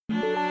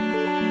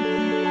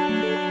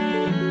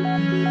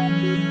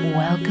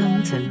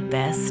Welcome to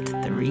Best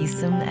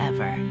Threesome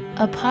Ever,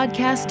 a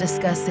podcast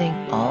discussing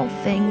all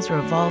things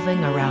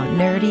revolving around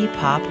nerdy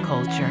pop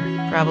culture.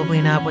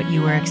 Probably not what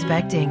you were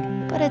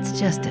expecting, but it's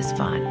just as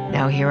fun.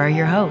 Now here are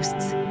your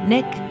hosts,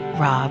 Nick,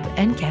 Rob,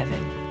 and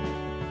Kevin.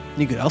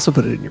 You could also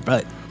put it in your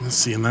butt.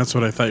 See, and that's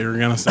what I thought you were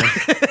going to say.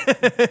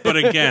 But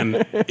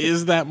again,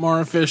 is that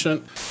more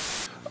efficient?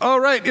 All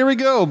right, here we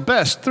go.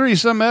 Best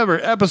Threesome Ever,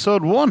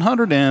 episode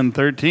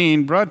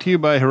 113, brought to you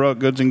by Heroic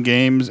Goods and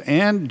Games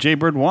and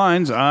Jaybird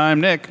Wines. I'm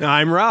Nick.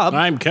 I'm Rob.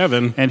 I'm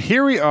Kevin. And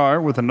here we are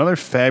with another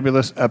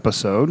fabulous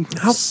episode.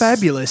 How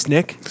fabulous,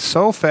 Nick.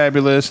 So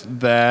fabulous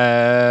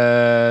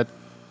that...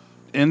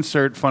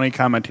 Insert funny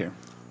comment here.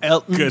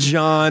 Elton Good.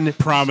 John.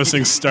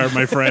 Promising start,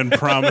 my friend.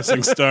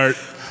 Promising start.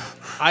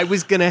 I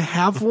was going to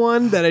have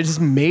one that I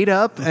just made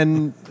up,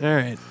 and all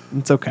right,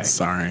 it's okay.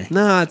 Sorry.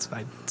 No, it's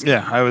fine.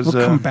 Yeah, I was...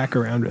 We'll come back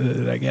around with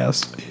it, I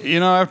guess.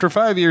 You know, after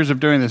 5 years of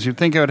doing this, you'd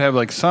think I would have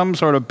like some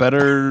sort of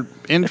better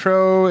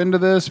intro into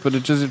this, but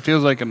it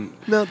feels like an...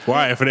 No.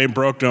 Why? If it ain't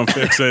broke, don't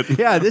fix it.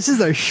 Yeah, this is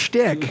a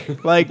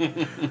shtick. Like,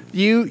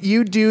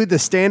 you do the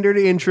standard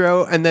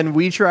intro, and then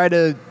we try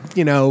to,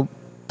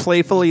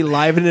 playfully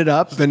liven it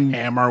up and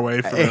Hammer our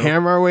way through.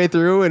 hammer our way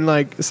through, and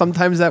like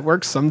sometimes that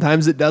works,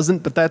 sometimes it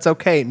doesn't, but that's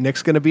okay.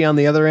 Nick's going to be on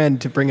the other end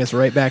to bring us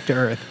right back to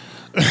earth.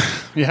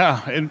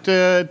 Yeah,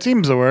 it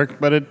seems to work,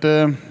 but it...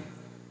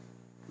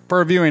 for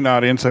a viewing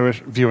audience, I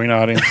wish... Viewing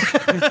audience.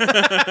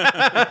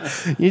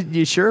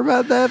 You sure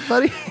about that,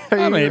 buddy?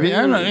 Maybe.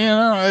 I don't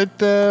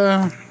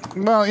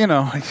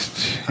know.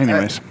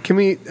 Anyways. Can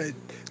we?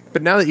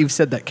 But now that you've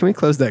said that, can we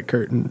close that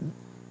curtain?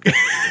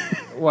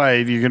 Why?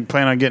 You can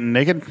plan on getting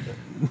naked?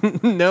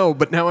 No,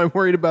 but now I'm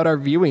worried about our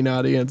viewing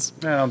audience.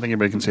 I don't think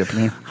anybody can see up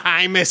in here.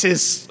 Hi,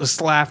 Mrs.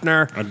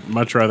 Slaffner. I'd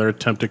much rather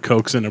attempt to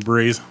coax in a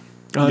breeze.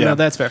 Oh, Yeah. no,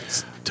 that's fair.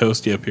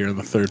 Toast you up here on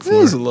the third It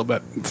floor. is a little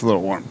bit. It's a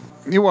little warm.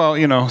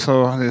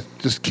 So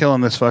just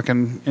killing this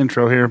fucking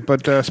intro here.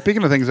 But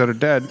speaking of things that are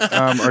dead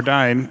or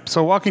dying,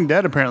 so Walking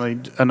Dead apparently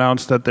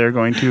announced that they're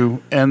going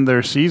to end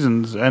their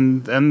seasons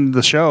and end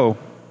the show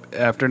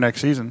after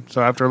next season.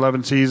 So after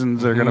 11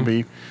 seasons, they're going to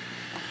be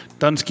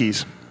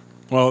Dunskies.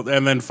 Well,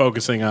 and then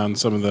focusing on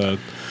some of the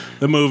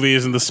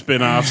movies and the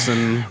spin-offs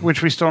and...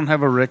 Which we still don't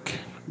have a Rick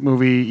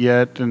movie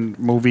yet, and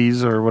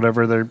movies or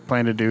whatever they're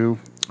planning to do.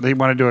 They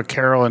want to do a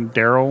Carol and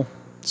Daryl.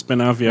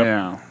 Spin-off, yep.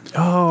 Yeah.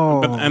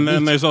 Oh. And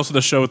then there's also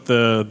the show with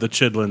the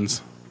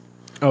Chidlins.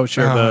 Oh,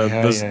 sure. Oh,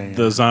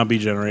 The zombie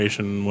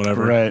generation,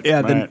 whatever. Right.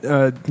 Yeah,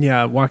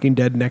 right. Walking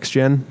Dead Next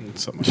Gen.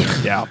 Something like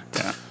that.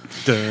 Yeah.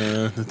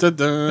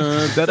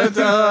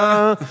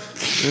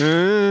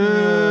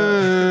 Yeah.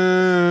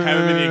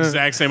 Having been the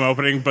exact same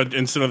opening, but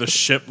instead of the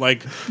ship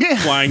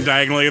flying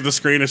diagonally at the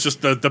screen, it's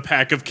just the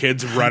pack of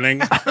kids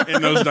running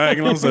in those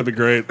diagonals. That'd be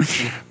great.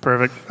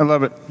 Perfect. I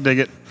love it. Dig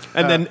it.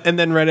 And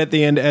then right at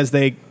the end, as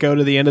they go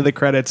to the end of the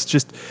credits,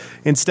 just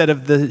instead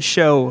of the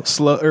show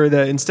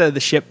instead of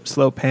the ship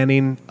slow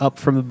panning up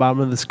from the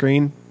bottom of the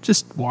screen,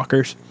 just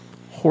walkers,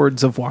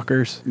 hordes of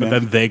walkers. But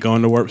then they go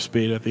into warp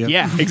speed at the end.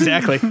 Yeah,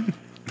 exactly.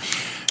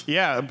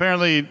 Yeah,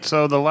 apparently.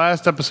 So the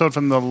last episode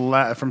from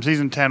from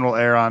season 10 will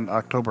air on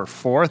October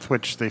 4th,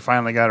 which they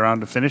finally got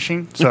around to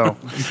finishing. So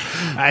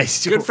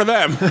Good for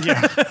them.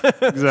 yeah,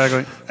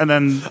 exactly. And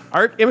then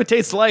Art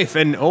imitates life,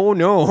 and oh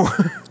no.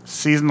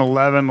 season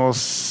 11 will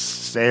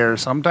air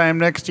sometime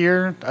next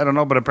year. I don't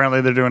know, but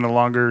apparently they're doing a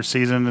longer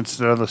season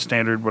instead of the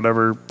standard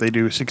whatever they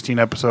do, 16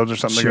 episodes or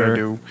something. Sure. They're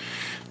going to do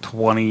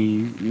 20,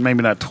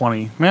 maybe not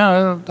 20.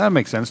 Yeah, that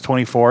makes sense.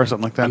 24 or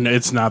something like that. And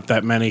it's not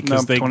that many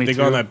because No, they 22.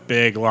 go on that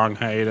big, long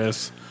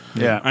hiatus.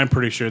 Yeah. I'm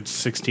pretty sure it's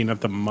 16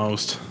 at the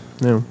most.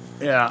 No.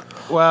 Yeah.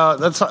 Well,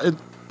 that's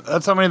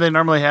how many they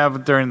normally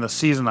have during the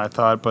season, I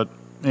thought. But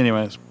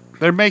anyways,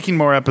 they're making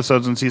more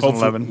episodes in season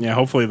 11. Yeah,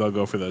 hopefully they'll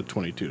go for the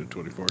 22 to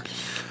 24.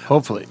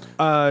 Hopefully.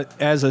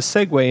 As a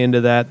segue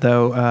into that,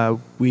 though,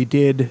 we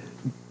did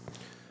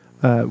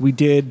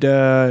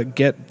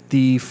get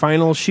the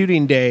final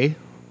shooting day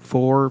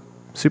for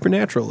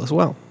Supernatural as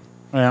well.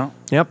 Yeah.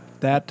 Yep,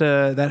 that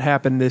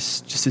happened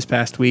this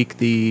past week.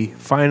 The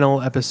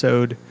final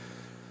episode,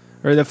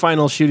 or the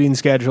final shooting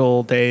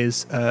schedule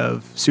days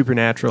of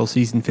Supernatural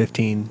season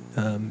 15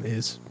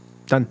 is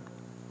done.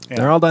 Yeah.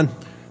 They're all done.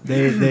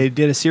 They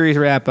did a series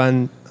wrap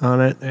on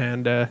it,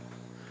 and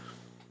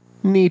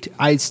neat.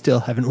 I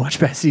still haven't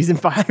watched past season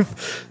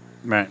 5.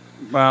 Right.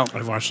 Well,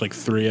 I've watched like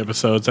 3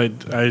 episodes. I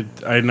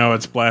know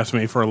it's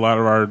blasphemy for a lot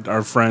of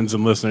our friends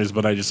and listeners,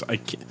 but I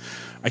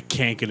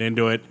can't get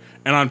into it.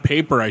 And on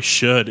paper, I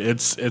should.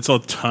 It's a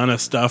ton of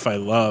stuff I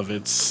love.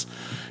 It's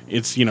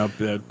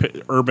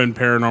urban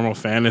paranormal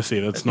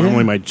fantasy. That's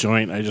normally my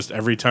joint. I just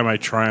every time I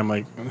try, I'm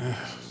like,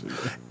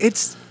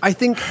 I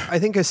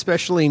think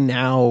especially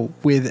now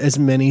with as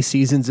many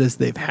seasons as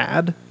they've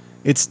had,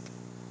 it's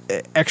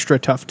extra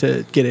tough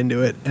to get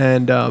into it.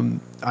 And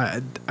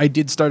I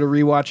did start a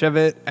rewatch of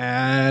it,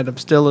 and I'm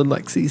still in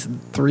like season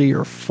 3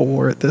 or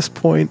 4 at this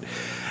point,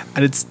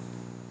 and it's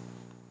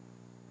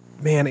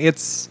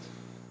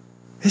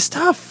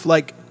tough.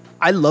 Like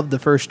I love the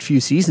first few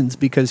seasons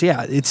because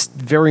it's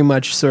very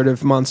much sort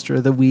of Monster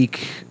of the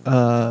Week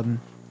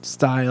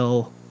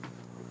style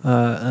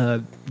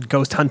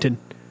ghost hunting,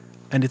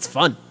 and it's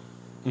fun.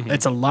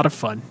 It's a lot of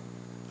fun.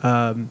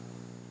 And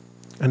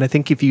I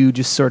think if you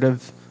just sort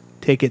of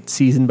take it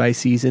season by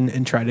season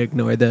and try to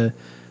ignore the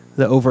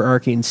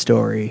overarching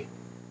story,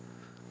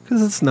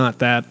 because it's not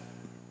that,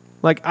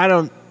 like,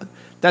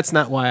 that's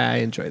not why I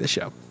enjoy the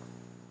show.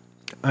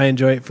 I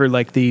enjoy it for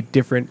like the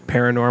different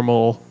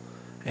paranormal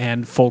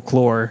and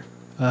folklore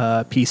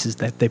pieces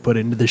that they put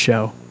into the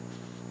show.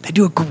 They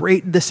do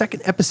the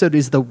second episode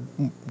is the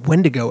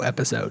Wendigo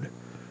episode.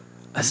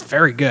 That's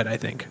very good, I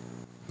think.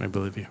 I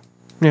believe you.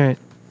 All right.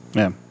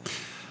 Yeah.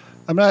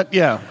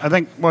 I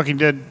think Walking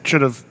Dead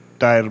should have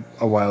died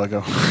a while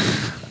ago.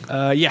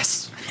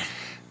 Yes.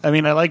 I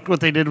mean, I liked what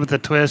they did with the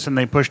twist, and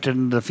they pushed it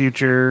into the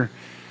future.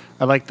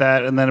 I like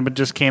that, and then it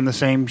just came the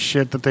same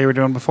shit that they were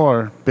doing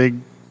before. Big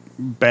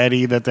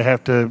baddie that they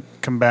have to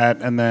combat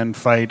and then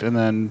fight, and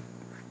then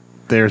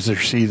there's their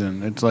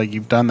season. It's like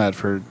you've done that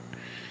for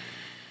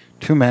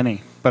too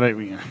many. But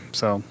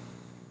so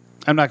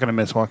I'm not going to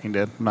miss Walking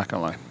Dead. I'm not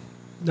going to lie.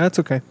 That's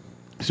okay.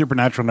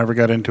 Supernatural never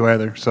got into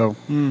either, so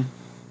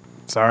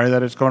sorry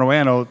that it's going away.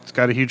 I know it's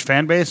got a huge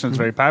fan base, and it's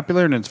very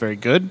popular, and it's very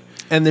good.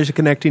 And there's a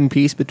connecting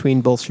piece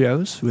between both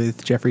shows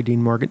with Jeffrey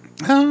Dean Morgan.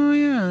 Oh,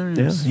 yeah.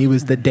 Yeah, he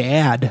was the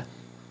dad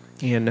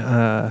in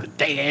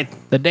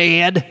the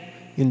dad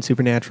in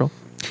Supernatural,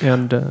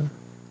 and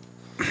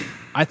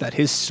I thought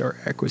his story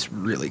arc was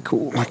really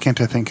cool. Why can't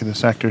I think of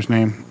this actor's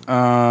name?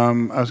 I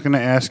was going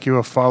to ask you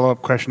a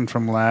follow-up question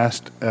from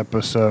last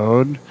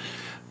episode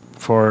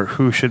for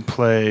who should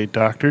play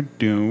Dr.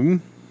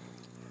 Doom,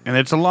 and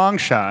it's a long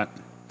shot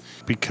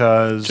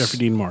because Jeffrey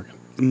Dean Morgan.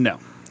 No,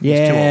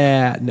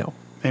 Yeah, no.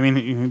 I mean,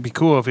 it'd be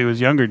cool if he was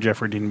younger,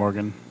 Jeffrey Dean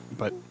Morgan,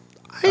 but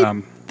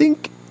I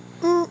think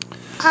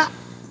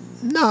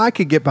no, I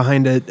could get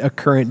behind a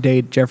current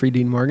day Jeffrey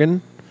Dean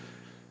Morgan.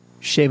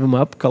 Shave him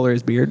up, color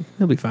his beard,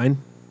 he'll be fine.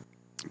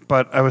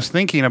 But I was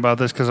thinking about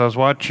this because I was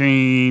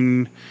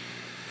watching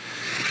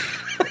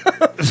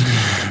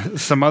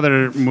some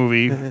other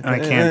movie, and I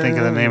can't think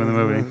of the name of the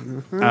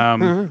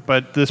movie.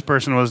 But this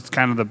person was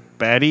kind of the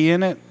baddie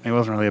in it. He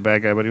wasn't really a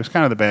bad guy, but he was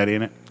kind of the baddie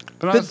in it.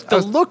 But The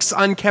looks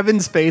on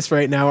Kevin's face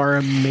right now are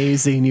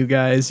amazing, you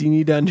guys. You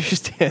need to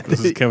understand.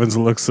 This is Kevin's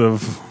looks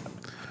of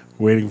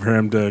waiting for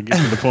him to get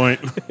to the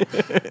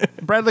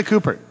point. Bradley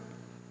Cooper.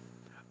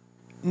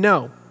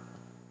 No.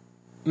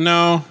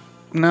 No.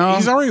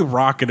 He's already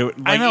rocketed.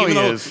 Like, I know even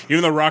he though, is.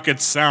 Even though Rocket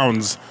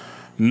sounds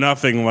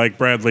nothing like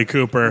Bradley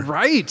Cooper.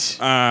 Right.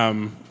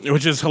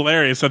 Which is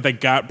hilarious that they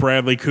got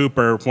Bradley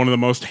Cooper, one of the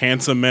most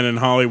handsome men in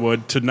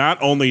Hollywood, to not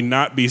only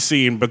not be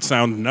seen but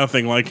sound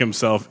nothing like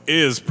himself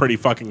is pretty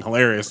fucking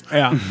hilarious.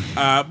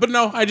 Yeah. But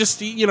no, I just,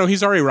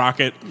 he's already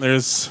Rocket.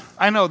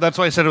 I know, that's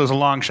why I said it was a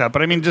long shot.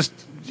 But I mean,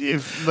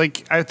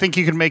 I think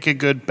you could make a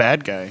good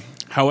bad guy.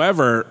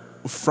 However,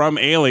 from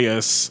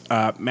Alias,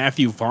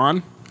 Matthew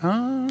Vaughn,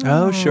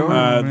 Oh, sure.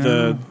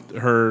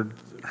 her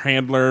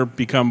handler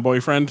become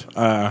boyfriend,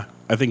 I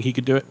think he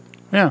could do it.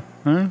 Yeah.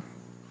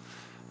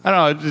 I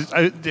don't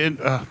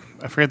know.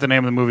 I forget the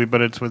name of the movie,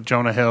 but it's with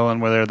Jonah Hill,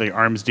 and where they're the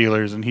arms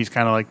dealers, and he's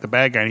kind of like the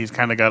bad guy. And he's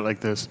kind of got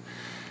like this,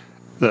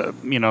 I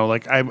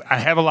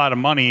have a lot of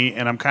money,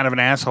 and I'm kind of an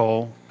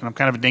asshole, and I'm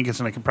kind of a dinkus,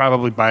 and I could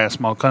probably buy a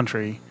small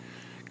country,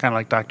 kind of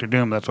like Dr.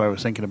 Doom. That's why I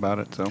was thinking about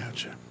it. So,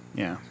 Gotcha.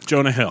 yeah.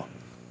 Jonah Hill.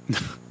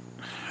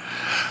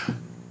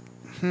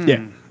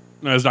 Yeah.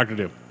 No, it's Dr.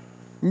 Doom.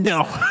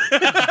 No.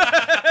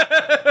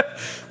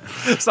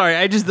 Sorry,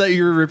 I just thought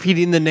you were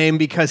repeating the name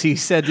because he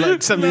said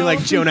like something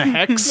like Jonah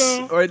Hex,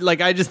 or like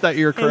I just thought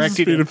you were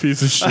correcting Being a him.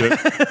 piece of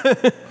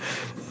shit.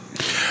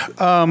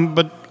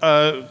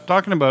 But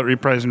talking about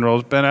reprising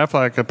roles, Ben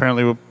Affleck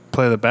apparently will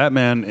play the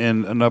Batman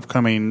in the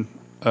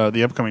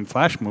upcoming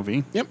Flash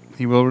movie. Yep.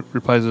 He will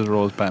reprise his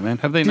role as Batman.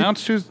 Have they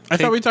announced who's... I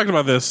thought we talked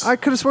about this. I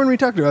could have sworn we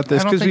talked about this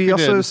I don't because think we we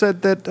also did.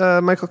 said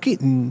that Michael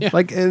Keaton,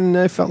 and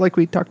I felt like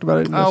we talked about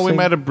it. In the Oh, we same-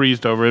 might have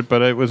breezed over it,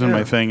 but it was in Yeah.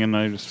 my thing, and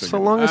I just figured...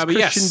 So long as but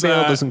yes, Christian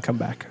Bale doesn't come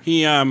back.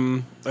 He,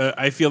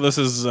 I feel this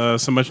is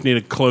some much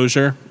needed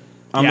closure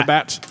on Yeah. the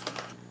Bat,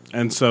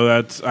 and so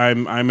that's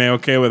I'm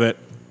okay with it.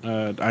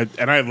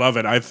 I love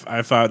it. I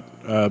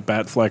thought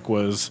Batfleck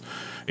was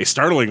a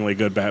startlingly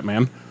good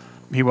Batman.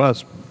 He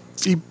was.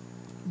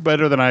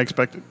 Better than I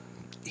expected.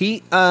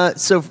 He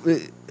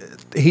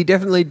he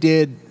definitely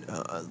did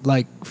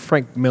like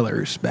Frank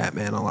Miller's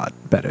Batman a lot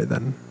better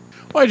than.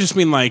 Well, I just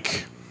mean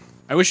like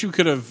I wish you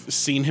could have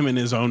seen him in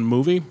his own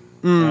movie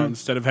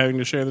instead of having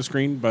to share the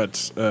screen, but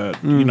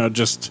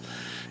just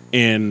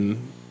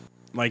in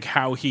like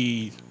how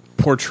he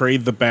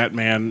portrayed the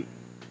Batman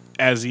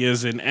as he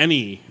is in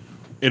any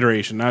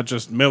iteration, not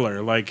just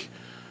Miller. Like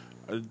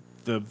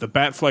the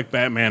Batfleck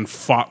Batman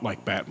fought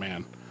like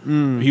Batman.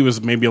 He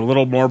was maybe a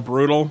little more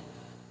brutal.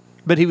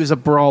 But he was a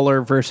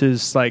brawler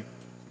versus like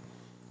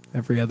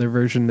Every other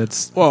version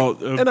that's Well,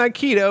 an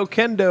Aikido,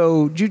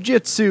 Kendo,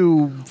 Jiu-Jitsu.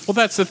 well,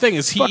 that's the thing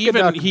is he Fucking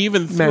duck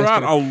even threw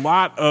out master. a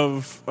lot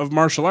of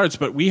martial arts,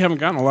 but we haven't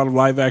gotten a lot of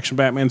live action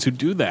Batmans who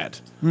do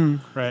that.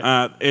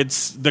 Right.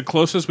 It's the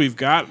closest we've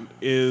got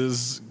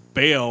is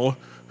Bale,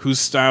 whose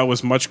style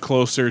was much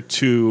closer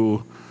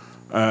to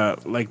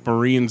like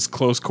Marine's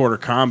close quarter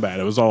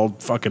combat. It was all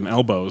fucking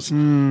elbows.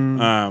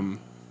 No,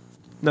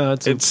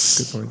 it's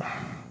It's- a good point.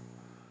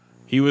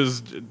 He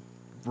was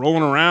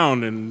rolling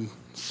around and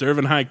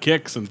serving high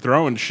kicks and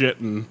throwing shit,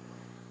 and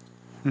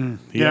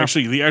he Yeah.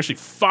 actually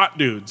fought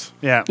dudes,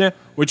 yeah. Yeah.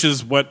 which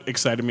is what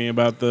excited me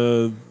about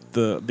the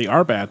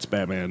Arbats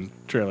Batman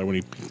trailer when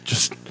he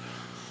just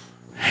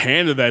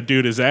handed that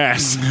dude his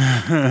ass.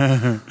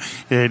 Yeah,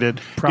 he did.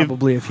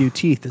 Probably a few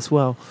teeth as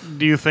well.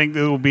 Do you think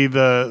it will be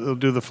they'll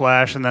do the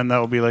Flash, and then that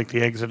will be like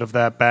the exit of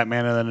that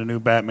Batman, and then a new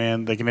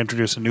Batman? They can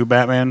introduce a new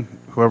Batman,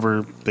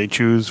 whoever they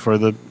choose for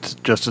the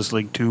Justice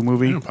League 2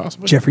 movie. Yeah,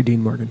 possibly. Jeffrey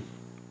Dean Morgan.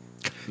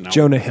 No.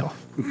 Jonah Hill.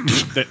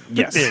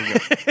 Yes. There you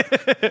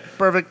go.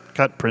 Perfect.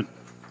 Cut, print.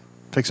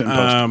 Fix it in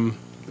post.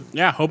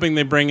 Yeah, hoping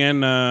they bring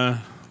in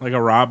like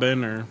a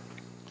Robin or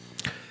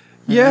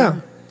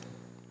Yeah.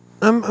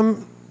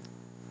 I'm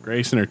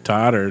Grayson or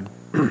Todd or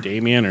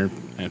Damian or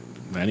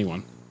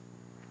anyone.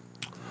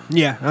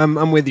 yeah,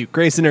 I'm with you.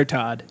 Grayson or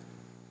Todd.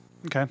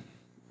 Okay.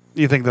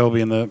 Do you think they'll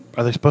be in the?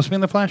 Are they supposed to be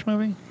in the Flash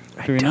movie?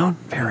 Do we know?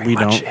 very We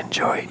much don't.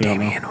 enjoy We don't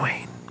know. Damian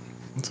Wayne.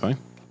 That's fine.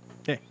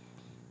 Hey.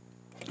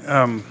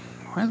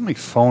 Why is my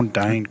phone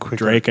dying quickly?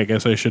 Drake, I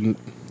guess I shouldn't.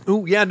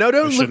 Ooh, yeah, no,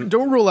 shouldn't-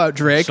 don't rule out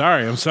Drake.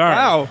 Sorry, I'm sorry.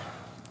 Wow.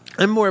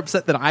 I'm more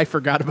upset that I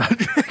forgot about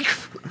Drake.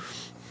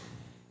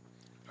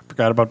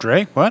 Forgot about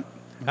Drake. What?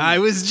 I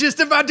was just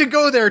about to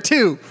go there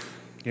too.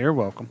 You're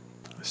welcome.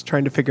 I was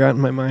trying to figure out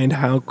in my mind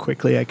how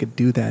quickly I could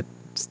do that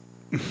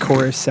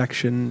chorus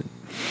section.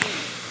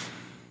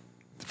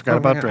 Forgot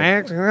about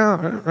Drake.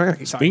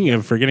 Speaking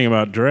of forgetting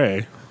about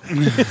Dre,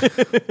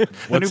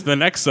 what's the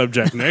next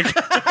subject, Nick?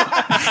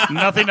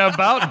 Nothing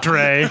about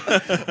Dre.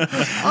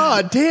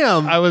 Oh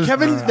damn! I was-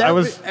 Kevin. That I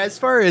was- as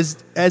far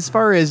as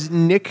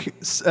Nick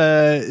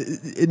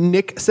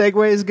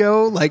segues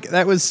go. Like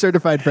that was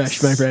certified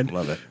fresh, my friend.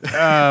 Love it.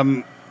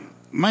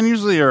 Mine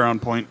usually are on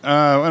point.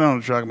 I don't know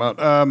what you're talking about.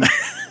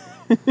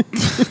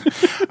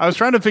 I was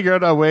trying to figure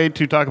out a way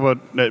to talk about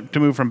to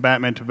move from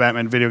Batman to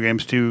Batman video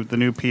games to the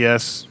new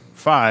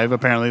PS5.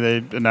 Apparently,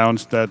 they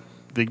announced that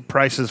the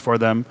prices for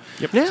them.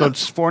 Yep. Yeah. So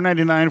it's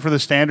 $4.99 for the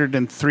standard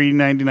and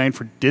 $3.99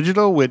 for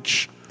digital,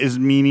 which is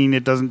meaning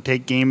it doesn't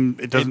take game.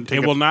 It doesn't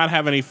take. It will not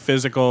have any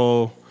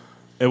physical.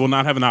 It will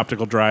not have an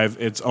optical drive.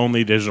 It's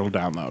only digital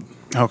download.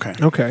 Okay.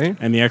 Okay.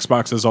 And the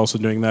Xbox is also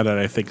doing that at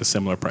I think a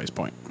similar price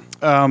point.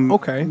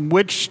 Okay.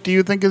 Which do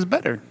you think is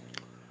better?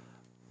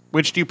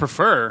 Which do you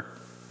prefer?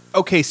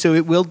 Okay. So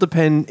it will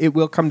depend. It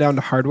will come down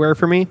to hardware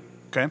for me.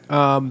 Okay.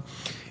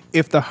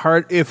 If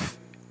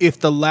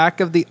the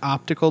lack of the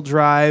optical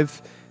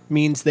drive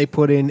means they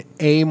put in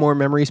A, more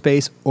memory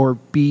space, or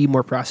B,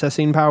 more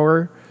processing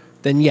power,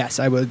 then yes,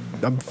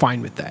 I'm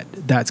fine with that.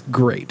 That's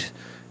great.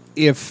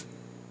 If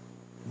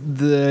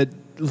the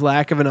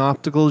lack of an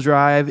optical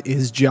drive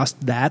is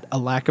just that, a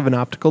lack of an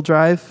optical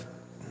drive,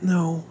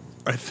 no.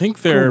 I think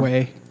Go they're.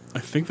 away. I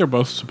think they're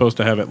both supposed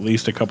to have at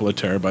least a couple of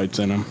terabytes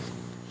in them.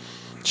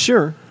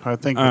 Sure. I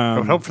think I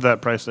would hope for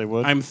that price they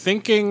would. I'm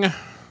thinking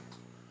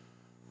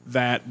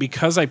that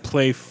because I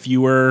play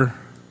fewer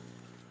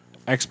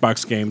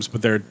Xbox games,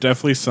 but there are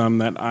definitely some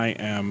that I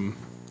am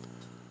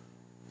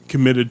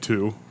committed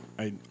to.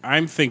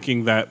 I'm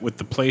thinking that with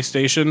the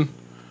PlayStation,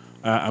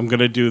 I'm going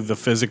to do the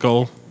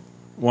physical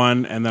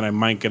one, and then I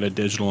might get a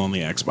digital on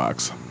the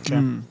Xbox.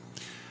 Okay.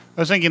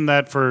 I was thinking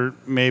that for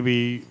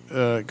maybe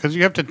because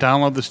you have to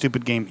download the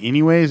stupid game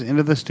anyways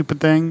into the stupid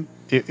thing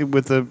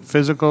with the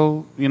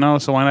physical,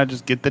 So why not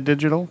just get the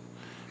digital?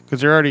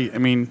 Because they're already. I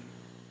mean,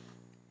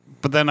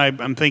 but then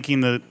I'm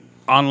thinking that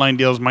online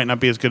deals might not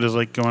be as good as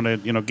like going to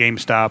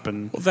GameStop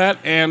and. Well, that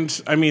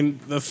and I mean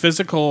the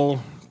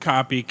physical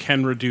copy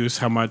can reduce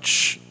how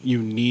much you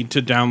need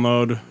to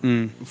download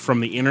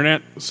from the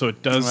internet, so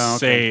it does Well, okay.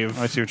 save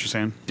I see what you're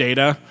saying.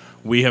 data.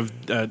 We have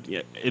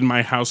in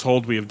my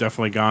household we have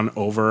definitely gone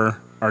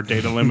over our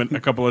data limit a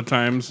couple of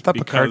times Thought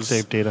Picard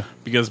saved data.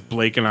 because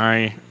Blake and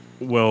I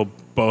will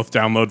both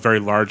download very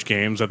large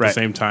games at the Right.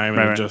 same time,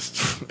 Right,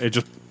 and right.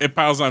 it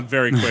piles on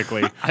very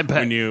quickly I bet.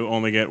 when you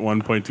only get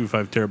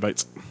 1.25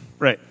 terabytes.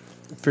 Right.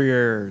 For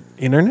your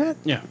internet?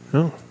 Yeah,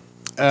 Oh.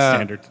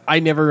 standard. I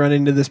never run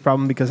into this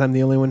problem because I'm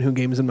the only one who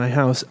games in my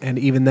house, and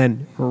even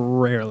then,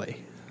 rarely.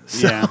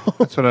 So, Yeah,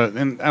 that's what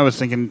I was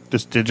thinking.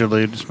 Just digitally,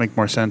 it'd just make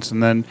more sense.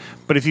 And then,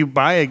 but if you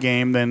buy a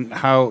game, then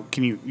how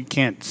can you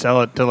can't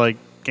sell it to like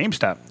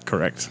GameStop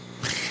Correct.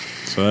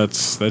 So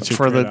that's your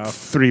for the trade-off.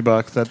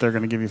 $3 that they're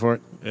going to give you for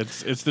it.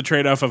 It's the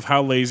trade off of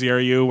how lazy are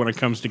you when it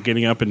comes to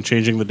getting up and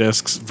changing the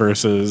discs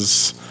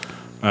versus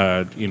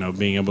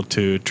being able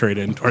to trade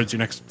in towards your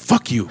next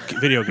fuck you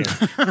video game.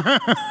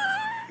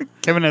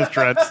 Kevin has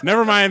Tourette's.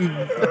 Never mind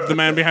the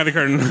man behind the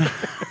curtain.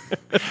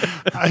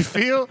 I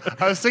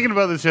was thinking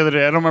about this the other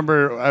day. I don't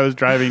remember. I was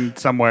driving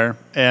somewhere,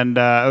 and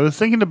I was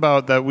thinking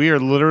about that we are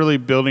literally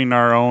building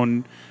our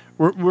own.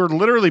 We're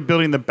literally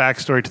building the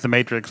backstory to the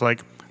Matrix.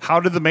 Like, how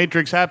did the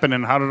Matrix happen,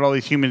 and how did all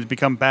these humans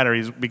become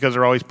batteries because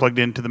they're always plugged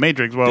into the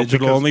Matrix? Well,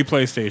 Digital-only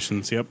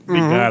PlayStations. Yep, we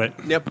got it.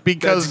 Yep,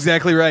 Because- that's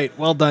exactly right.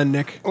 Well done,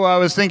 Nick. Well, I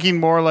was thinking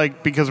more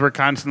like because we're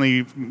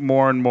constantly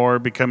more and more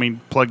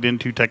becoming plugged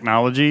into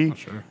technology.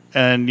 Sure.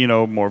 And, you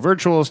know, more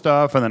virtual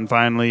stuff. And then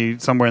finally,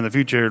 somewhere in the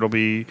future, it'll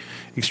be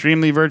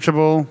extremely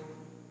virtual.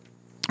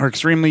 Or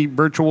extremely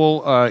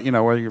virtual,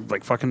 where you're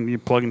like you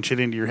plugging shit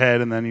into your head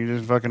and then you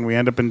just we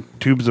end up in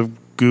tubes of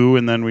goo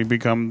and then we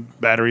become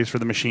batteries for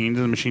the machines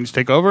and the machines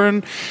take over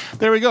and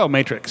there we go,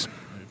 Matrix.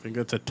 I think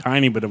that's a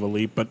tiny bit of a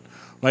leap, but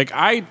like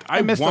I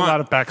missed a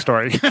lot of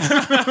backstory.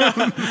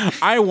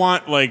 I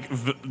want like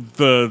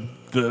the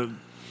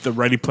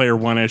Ready Player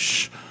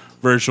One-ish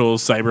virtual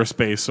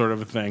cyberspace sort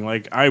of a thing.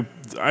 Like I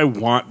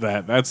want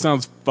that. That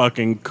sounds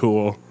fucking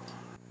cool.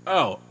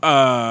 Oh,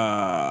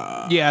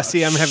 Yeah,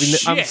 see, I'm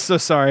shit. so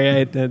sorry.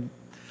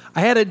 I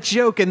had a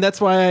joke, and that's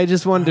why I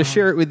just wanted to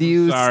share it with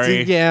you.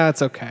 Sorry. Yeah,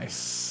 it's okay.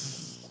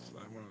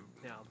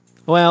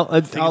 Well,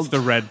 I think it's the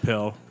red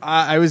pill.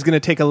 I was going to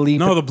take a leap.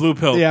 No, the blue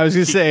pill. Yeah, I was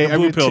going to say. the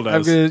blue pill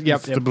does.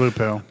 Yep. The blue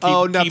pill.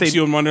 Oh, Keeps nothing.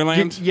 you in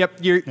Wonderland? Yep.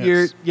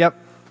 Yes. Yep.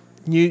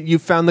 You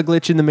found the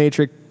glitch in the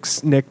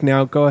Matrix, Nick.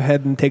 Now go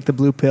ahead and take the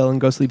blue pill and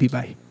go sleepy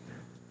bye.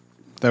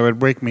 That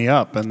would wake me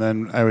up and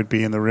then I would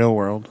be in the real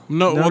world.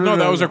 No, No,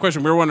 that was no. our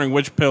question. We were wondering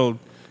which pill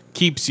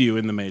keeps you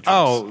in the Matrix.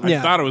 Oh, I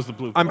yeah. thought it was the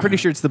blue pill. I'm pretty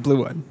sure it's the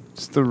blue one.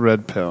 It's the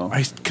red pill.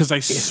 Because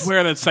I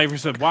swear that Cypher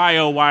said,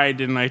 why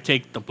didn't I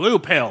take the blue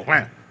pill?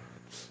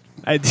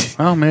 That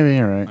Oh, maybe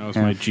you're right. was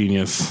my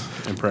genius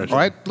impression.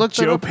 I looked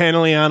that Joe up.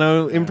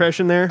 Pantoliano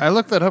impression there. I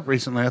looked that up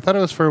recently. I thought it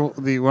was for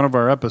one of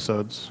our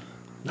episodes.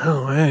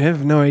 No, I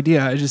have no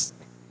idea.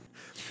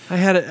 I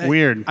had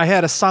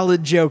a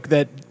solid joke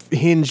that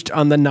hinged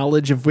on the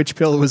knowledge of which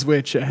pill was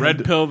which.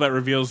 Red pill that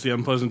reveals the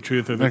unpleasant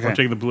truth, or Okay.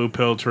 take the blue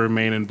pill to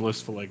remain in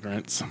blissful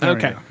ignorance.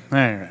 Okay.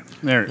 There,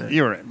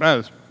 you were right. I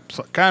was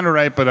kind of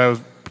right, but I was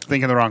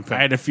thinking the wrong thing.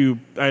 I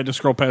had to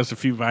scroll past a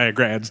few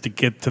Viagra ads to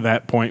get to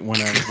that point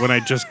when I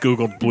just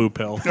Googled blue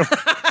pill. So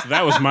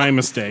that was my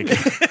mistake.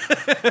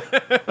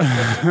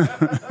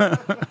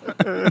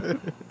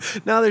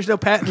 No, there's no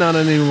patent on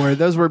it anymore.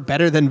 Those were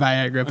better than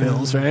Viagra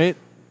pills, right?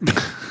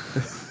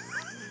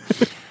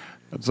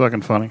 That's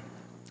fucking funny.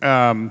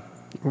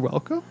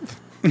 Welcome.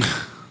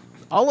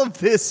 All of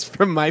this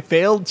from my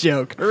failed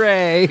joke.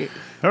 Hooray.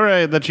 All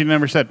right, that you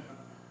never said.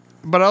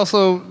 But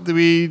also,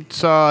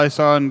 I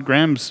saw in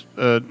Graham's,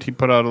 he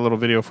put out a little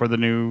video for the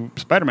new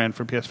Spider-Man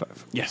for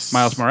PS5. Yes.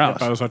 Miles Morales.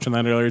 Yep, I was watching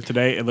that earlier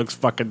today. It looks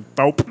fucking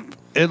dope.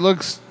 It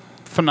looks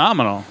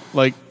phenomenal.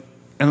 And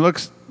it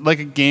looks like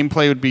a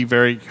gameplay would be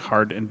very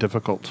hard and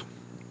difficult.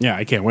 Yeah,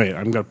 I can't wait.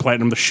 I'm going to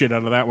platinum the shit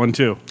out of that one,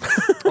 too.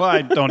 Well,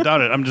 I don't doubt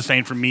it. I'm just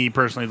saying for me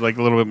personally, like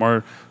a little bit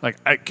more,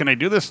 can I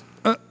do this?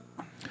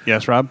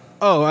 Yes, Rob?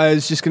 Oh, I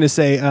was just going to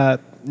say,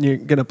 you're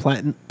going to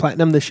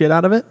platinum the shit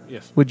out of it?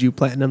 Yes. Would you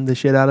platinum the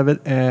shit out of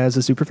it as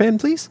a super fan,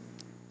 please?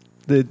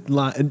 I'm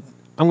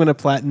going to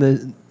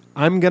platinum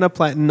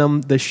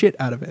the shit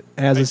out of it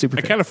as a super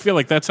I fan. kind of feel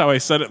like that's how I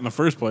said it in the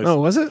first place. Oh,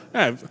 was it?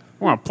 Yeah,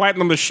 I want to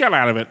platinum the shit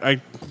out of it.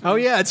 Oh,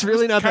 yeah, it's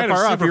really not that Kind of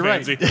far off. super You're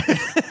right.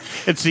 fancy.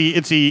 It's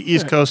the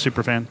East Coast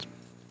super fans.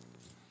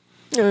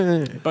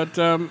 But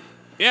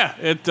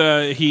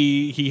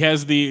he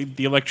has the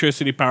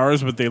electricity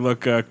powers, but they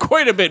look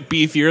quite a bit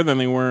beefier than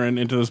they were in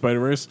Into the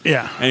Spider-Verse.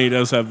 Yeah. And he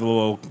does have the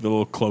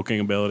little cloaking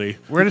ability.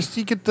 Where does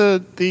he get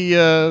the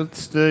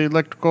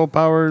electrical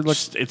power?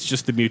 It's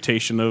just the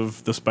mutation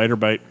of the spider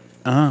bite.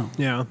 Oh,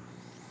 Yeah.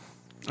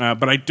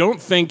 But I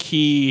don't think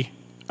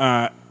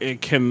I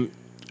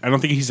don't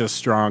think he's as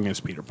strong as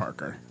Peter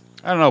Parker.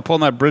 I don't know. Pulling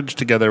that bridge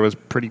together was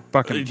pretty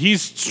fucking.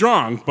 He's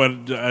strong, but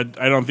I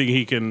don't think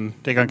he can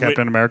Take on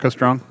Captain America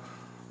strong.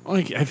 Well,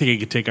 I think he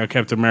could take out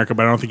Captain America,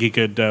 but I don't think he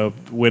could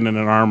win in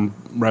an arm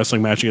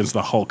wrestling match against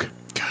the Hulk.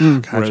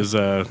 Whereas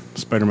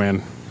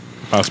Spider-Man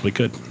possibly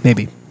could.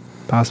 Maybe.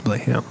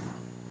 Possibly, yeah.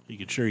 He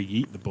could sure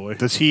yeet the boy.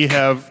 Does he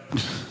have?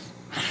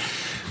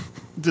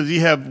 Does he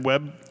have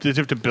web? Does he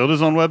have to build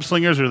his own web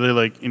slingers, or are they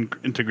like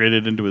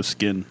integrated into his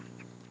skin?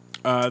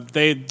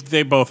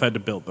 They both had to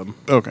build them.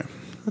 Okay.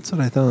 That's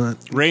what I thought.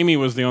 Raimi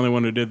was the only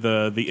one who did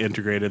the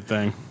integrated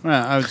thing.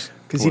 Well, I was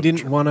Because he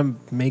didn't want to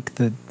he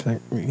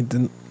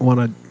didn't want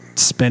to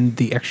spend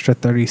the extra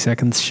 30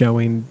 seconds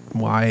showing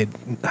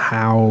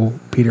how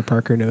Peter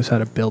Parker knows how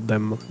to build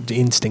them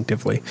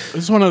instinctively.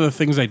 This is one of the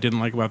things I didn't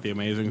like about the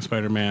Amazing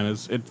Spider-Man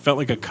is it felt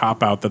like a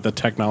cop-out that the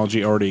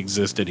technology already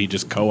existed. He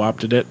just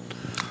co-opted it.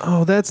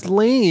 Oh, that's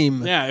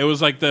lame. Yeah, it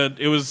was like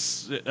it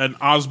was an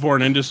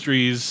Osborne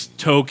Industries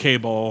tow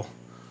cable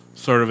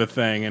sort of a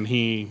thing, and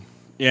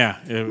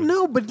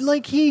No, but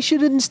he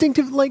should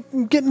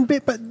getting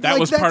bit. But that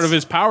was part of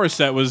his power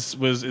set was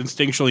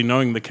instinctually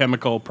knowing the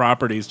chemical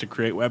properties to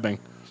create webbing.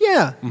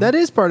 Yeah, that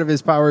is part of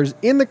his powers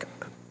in the.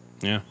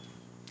 Yeah.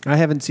 I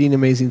haven't seen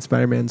Amazing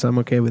Spider-Man, so I'm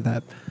okay with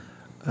that.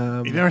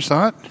 You never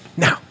saw it?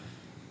 No,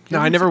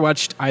 I never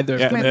watched either.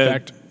 Yeah, In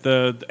fact,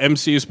 the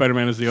MCU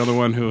Spider-Man is the only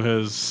one who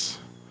has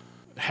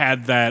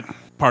had that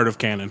part of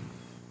canon.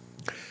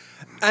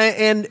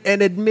 and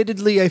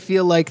admittedly, I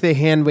feel like they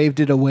hand waved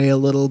it away a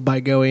little by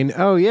going,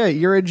 "Oh yeah,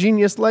 you're a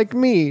genius like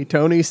me,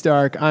 Tony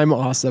Stark. I'm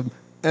awesome."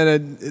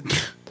 And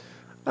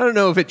I don't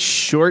know if it's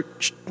short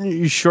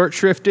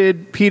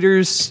shrifted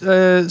Peter's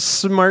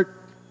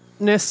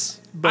smartness.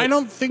 But I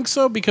don't think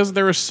so, because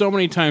there were so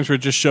many times where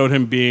it just showed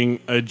him being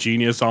a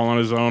genius all on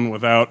his own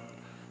without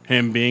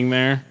him being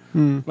there.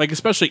 Like,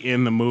 especially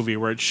in the movie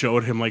where it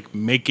showed him like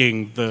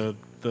making the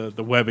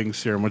webbing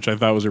serum, which I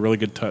thought was a really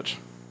good touch.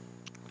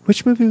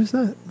 Which movie was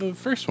that? The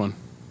first one.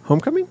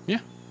 Homecoming? Yeah.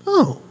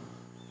 Oh,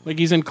 Like,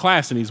 he's in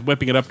class and he's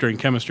whipping it up during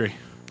chemistry.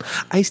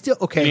 I still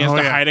okay. And he has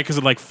to yeah. hide it because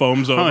it like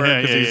foams over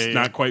yeah, because yeah, he's yeah.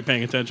 not quite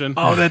paying attention.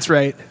 Oh, that's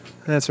right.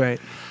 That's right.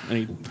 And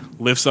he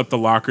lifts up the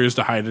lockers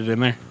to hide it in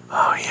there.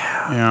 Oh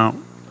yeah. Yeah.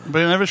 But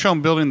they never show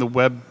him building the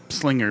web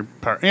slinger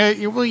part.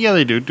 Yeah, well, yeah,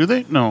 they do. Do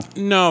they? No.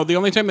 No, the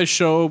only time they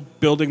show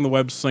building the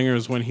web slinger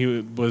is when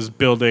he was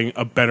building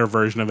a better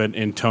version of it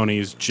in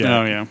Tony's jet.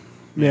 Oh, yeah.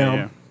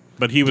 Yeah.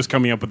 But he was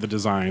coming up with the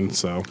design,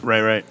 so.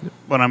 Right.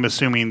 But I'm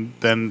assuming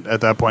then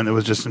at that point it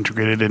was just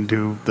integrated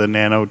into the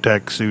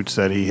nanotech suits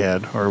that he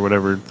had, or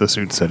whatever the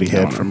suits that he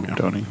had from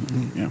Tony.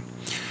 Yeah.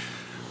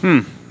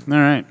 All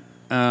right.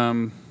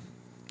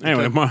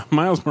 Anyway,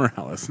 Miles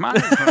Morales. Is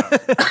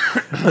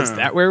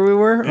that where we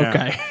were? Yeah.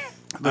 Okay.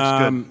 Looks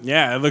good.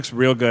 Yeah, it looks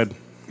real good.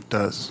 It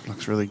does.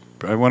 Looks really.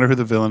 I wonder who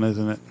the villain is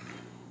in it.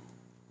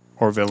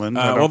 Or villain.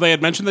 Well, they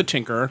had mentioned the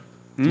Tinkerer,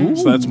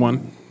 so that's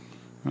one.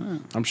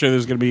 I'm sure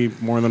there's going to be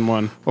more than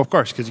one. Well, of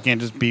course, because you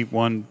can't just beat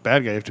one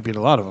bad guy. You have to beat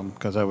a lot of them.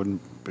 Because I wouldn't.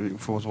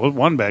 If it was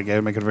one bad guy, it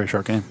would make it a very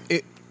short game.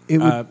 It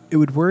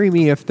would worry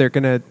me if they're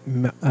going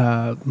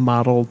to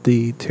model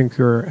the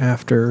Tinkerer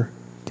after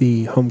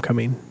the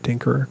Homecoming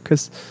Tinkerer,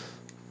 because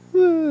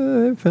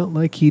I felt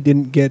like he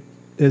didn't get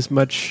as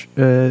much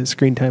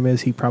screen time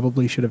as he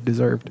probably should have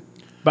deserved.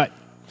 But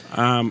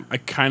I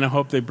kind of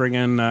hope they bring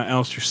in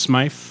Alistair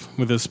Smythe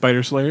with his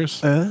Spider Slayers.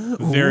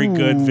 Very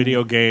good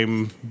video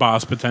game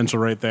boss potential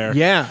right there.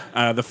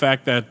 Yeah. The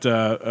fact that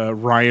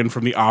Ryan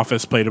from The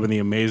Office played him in the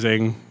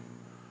Amazing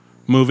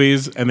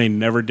movies and they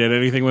never did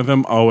anything with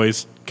him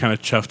always kind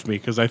of chuffed me,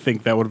 because I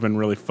think that would have been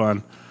really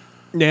fun.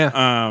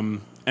 yeah,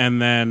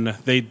 And then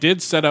they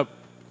did set up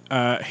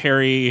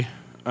Harry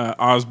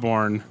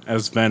Osborn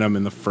as Venom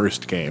in the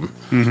first game.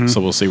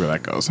 So we'll see where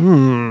that goes.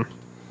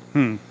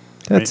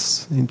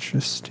 that's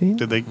interesting.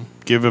 Did they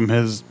give him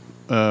his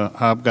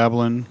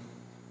hobgoblin?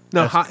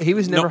 No, he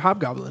was never Nope.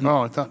 Hobgoblin.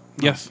 Oh, I thought.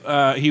 Yes,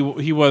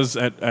 he was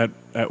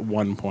at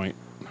one point.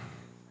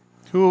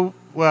 Who?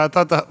 Well, I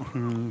thought that.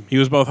 He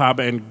was both Hob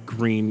and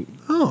Green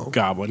Oh.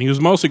 Goblin. He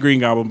was mostly Green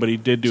Goblin, but he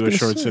did do a gonna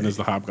short say. stint as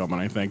the Hobgoblin,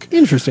 I think.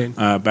 Interesting.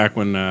 Back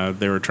when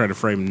they were trying to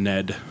frame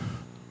Ned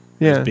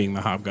Yeah, as being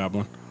the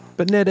Hobgoblin.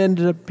 but Ned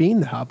ended up being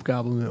the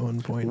Hobgoblin at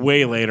one point.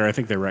 Way later, I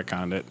think they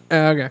retconned it.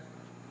 Okay.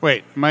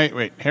 Wait.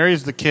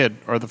 Harry's the kid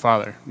or the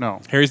father?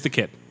 No. Harry's the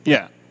kid.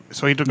 Yeah.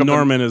 So he took up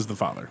Norman is the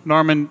father.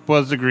 Norman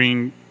was the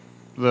Green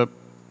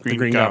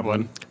Green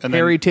Goblin. And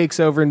Harry then, takes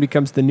over and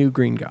becomes the new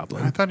Green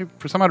Goblin. I thought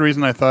for some odd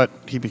reason I thought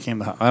he became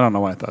the. I don't know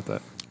why I thought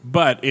that.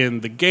 But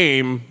in the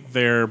game,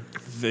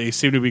 they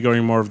seem to be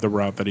going more of the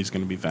route that he's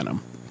going to be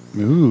Venom.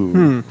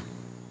 Ooh.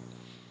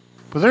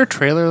 Was there a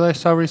trailer that I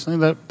saw recently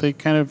that they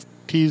kind of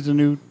teased a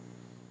new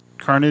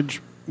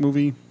Carnage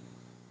movie?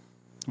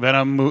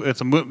 Venom.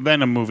 It's a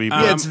Venom movie.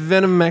 but- Yeah, it's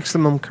Venom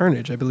Maximum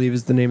Carnage, I believe,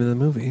 is the name of the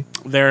movie.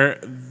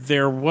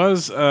 There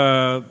was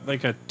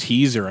like a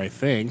teaser, I I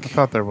think,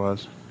 thought there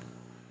was.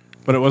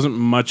 but it wasn't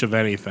much of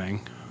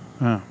anything.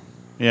 Oh,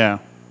 yeah.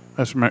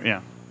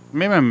 Yeah.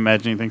 Maybe I'm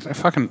imagining things. I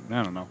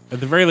don't know. At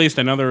the very least,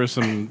 I know there was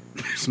some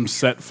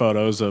set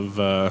photos of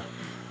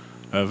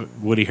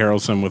Woody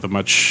Harrelson with a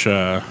much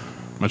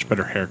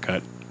better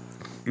haircut.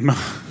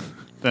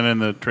 Than in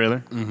the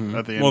trailer.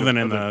 At the end. Well, then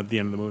in the end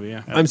of the movie,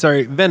 yeah. I'm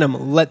sorry,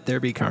 Venom, Let There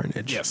Be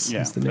Carnage. Yes.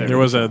 Yeah, is the name. There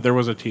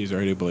was a teaser,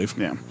 I do believe.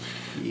 Yeah.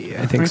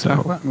 Yeah, I think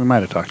so. We might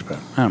have talked about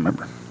it. I don't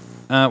remember.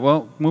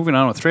 Well, moving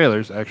on with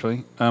trailers,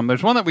 actually.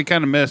 There's one that we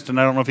kind of missed, and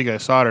I don't know if you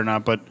guys saw it or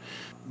not, but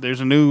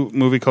there's a new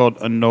movie called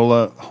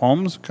Enola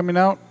Holmes coming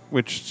out,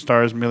 which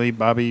stars Millie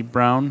Bobby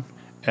Brown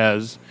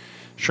as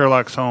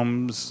Sherlock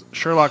Holmes'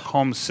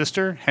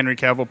 sister. Henry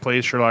Cavill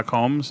plays Sherlock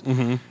Holmes.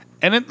 Mm-hmm.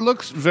 And it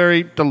looks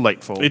very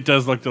delightful. It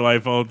does look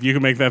delightful. You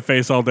can make that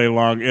face all day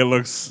long. It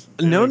looks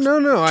No.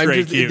 I'm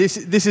very just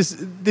cute.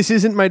 this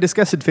isn't my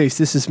disgusted face.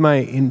 This is my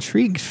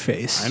intrigued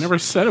face. I never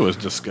said it was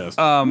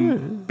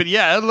disgusting. But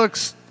yeah, it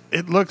looks.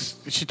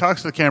 She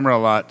talks to the camera a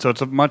lot, so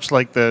it's much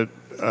like the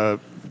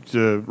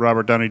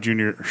Robert Downey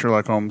Jr.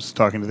 Sherlock Holmes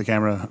talking to the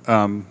camera.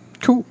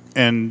 Cool.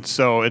 And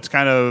so it's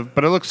kind of,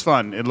 but it looks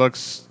fun. It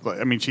looks.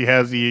 I mean, she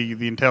has the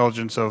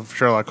intelligence of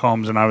Sherlock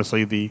Holmes, and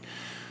obviously the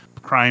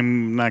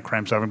not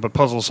crime solving, but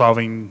puzzle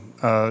solving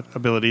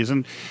abilities.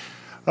 And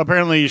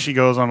apparently, she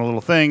goes on a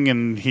little thing,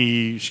 and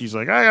she's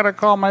like, "I gotta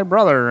call my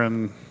brother,"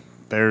 and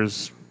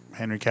there's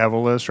Henry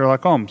Cavill as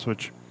Sherlock Holmes,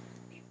 which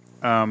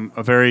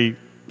a very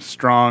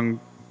strong,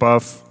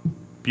 buff,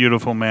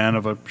 beautiful man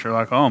of a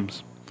Sherlock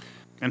Holmes.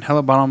 And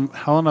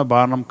Helena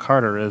Bonham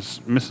Carter is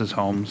Mrs.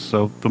 Holmes,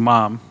 so the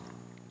mom.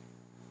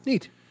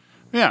 Neat.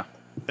 Yeah,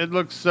 it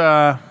looks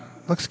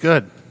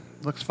good.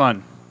 Looks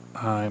fun.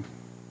 I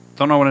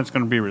don't know when it's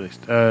going to be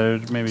released.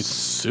 Maybe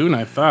Soon,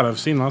 I thought. I've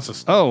seen lots of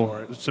stuff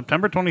for it.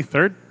 September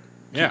 23rd.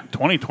 Yeah.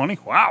 2020.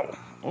 Wow.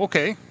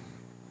 Okay.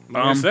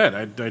 Like I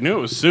said, I knew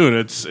it was soon.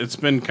 It's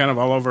been kind of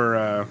all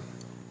over.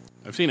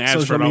 I've seen ads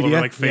Social for it all media?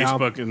 over like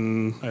Facebook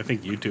and I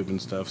think YouTube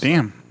and stuff. So.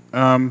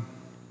 Damn.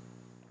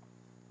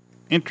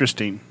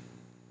 Interesting.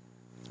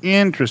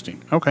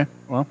 Okay.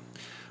 Well,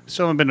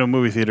 still haven't been to a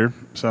movie theater,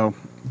 so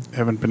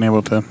haven't been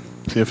able to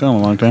see a film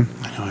in a long time.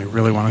 I know. I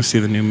really want to see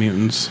the New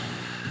Mutants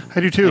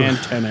I do too. and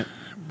Tenet.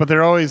 But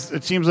they're always.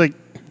 It seems like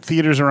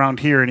theaters around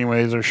here,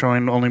 anyways, are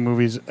showing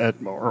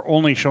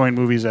only showing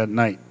movies at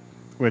night.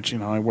 Which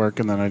I work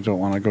and then I don't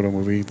want to go to a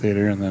movie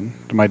theater, and then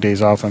my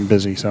days off I'm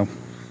busy. So,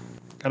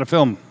 got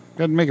to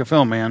make a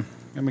film, man.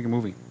 Got to make a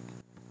movie.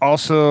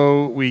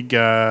 Also, we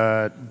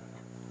got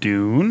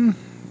Dune,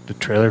 the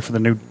trailer for the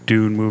new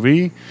Dune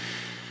movie.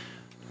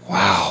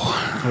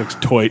 Wow, It looks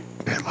toy.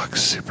 it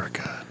looks super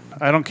good.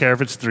 I don't care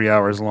if it's 3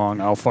 hours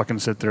long. I'll fucking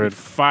sit through it.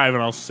 5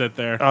 and I'll sit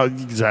there. Oh,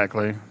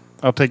 exactly.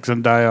 I'll take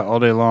Zendaya all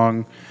day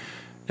long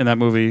in that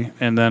movie,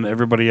 and then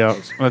everybody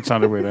else. That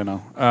sounded weird, I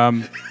know.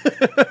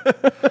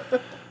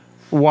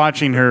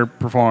 Watching her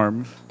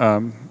perform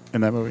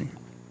in that movie,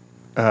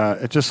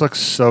 it just looks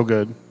so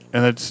good,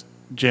 and it's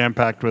jam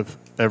packed with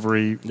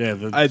every. Yeah,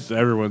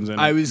 everyone's in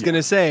it. I was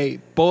gonna say,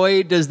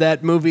 boy, does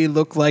that movie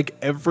look like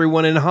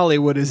everyone in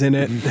Hollywood is in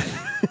it.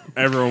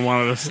 Everyone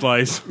wanted a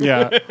slice.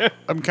 Yeah,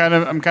 I'm kind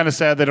of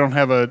sad they don't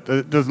have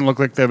it doesn't look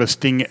like they have a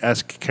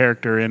Sting-esque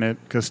character in it,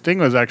 because Sting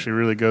was actually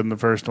really good in the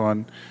first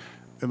one.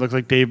 It looks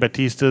like Dave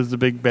Bautista is the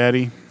big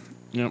baddie.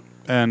 Yep.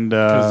 And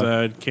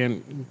Because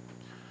can't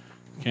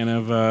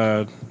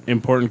have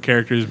important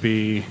characters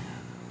be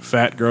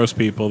fat, gross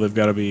people. They've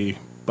got to be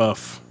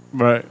buff.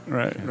 right.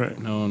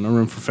 No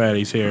room for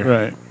fatties here.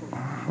 Right.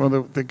 Well,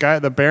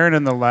 the Baron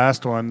in the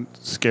last one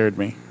scared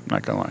me. I'm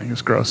not gonna lie, he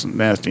was gross and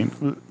nasty.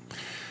 He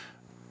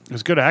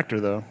was a good actor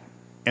though.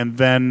 And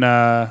then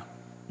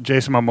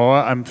Jason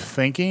Momoa, I'm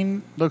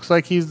thinking, looks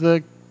like he's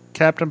the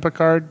Captain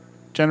Picard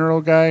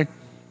general guy.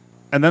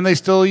 And then they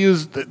still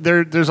use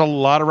there's a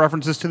lot of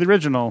references to the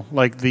original,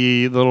 like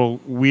the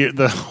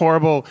the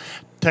horrible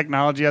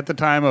technology at the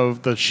time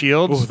of the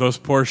shields. Ooh, those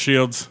poor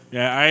shields.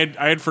 Yeah, I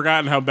had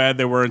forgotten how bad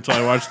they were until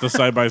I watched the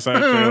side-by-side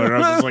trailer.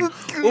 And I was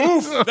just like,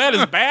 oof, that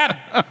is bad.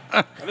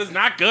 That is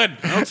not good.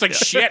 That looks like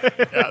shit.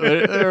 Yeah,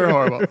 they're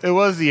horrible. It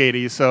was the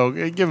 80s, so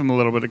give them a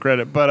little bit of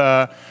credit.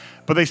 But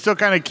they still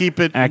kind of keep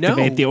it.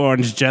 Activate the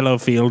orange jello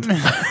field.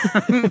 Dune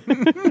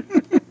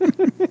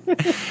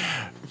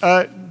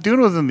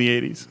was in the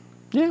 80s.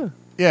 Yeah.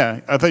 Yeah,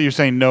 I thought you were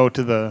saying no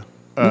to the.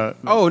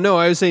 Oh no,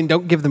 I was saying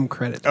don't give them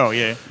credit. Oh,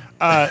 yeah.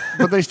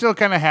 But they still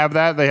kind of have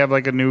that. They have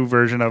like a new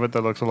version of it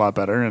that looks a lot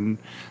better, and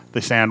the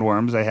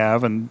sandworms they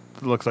have, and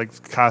it looks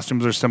like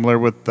costumes are similar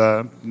with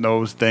the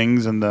nose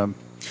things, and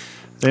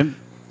they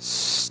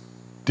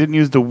didn't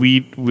use the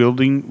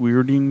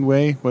weirding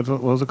way. What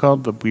was it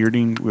called? The weird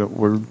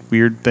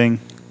thing,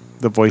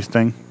 the voice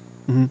thing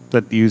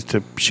that used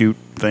to shoot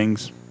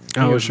things.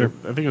 Oh, sure.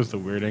 I think it was the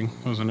weirding,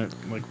 wasn't it?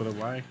 Like with a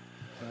Y.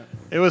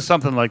 It was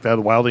something like that.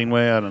 The wilding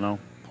way. I don't know.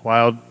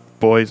 Wild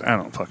boys. I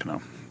don't fucking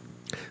know.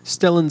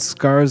 Stellan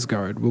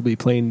Skarsgård will be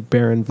playing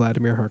Baron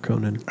Vladimir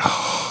Harkonnen.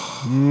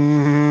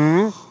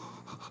 I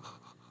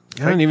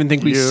don't even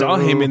think we saw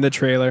him in the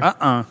trailer.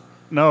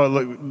 No,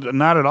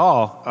 not at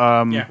all.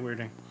 Yeah,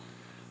 weirding.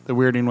 The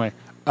weirding way.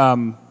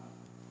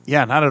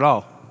 Yeah, not at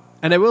all.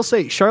 And I will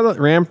say, Charlotte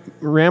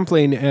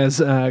Rampling as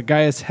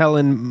Gaius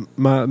Helen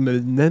Mamian?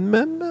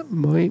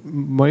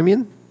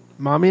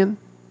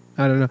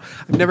 I don't know.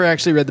 I've never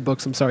actually read the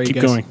books. I'm sorry, Keep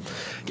you guys. going.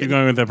 Keep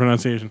going with that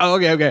pronunciation. Oh,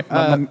 okay.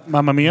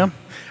 Mamma Mia?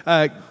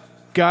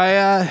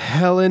 Gaia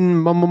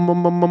Helen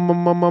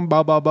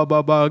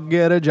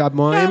get a job,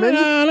 Moyman.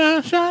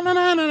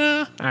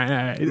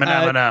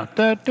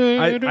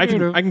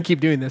 I can keep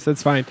doing this.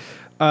 That's fine.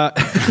 Yeah,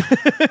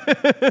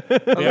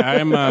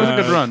 I'm. That was a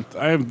good run.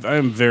 I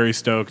am very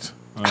stoked.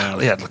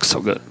 Yeah, it looks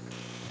so good.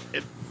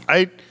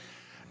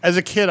 As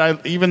a kid,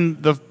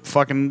 even the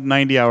fucking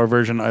 90-hour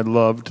version I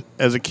loved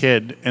as a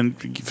kid, and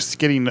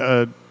getting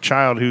a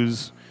child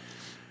who's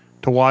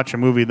to watch a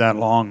movie that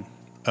long.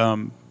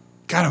 God,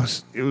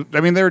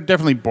 I mean, there were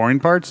definitely boring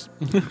parts,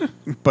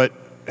 but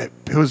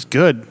it was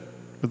good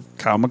with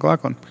Kyle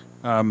MacLachlan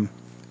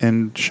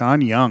and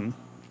Sean Young.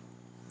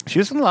 She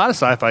was in a lot of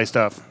sci-fi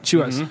stuff. She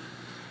was.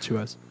 She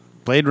was.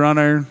 Blade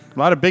Runner, a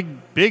lot of big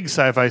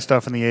sci-fi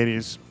stuff in the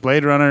 80s.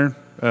 Blade Runner,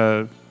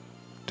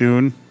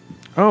 Dune.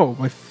 Oh,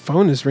 my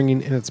phone is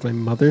ringing, and it's my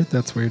mother.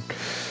 That's weird.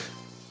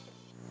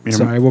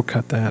 Sorry, we'll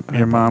cut that.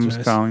 Your mom's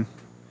calling.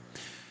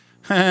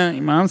 Your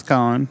mom's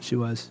calling. She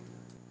was.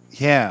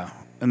 Yeah,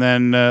 and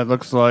then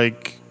looks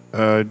like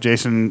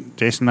Jason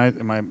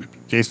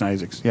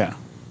Isaacs. Yeah,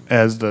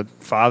 as the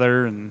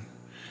father, and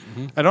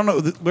I don't know.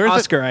 Where's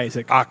Oscar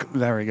Isaac.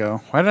 There we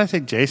go. Why did I say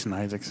Jason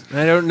Isaacs?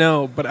 I don't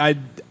know, but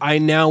I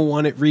now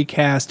want it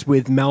recast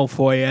with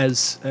Malfoy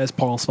as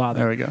Paul's father.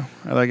 There we go.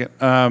 I like it.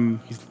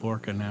 He's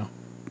Lorca now.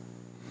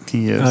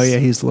 He is. Oh yeah,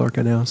 he's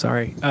Lorca now.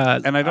 Sorry.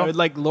 And I would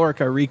like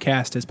Lorca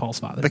recast as Paul's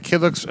father. The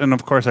kid looks, and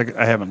of course I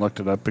haven't looked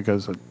it up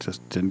because I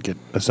just didn't get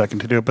a second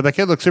to do it. But that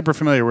kid looks super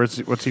familiar.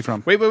 What's he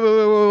from?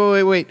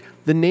 Wait.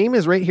 The name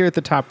is right here at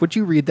the top. Would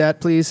you read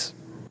that, please?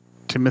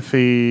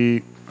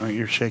 Timothy. Oh,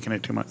 you're shaking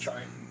it too much.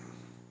 Sorry.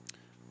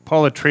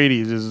 Paul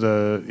Atreides is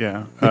the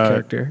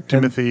character.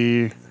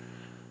 Timothy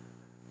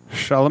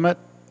Chalamet.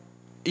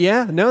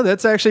 Yeah, no,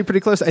 that's actually pretty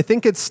close. I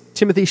think it's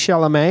Timothy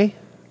Chalamet.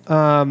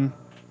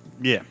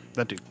 Yeah,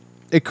 that dude.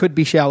 It could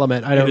be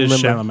Chalamet. I don't It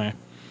is remember. Chalamet.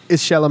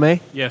 Is Chalamet?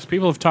 Yes,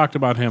 people have talked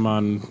about him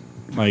on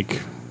like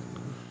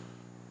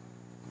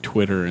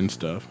Twitter and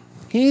stuff.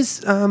 He's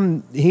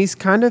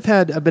kind of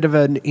had a bit of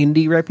an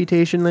indie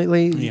reputation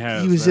lately. He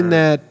has, He was in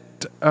that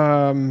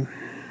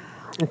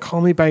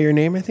Call Me by Your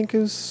Name, I think it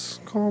was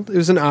called. It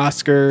was an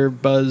Oscar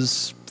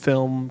buzz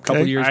film a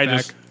couple Okay. years I back.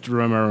 just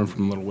remember him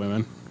from Little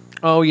Women.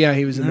 Oh yeah,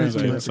 he was in that I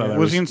too. saw that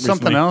Was he in recently.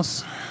 something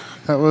else?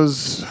 That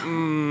was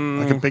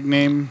like a big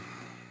name.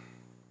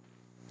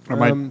 Or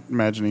am I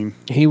imagining?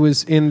 He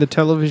was in the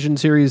television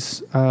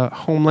series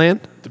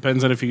Homeland,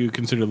 Depends on if you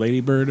consider Lady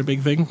Bird a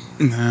big thing.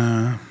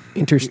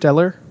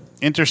 Interstellar.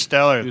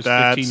 Interstellar. He was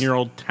That's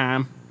 15-year-old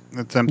Tam.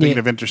 I'm thinking Yeah.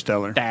 of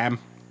Interstellar. Damn.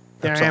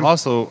 That's Damn.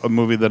 also a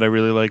movie that I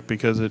really like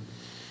because it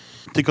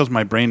tickles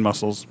my brain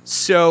muscles.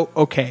 So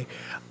okay,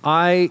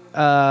 I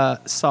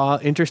saw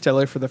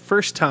Interstellar for the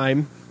first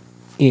time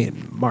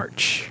in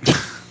March.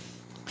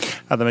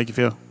 How'd that make you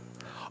feel?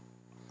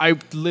 I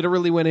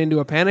literally went into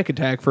a panic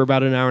attack for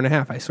about an hour and a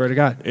half. I swear to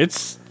God.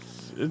 It'll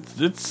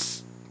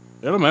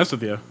mess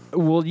with you.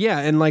 Well, yeah,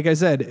 and like I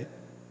said,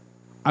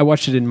 I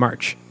watched it in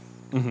March,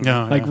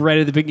 No, like right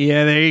at the beginning.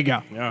 Yeah, there you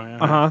go. Yeah.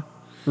 Uh huh.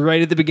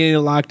 Right at the beginning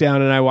of lockdown,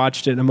 and I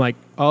watched it. And I'm like,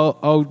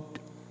 oh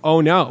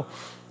no.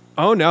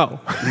 I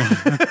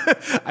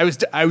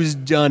was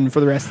done for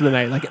the rest of the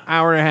night. Like an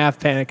hour and a half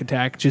panic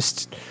attack.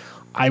 Just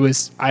I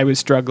was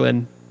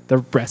struggling the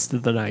rest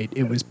of the night.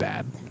 It was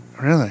bad.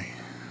 really.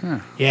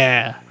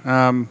 Yeah.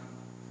 It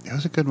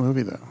was a good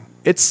movie though.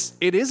 It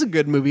is a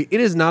good movie.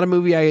 It is not a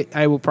movie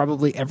I will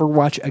probably ever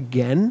watch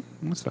again,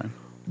 That's fine.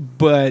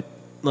 but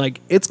like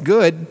it's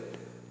good.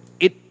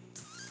 It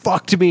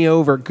fucked me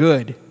over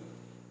good.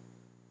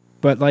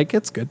 But like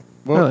it's good.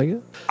 I like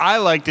it. I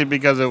liked it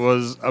because it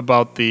was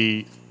about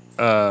it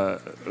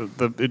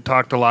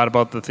talked a lot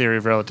about the theory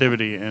of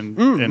relativity and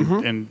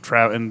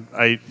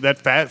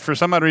for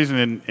some odd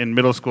reason in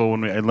middle school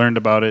when I learned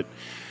about it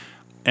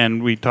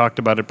and we talked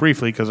about it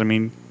briefly because I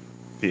mean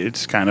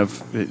it's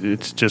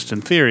it's just in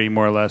theory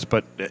more or less,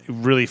 but it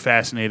really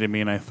fascinated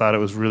me and I thought it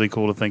was really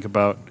cool to think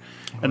about.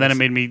 And then it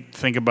made me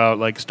think about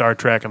like Star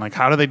Trek and like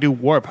how do they do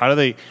warp? How do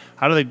they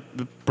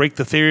break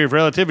the theory of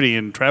relativity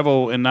and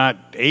travel and not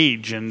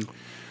age? And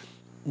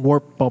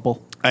Warp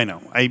bubble. I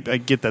know I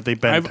get that they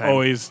bend I've time.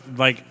 always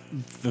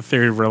the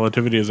theory of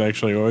relativity has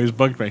actually always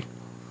bugged me.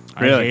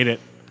 Really? I hate it.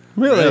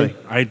 Really?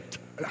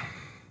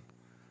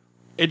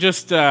 It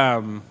just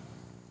We're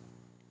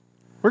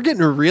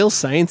getting real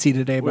sciencey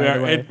today, by We are-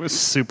 the way. It was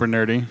super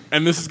nerdy.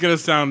 and this is gonna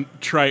sound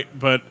trite,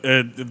 but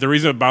the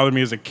reason it bothered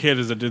me as a kid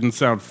is it didn't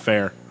sound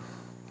fair.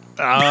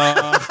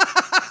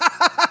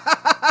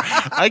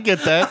 I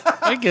get that.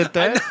 I get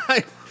that.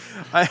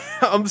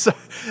 I'm sorry.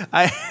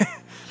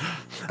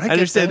 I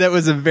understand that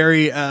was a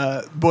very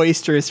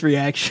boisterous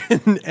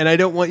reaction, and I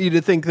don't want you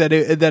to think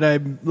that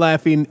I'm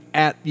laughing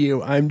at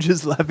you. I'm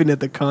just laughing at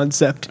the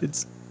concept.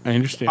 It's I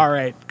understand. all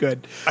right.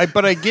 Good.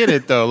 But I get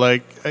it though.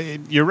 Like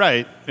you're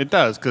right. It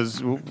does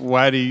because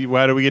why do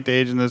we get to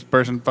age and this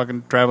person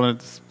fucking traveling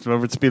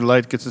over the speed of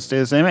light gets to stay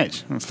the same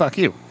age? Well, fuck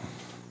you.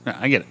 Yeah,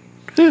 I get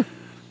it.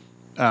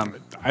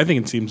 I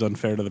think it seems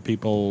unfair to the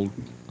people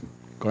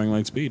going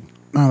light speed.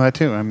 Oh, that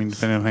too. I mean,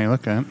 depending on how you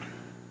look at it.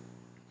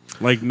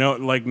 Like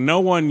no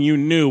one you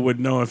knew would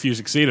know if you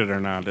succeeded or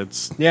not. It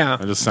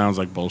just sounds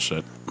like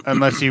bullshit.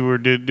 Unless you were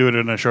to do it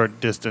in a short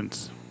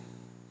distance.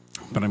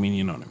 But I mean,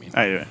 you know what I mean.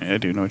 I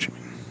do know what you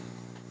mean.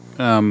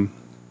 I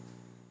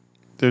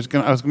was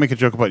gonna make a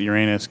joke about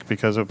Uranus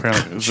because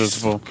apparently it was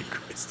visible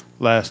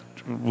last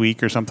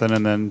week or something,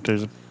 and then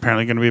there's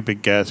apparently going to be a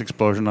big gas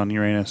explosion on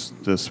Uranus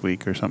this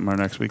week or something or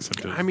next week.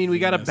 I mean, we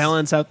got to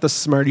balance out the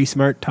smarty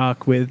smart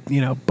talk with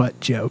butt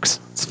jokes.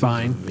 It's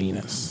fine.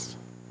 Venus.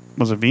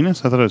 Was it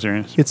Venus? I thought it was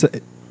Uranus.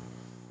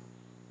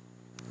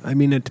 I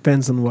mean, it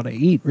depends on what I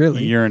eat,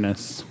 really.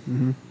 Uranus,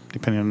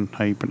 depending on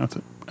how you pronounce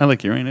it. I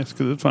like Uranus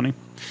because it's funny.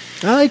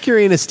 I like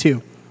Uranus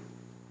too.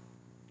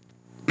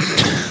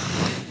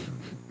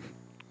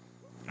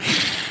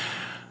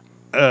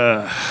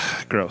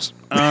 Gross.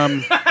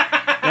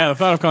 Yeah, the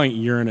thought of calling it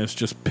Uranus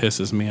just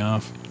pisses me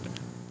off.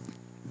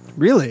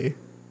 Really?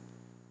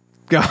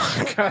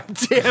 God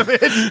damn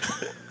it!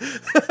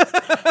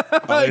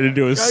 All I had to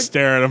do was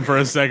stare at him for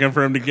a second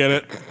for him to get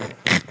it.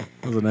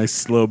 It was a nice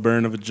slow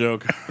burn of a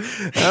joke.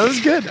 That was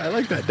good. I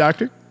like that,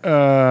 Doctor.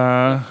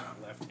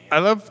 I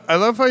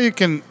love how you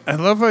can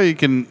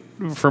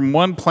from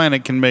one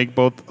planet can make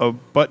both a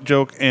butt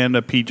joke and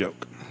a pee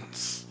joke.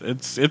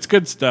 It's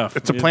good stuff.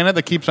 It's a planet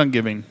that keeps on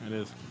giving. It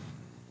is.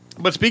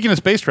 But speaking of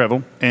space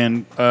travel,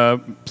 and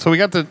so we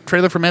got the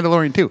trailer for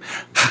Mandalorian 2.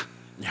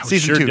 Yeah,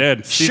 Season sure 2.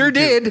 did. Sure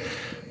did.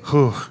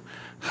 Whew.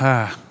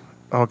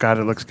 Oh, God,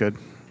 it looks good.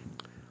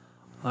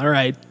 All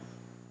right.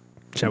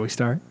 Shall we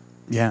start?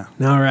 Yeah.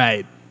 All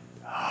right.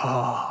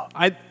 Oh,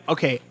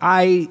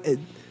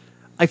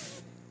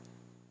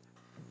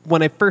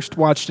 when I first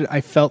watched it,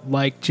 I felt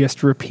like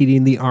just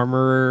repeating the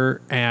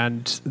Armorer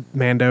and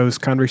Mando's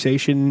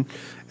conversation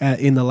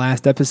in the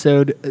last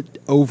episode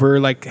over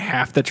like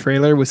half the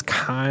trailer was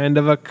kind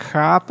of a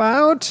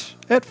cop-out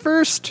at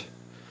first.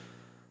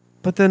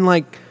 But then,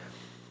 like,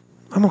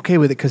 I'm okay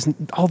with it because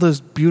all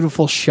those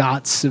beautiful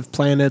shots of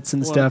planets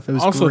and stuff, it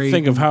was also great.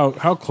 think of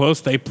how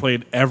close they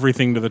played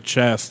everything to the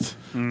chest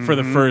for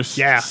the first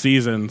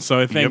season. So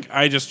I think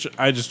I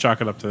just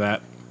chalk it up to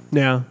that.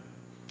 Yeah.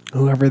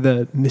 Whoever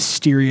the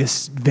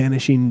mysterious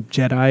vanishing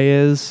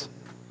Jedi is.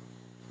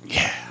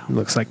 Yeah.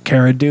 Looks like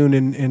Cara Dune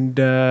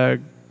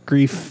and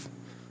Grief.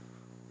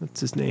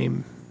 What's his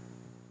name?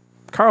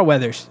 Carl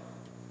Weathers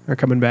are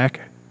coming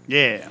back.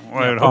 Yeah.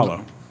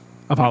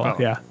 Apollo.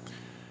 Yeah.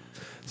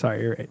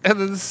 Sorry, you're right. And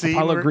then the scene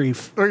Apollo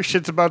Grief. where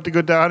shit's about to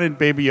go down and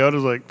Baby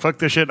Yoda's like, fuck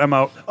this shit, I'm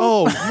out.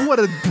 Oh, what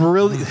a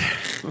brilliant...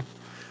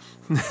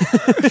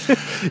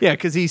 Yeah,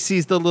 because he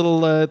sees the little...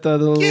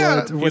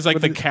 He's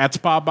like the cat's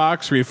paw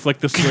box where you flick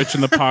the switch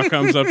and the paw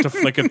comes up to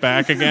flick it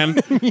back again.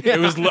 It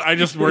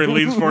was where he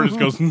leans forward and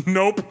just goes,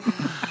 nope.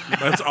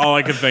 That's all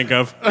I could think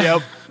of.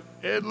 Yep.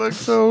 It looks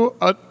so...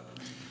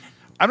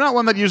 I'm not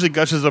one that usually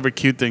gushes over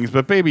cute things,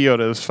 but Baby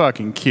Yoda is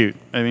fucking cute.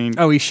 I mean...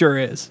 Oh, he sure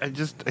is.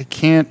 I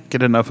can't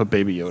get enough of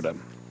Baby Yoda.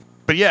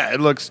 But yeah, it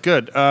looks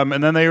good.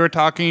 And then they were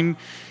talking...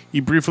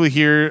 You briefly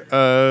hear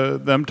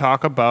them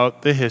talk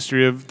about the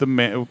history of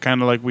the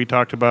kind of like we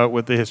talked about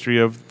with the history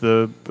of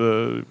the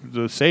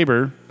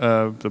saber,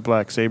 the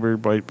black saber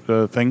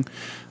thing.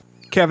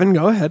 Kevin,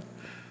 go ahead.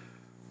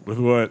 With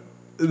what?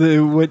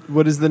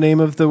 What is the name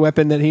of the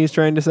weapon that he's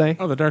trying to say?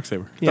 Oh, the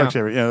Darksaber. Yeah.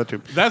 Darksaber, yeah, that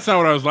too. That's not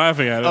what I was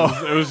laughing at.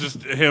 It was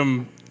just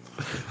him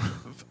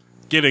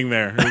getting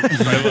there.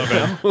 I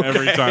love it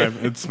every time.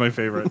 It's my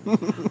favorite.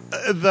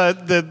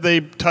 That they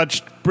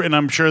touched, and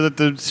I'm sure that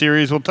the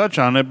series will touch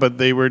on it, but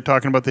they were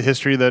talking about the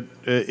history that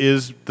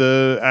is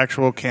the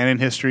actual canon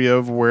history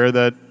of where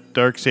that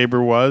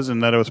Darksaber was,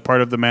 and that it was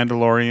part of the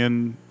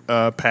Mandalorian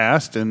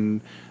past, and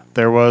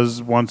there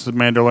was once a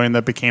Mandalorian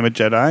that became a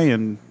Jedi,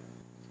 and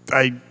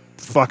I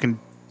fucking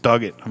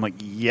dug it. I'm like,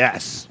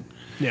 yes.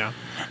 Yeah.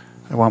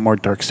 I want more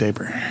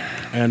Darksaber.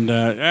 And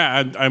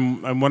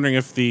I'm wondering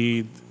if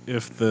the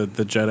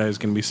Jedi is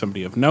going to be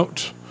somebody of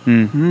note.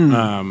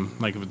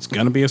 Like if it's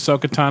going to be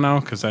Ahsoka Tano,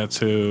 because that's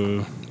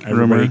who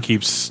everybody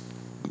keeps,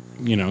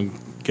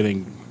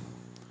 getting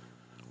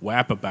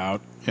whap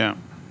about. Yeah.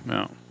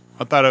 No.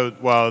 I thought it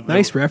was,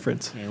 Nice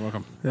reference. Yeah, you're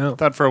welcome. Yeah. I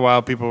thought for a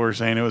while people were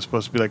saying it was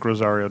supposed to be like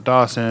Rosario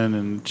Dawson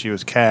and she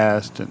was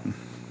cast and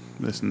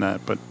this and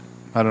that, but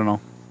I don't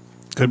know.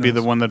 Could be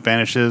the one that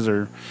vanishes,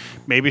 or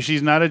maybe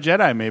she's not a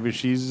Jedi. Maybe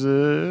she's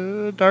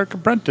a dark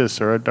apprentice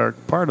or a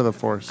dark part of the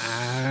Force.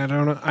 I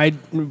don't know.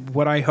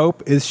 What I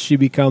hope is she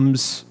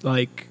becomes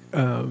like.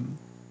 I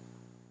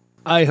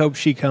hope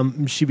she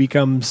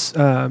becomes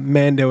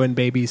Mando and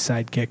Baby's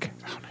sidekick.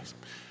 Oh, nice.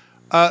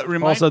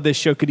 Also, this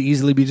show could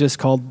easily be just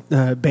called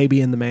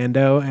Baby and the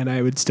Mando, and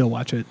I would still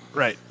watch it.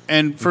 Right.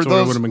 And for That's what it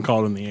would those have been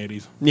called in the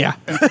 80s. Yeah.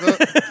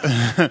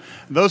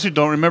 those who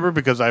don't remember,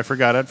 because I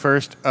forgot at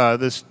first,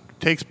 this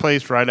takes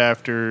place shortly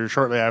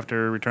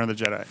after Return of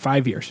the Jedi.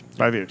 5 years.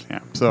 5 years, yeah.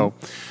 So,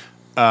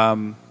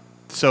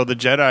 so the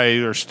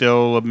Jedi are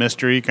still a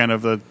mystery, kind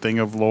of a thing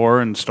of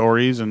lore and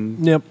stories.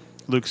 And Yep.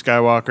 Luke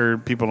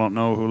Skywalker, people don't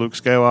know who Luke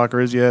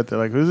Skywalker is yet. They're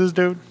like, who's this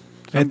dude?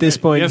 At this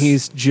point, Yes.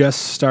 he's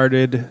just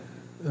started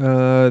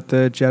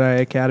the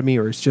Jedi Academy,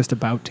 or is just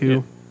about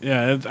to.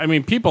 Yeah, I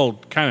mean,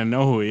 people kind of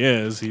know who he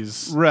is. He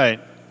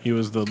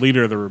was the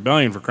leader of the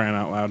rebellion, for crying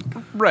out loud.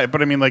 Right,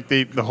 but I mean, like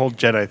the whole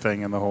Jedi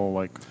thing and the whole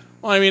like.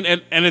 Well, I mean,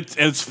 and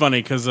it's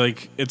funny because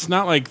like it's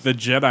not like the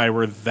Jedi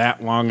were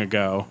that long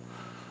ago.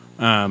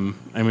 I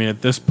mean,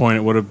 at this point,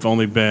 it would have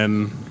only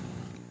been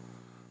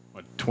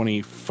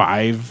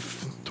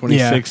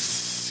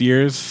 26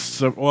 years.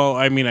 So, well,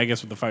 I mean, I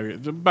guess with the 5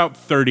 years, about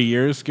 30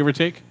 years, give or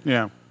take.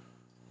 Yeah.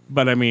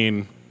 But I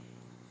mean,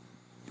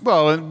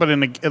 well, but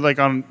if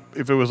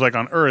it was like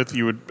on Earth,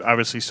 you would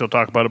obviously still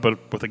talk about it,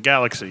 but with a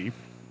galaxy.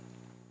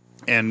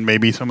 And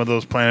maybe some of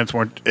those planets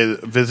weren't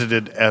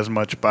visited as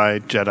much by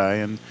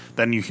Jedi, and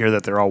then you hear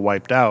that they're all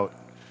wiped out.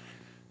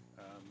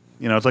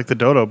 It's like the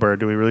dodo bird.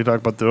 Do we really talk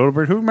about the dodo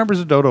bird? Who remembers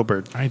the dodo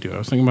bird? I do. I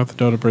was thinking about the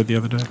dodo bird the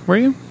other day. Were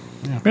you?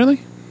 Yeah.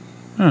 Really?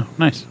 Oh,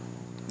 nice.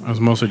 I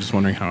was mostly just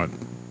wondering how it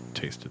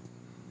tasted.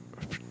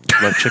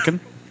 Like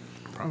chicken?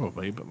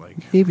 Probably, but like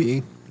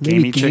Maybe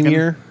Gamey chicken?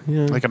 gamier.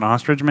 Yeah. Like an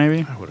ostrich,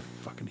 maybe? I would have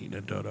fucking eaten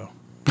a dodo.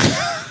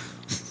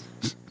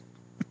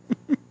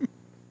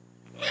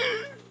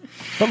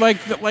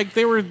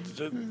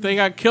 But they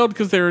got killed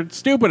because they were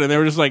stupid, and they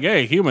were just like,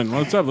 "Hey, human,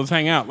 what's up? Let's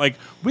hang out." Like,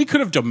 we could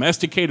have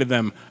domesticated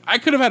them. I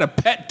could have had a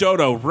pet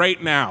dodo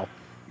right now.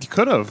 You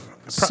could have.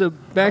 So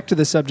back to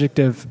the subject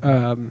of.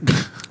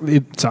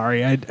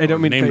 Sorry, I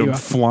don't mean to Named cut him you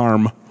off.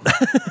 Flarm.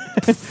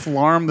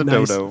 Flarm the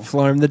Nice. dodo.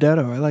 Flarm the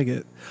dodo. I like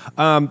it.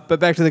 But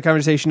back to the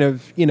conversation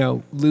of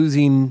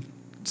losing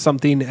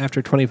something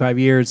after 25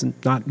 years and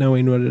not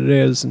knowing what it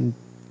is and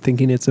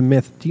thinking it's a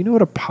myth. Do you know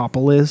what a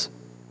popple is?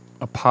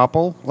 A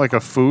popple, like a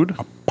food,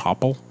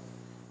 Popple.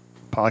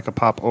 like a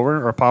pop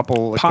over, or a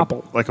popple, like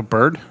Popple. like a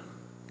bird.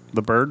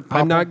 The bird.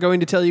 Popple? I'm not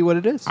going to tell you what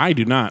it is. I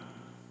do not.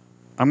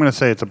 I'm going to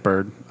say it's a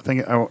bird. I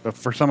think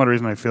for some odd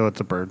reason I feel it's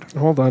a bird.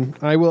 Hold on.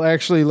 I will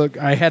actually look.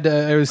 I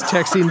was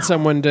texting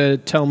someone to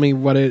tell me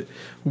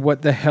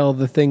what the hell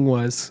the thing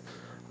was.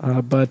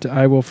 But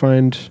I will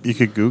find. You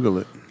could Google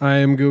it. I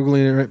am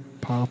Googling it right.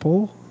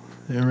 Popple.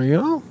 There we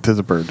go. Tis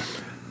a bird.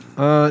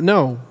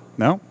 No.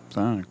 No, it's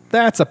not.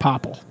 That's a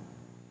popple.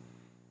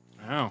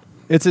 Wow.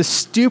 It's a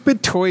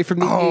stupid toy from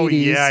the 80s. Oh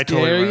yeah, I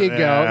totally. There you remember.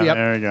 go. Yeah, Yep.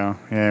 There we go. Yeah,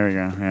 there we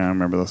go. Yeah, I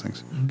remember those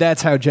things.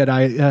 That's how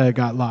Jedi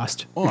got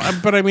lost. Well,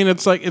 but I mean,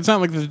 it's not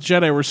like the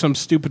Jedi were some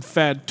stupid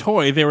fad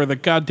toy. They were the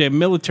goddamn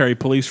military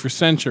police for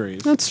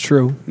centuries. That's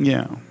true.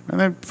 Yeah, and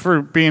then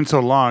for being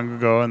so long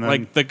ago, and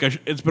then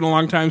It's been a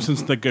long time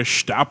since the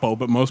Gestapo,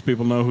 but most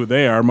people know who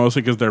they are,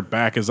 mostly because they're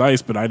back as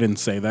ice. But I didn't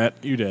say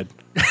that. You did.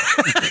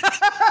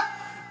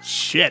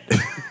 shit.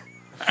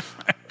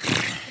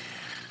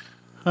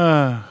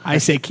 I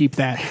say keep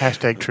that.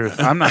 Hashtag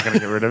truth. I'm not going to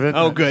get rid of it.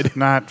 Oh, good. It's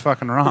not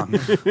fucking wrong.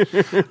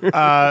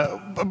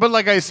 But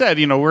like I said,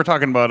 we're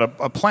talking about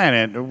a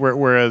planet,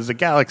 whereas a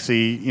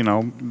galaxy,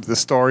 the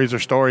stories are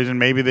stories, and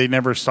maybe they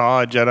never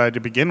saw a Jedi to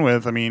begin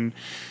with. I mean,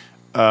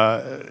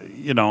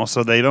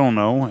 so they don't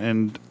know.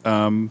 And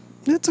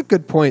That's a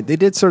good point. They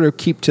did sort of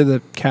keep to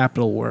the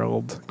capital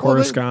world,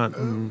 Coruscant.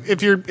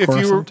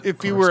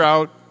 if you were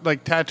out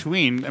like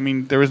Tatooine, I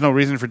mean, there was no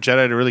reason for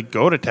Jedi to really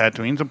go to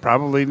Tatooine, so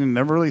probably they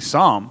never really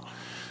saw them.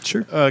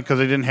 Sure. Because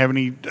they didn't have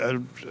any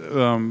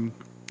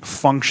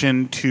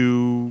function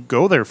to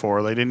go there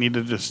for. They didn't need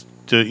to just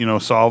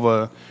solve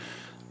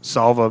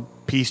a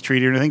peace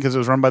treaty or anything because it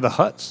was run by the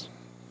Hutts.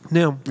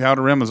 No. The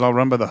Outer Rim was all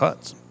run by the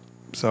Hutts.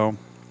 So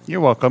you're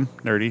welcome,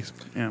 nerdies.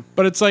 Yeah.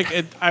 But it's like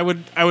it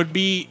would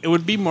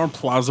be more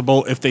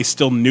plausible if they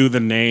still knew the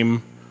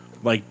name,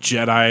 like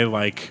Jedi,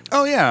 like.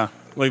 Oh yeah.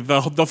 Like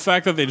the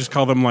fact that they just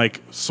call them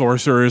like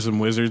sorcerers and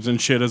wizards and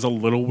shit is a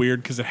little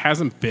weird because it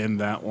hasn't been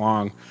that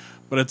long.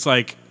 But it's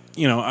like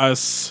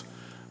us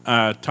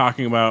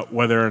talking about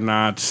whether or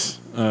not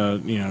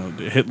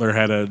Hitler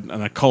had an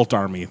occult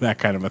army, that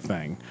kind of a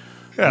thing.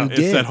 Yeah.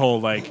 It's that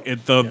whole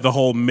the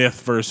whole myth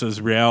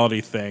versus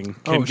reality thing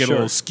can get a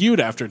little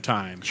skewed after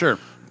time. Sure.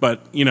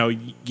 But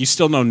you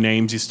still know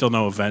names, you still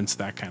know events,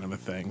 that kind of a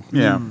thing.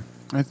 Yeah.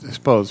 I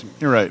suppose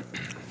you're right.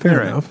 Fair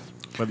You're enough.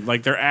 But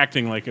like they're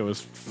acting like it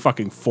was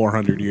fucking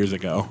 400 years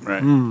ago.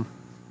 Right. No,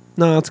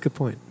 that's a good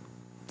point.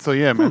 So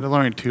yeah,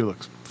 Mandalorian 2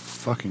 looks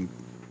fucking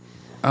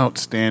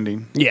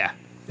outstanding. Yeah,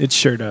 it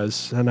sure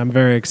does, and I'm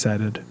very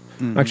excited.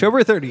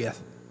 October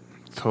 30th.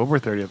 October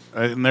 30th,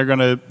 and they're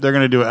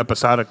gonna do it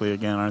episodically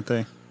again, aren't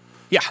they?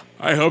 Yeah,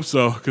 I hope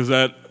so because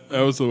that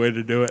was the way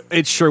to do it.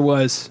 it sure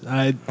was.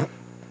 I'm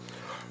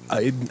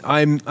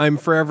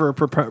forever a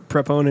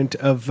proponent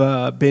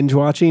of binge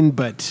watching,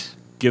 but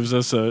Gives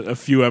us a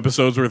few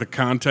episodes worth of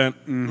content.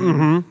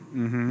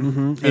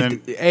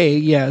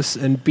 yes,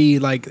 and B,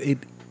 like it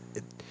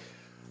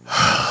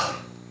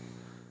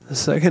the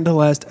second to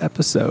last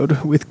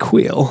episode with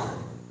Queel.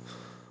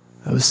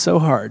 That was so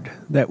hard.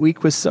 That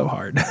week was so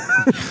hard.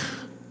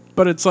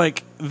 But it's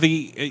like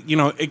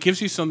it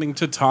gives you something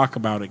to talk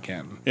about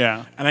again.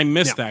 Yeah. And I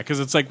miss that because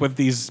it's like with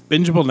these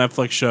bingeable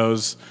Netflix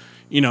shows,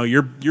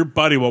 your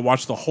buddy will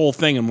watch the whole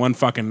thing in one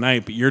fucking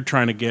night, but you're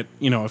trying to get,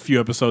 a few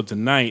episodes a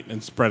night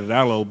and spread it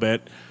out a little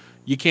bit.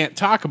 You can't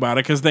talk about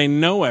it because they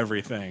know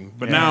everything.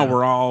 But now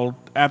we're all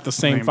at the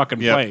same fucking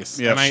place.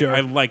 Yep, And I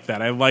like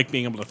that. I like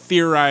being able to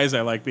theorize.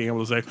 I like being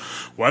able to say,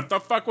 what the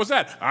fuck was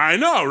that? I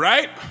know,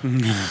 right?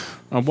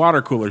 A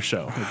water cooler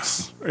show.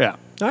 It's Yeah.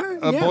 All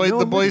right,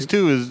 The Boys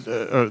 2 is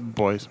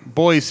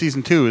Boys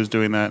season 2 is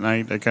doing that, and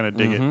I kind of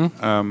dig it.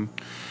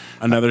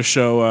 another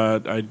show.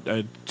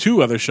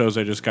 Two other shows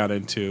I just got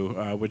into.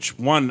 Which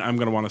one I'm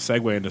going to want to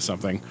segue into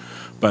something,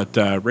 but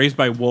Raised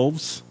by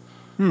Wolves,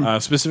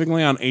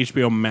 specifically on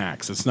HBO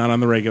Max. It's not on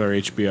the regular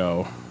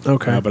HBO.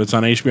 Okay. But it's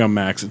on HBO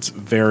Max. It's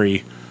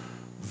very,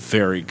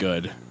 very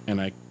good,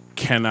 and I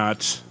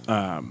cannot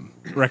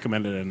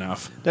recommend it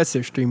enough. That's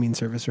their streaming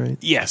service, right?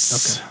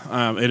 Yes.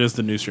 Okay. It is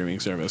the new streaming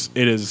service.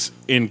 It is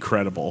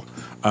incredible.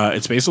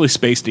 It's basically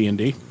space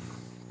D&D.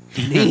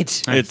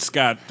 Neat. It's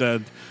got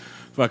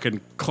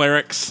fucking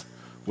clerics,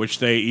 which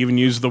they even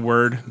use the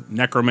word.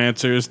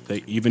 Necromancers,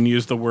 they even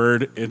use the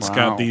word. It's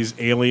got these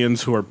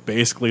aliens who are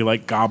basically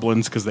like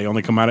goblins because they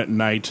only come out at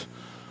night.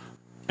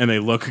 And they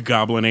look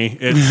goblin-y.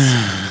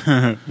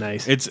 It's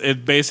Nice.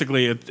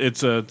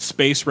 It's a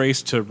space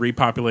race to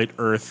repopulate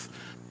Earth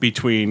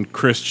between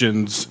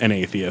Christians and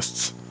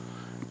atheists,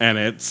 and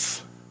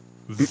it's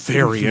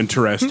very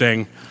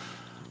interesting.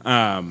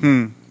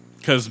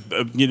 Because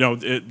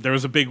there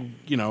was a big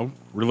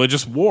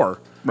religious war,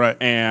 Right.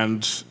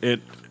 and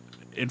it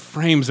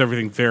frames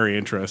everything very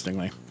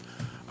interestingly.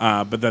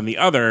 But then the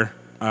other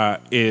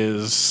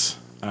is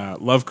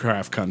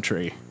Lovecraft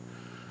Country,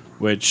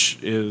 which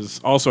is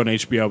also on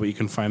HBO, but you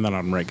can find that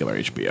on regular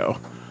HBO.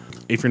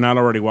 If you're not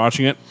already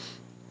watching it,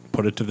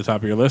 put it to the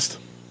top of your list.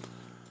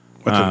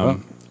 What's it about?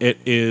 It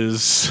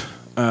is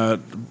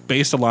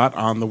based a lot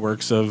on the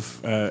works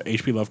of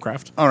H.P.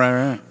 Lovecraft. Oh,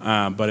 right.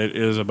 But it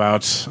is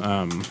about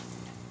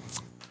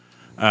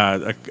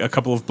a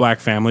couple of black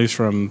families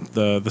from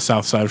the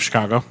south side of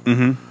Chicago.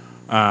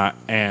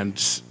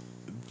 And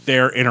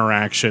their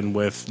interaction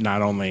with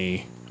not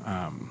only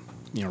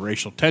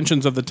racial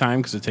tensions of the time,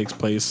 because it takes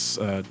place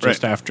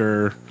just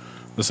after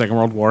the Second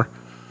World War,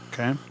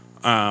 Okay.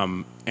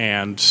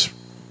 and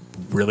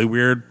really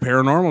weird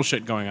paranormal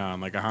shit going on,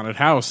 like a haunted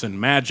house and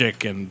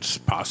magic and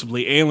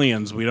possibly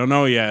aliens. We don't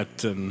know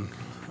yet. And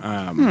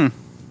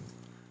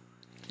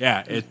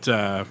yeah, it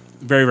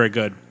very, very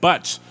good.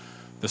 But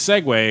the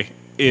segue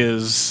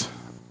is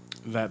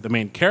that the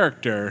main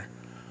character,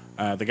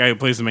 the guy who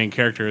plays the main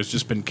character, has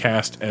just been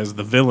cast as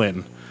the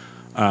villain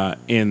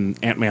in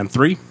Ant-Man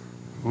 3.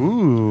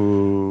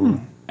 Ooh.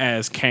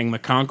 As Kang the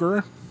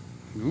Conqueror.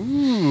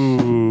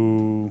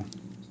 Ooh.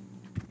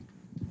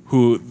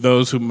 Who,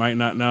 those who might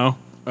not know,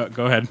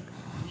 go ahead.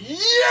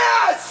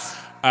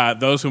 Yes!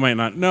 Those who might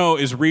not know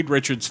is Reed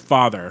Richards'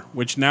 father,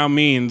 which now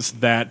means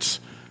that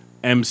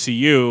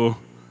MCU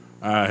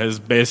has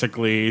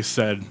basically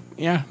said,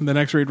 yeah, the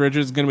next Reed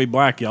Richards is going to be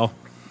black, y'all.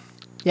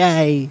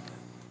 Yay.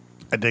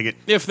 I dig it.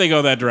 If they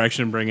go that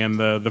direction, bring in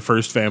the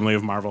first family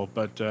of Marvel.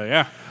 But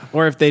yeah.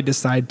 Or if they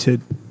decide to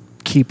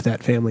keep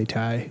that family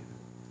tie.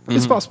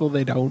 It's possible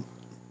they don't,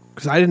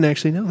 because I didn't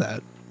actually know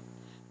that.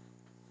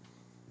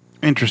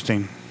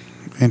 Interesting.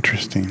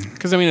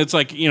 Because, I mean, it's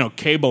like,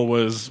 Cable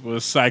was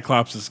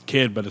Cyclops'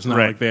 kid, but it's not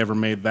Right. like they ever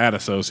made that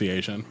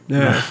association.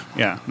 Yeah.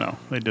 Yeah, no,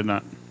 they did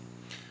not.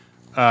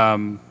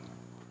 There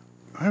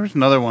was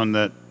another one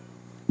that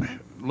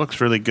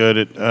looks really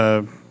good.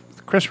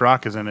 Chris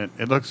Rock is in it.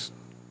 It looks...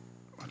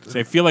 So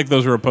I feel like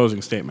those are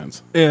opposing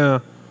statements. Yeah.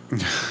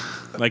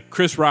 Like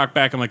Chris Rock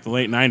back in like the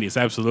late 90s,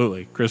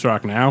 absolutely. Chris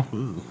Rock now,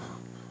 ooh.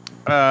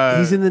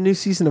 He's in the new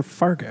season of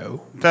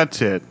Fargo.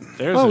 That's it.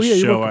 There's Oh, a yeah,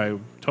 you're show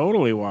welcome. I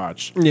totally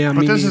watched. Yeah,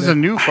 But this is a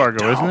new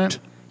Fargo, isn't it?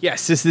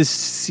 Yes, this is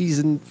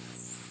season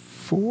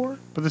 4?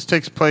 But this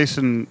takes place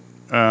in...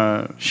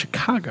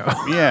 Chicago.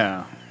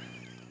 yeah.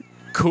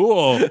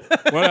 Cool.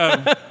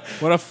 What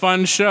a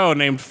fun show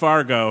named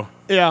Fargo.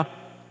 Yeah.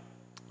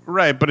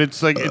 Right, but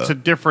it's like it's a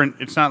different...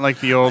 It's not like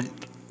the old...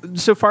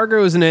 So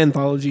Fargo is an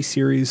anthology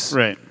series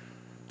Right.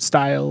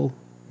 style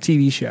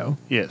TV show.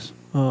 Yes.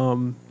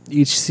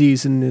 Each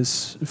season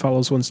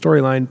follows one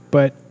storyline,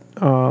 but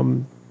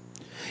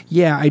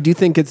yeah, I do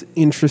think it's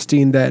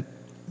interesting that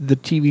the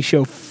TV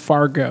show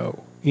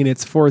Fargo in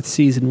its 4th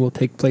season will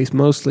take place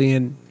mostly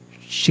in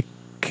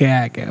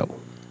Chicago.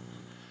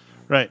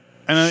 Right.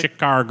 And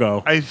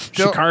Chicago. I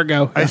still,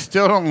 Chicago. I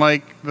still don't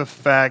like the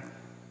fact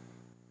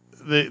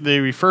they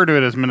refer to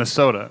it as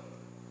Minnesota,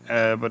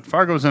 but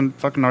Fargo's in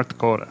fucking North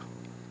Dakota.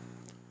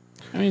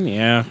 I mean,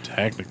 yeah,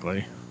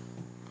 technically.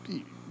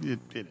 It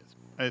is.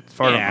 It's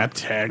Fargo. Yeah,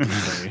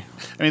 technically.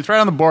 I mean, it's right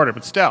on the border,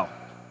 but still.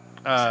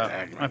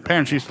 My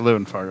parents used to live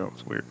in Fargo. It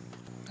was weird.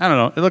 I don't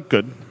know. It looked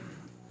good.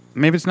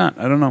 Maybe it's not.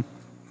 I don't know.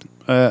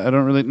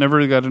 Never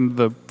really got into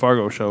the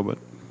Fargo show, but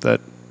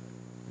that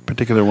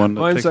particular one.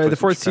 Oh, I'm sorry. The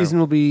 4th season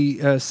will be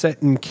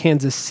set in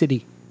Kansas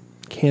City.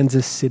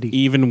 Kansas City.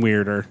 Even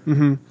weirder.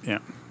 Yeah.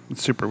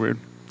 It's super weird.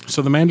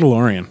 So The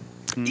Mandalorian.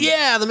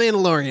 Yeah, The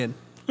Mandalorian.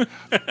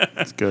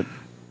 It's good.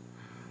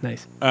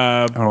 Nice.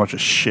 I want to watch the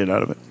shit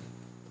out of it.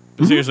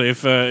 But seriously,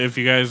 if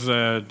you guys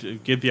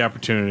get the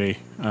opportunity,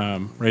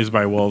 Raised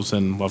by Wolves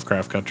and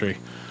Lovecraft Country,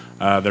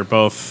 they're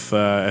both,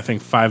 I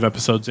think, 5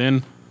 episodes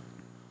in.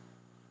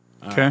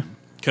 Okay.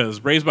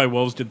 Because Raised by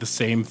Wolves did the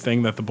same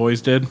thing that The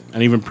Boys did,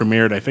 and even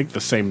premiered, I think, the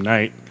same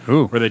night,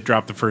 Ooh. where they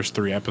dropped the first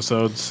 3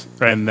 episodes,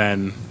 and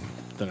then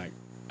I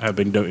have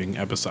been doing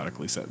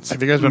episodically since.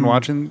 Have you guys been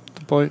watching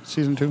The Boy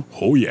season 2?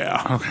 Oh,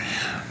 yeah. Okay.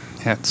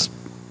 Yeah, it's...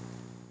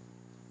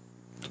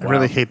 I Wow.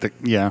 really hate the...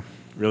 Yeah.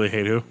 Really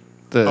hate who?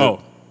 The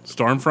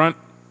Stormfront?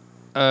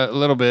 A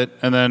little bit,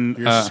 and then...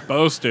 You're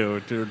supposed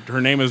to. Dude,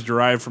 her name is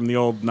derived from the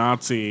old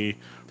Nazi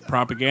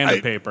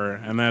propaganda paper,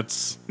 and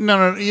that's...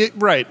 No,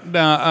 right.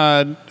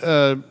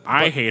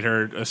 I hate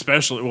her,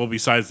 especially, well,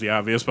 besides the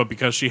obvious, but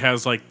because she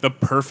has, like, the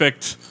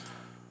perfect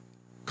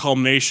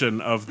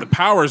culmination of the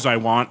powers I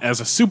want as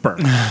a super.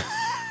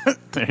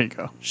 There you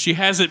go. She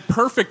has it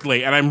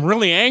perfectly, and I'm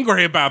really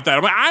angry about that.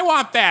 I'm like, I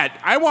want that.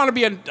 I want to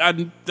be a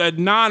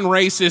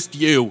non-racist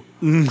you.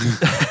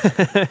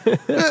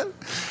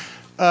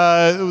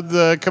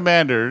 The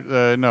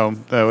commander,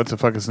 what's the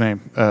fuck his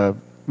name?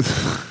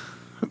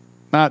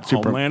 Not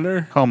Super.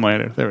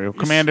 Homelander. There we go.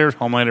 Commander,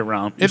 Homelander,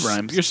 round. It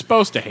rhymes. You're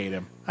supposed to hate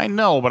him. I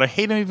know, but I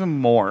hate him even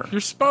more.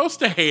 You're supposed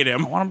to hate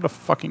him. I want him to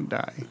fucking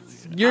die.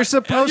 You're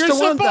supposed to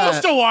want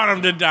that. to want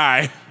him to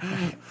die.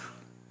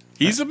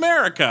 He's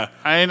America.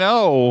 I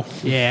know.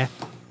 Yeah.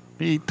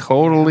 He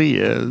totally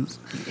is.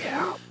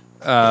 Yeah.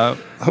 I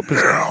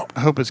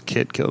hope his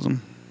kid kills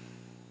him.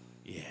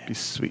 Yeah. Be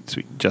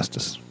sweet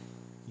justice.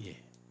 Yeah.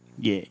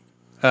 Yeah.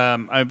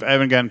 I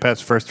haven't gotten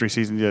past the first 3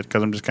 seasons yet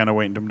because I'm just kind of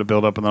waiting for them to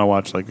build up, and then I'll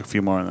watch like a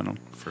few more, and then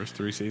First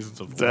 3 seasons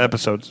of the what?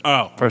 episodes.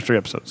 Oh. First 3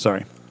 episodes.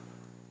 Sorry.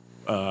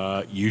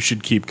 You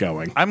should keep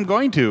going. I'm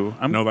going to.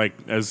 No, like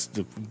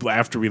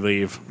after we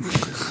leave,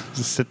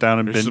 Just sit down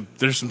and binge.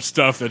 there's some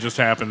stuff that just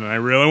happened, and I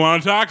really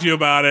want to talk to you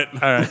about it. All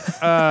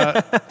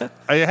right.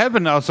 I have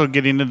been also I've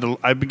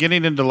been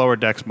getting into Lower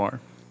Decks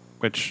more,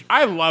 which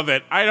I love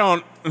it. I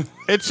don't.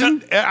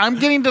 I'm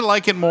getting to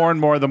like it more and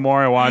more the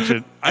more I watch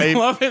it. I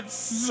love it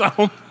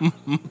so.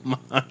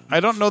 I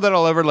don't know that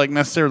I'll ever like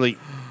necessarily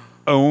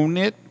own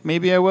it.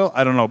 Maybe I will.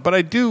 I don't know, but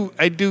I do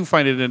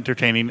find it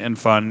entertaining and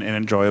fun and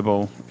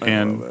enjoyable,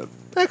 and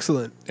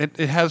Excellent. it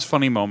has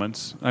funny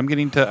moments. I'm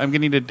getting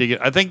to dig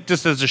it. I think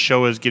just as the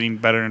show is getting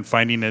better and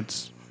finding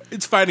It's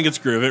finding its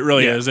groove. It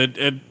really Yeah. is.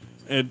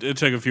 It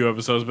took a few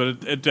episodes,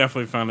 but it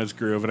definitely found its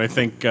groove. And I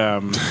think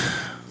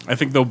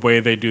the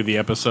way they do the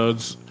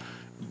episodes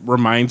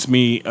reminds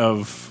me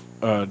of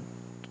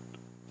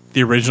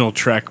the original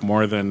Trek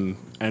more than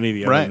any of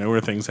the other Right.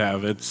 newer things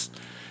have.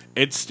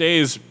 It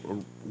stays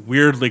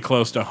weirdly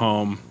close to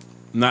home,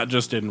 not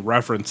just in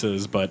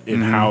references, but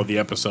in how the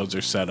episodes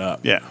are set up.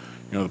 Yeah.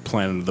 You know, the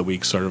Planet of the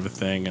Week sort of a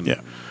thing. And Yeah.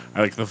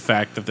 I like the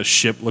fact that the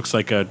ship looks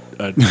like it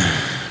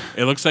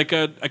looks like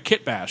a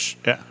kit bash.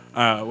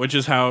 Yeah. Which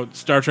is how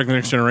Star Trek: The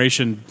Next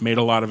Generation made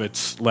a lot of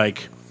its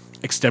like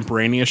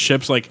extemporaneous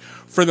ships. Like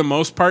for the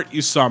most part,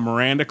 you saw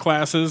Miranda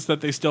classes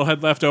that they still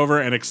had left over,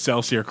 and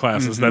Excelsior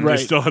classes that Right.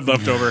 they still had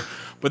left over.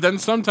 But then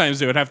sometimes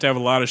they would have to have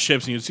a lot of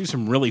ships, and you'd see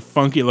some really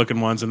funky looking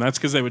ones, and that's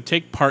because they would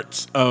take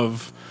parts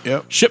of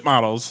Yep. ship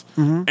models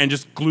and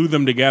just glue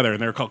them together,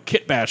 and they're called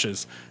kit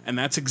bashes. And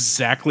that's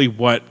exactly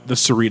what the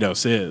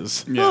Cerritos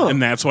is. Yeah.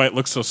 And that's why it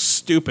looks so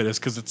stupid, is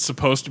because it's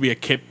supposed to be a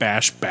kit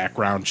bash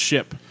background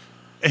ship.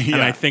 Yeah.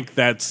 And I think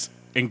that's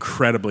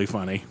incredibly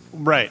funny.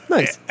 Right.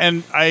 Nice.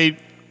 And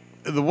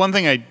the one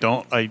thing I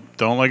don't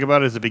like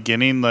about it is the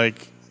beginning.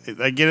 Like,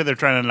 I get it, they're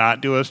trying to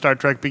not do a Star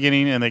Trek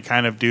beginning, and they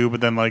kind of do,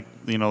 but then like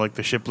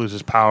the ship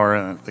loses power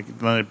and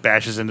then it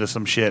bashes into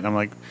some shit. And I'm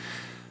like,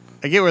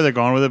 I get where they're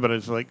going with it, but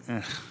it's like,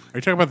 Are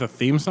you talking about the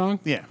theme song?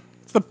 yeah.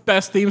 It's the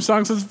best theme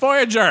song since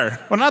Voyager.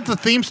 Well, not the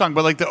theme song,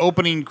 but like the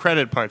opening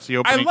credit parts. The I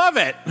opening. love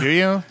it. Do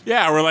you?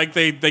 Yeah, where like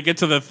they get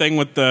to the thing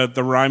with the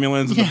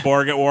Romulans and the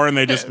Borg at war, and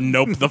they just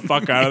nope the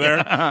fuck out of there.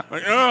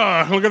 Like,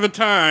 oh, look at the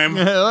time.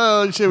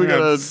 Oh shit, we We got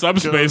got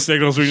subspace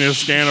signals we need to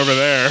scan over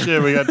there.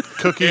 Shit, we got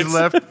cookies It's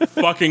left.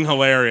 fucking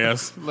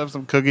hilarious. Left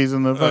some cookies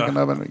in the fucking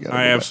oven. We gotta I go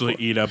back.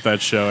 absolutely eat up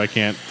that show. I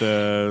can't.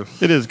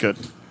 It is good.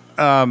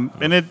 And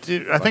I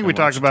think we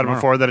talked watch about it tomorrow.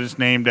 before that it's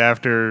named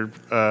after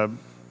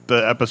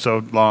the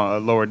episode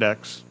Lower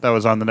Decks that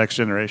was on the Next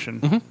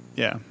Generation. Mm-hmm.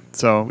 Yeah.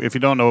 So if you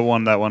don't know what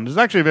one that one is,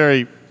 actually a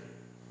very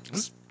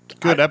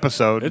good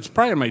episode. It's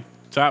probably in my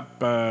top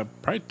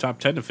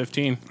 10 to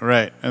 15.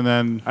 right, and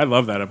then I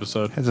love that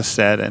episode. has a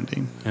sad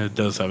ending. And it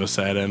does have a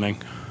sad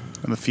ending.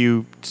 And the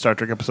few Star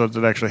Trek episodes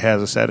that actually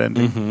has a sad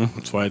ending.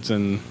 That's why it's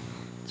in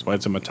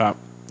my top.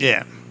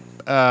 Yeah.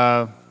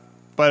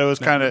 But it was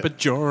kind of. But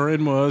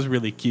Joran was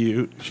really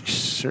cute.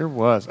 Sure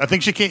was. I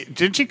think she came.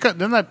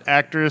 Didn't that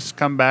actress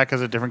come back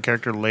as a different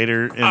character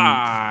later in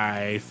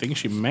I think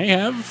she may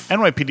have.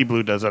 NYPD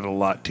Blue does that a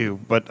lot too.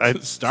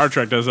 But Star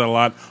Trek does that a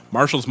lot.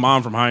 Marshall's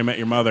mom from How I Met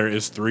Your Mother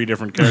is 3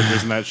 different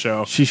characters in that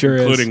show. She sure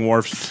is. including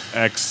Worf's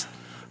ex.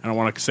 I don't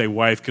want to say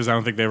wife because I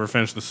don't think they ever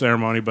finished the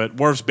ceremony, but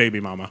Worf's baby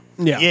mama.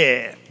 Yeah.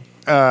 yeah.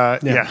 Yeah.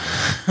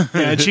 Yeah.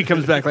 And she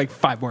comes back like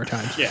 5 more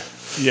times. Yeah.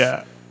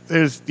 Yeah.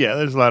 There's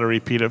a lot of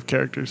repeat of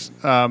characters.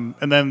 And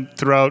then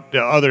throughout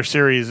the other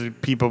series,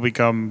 people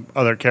become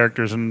other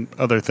characters and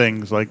other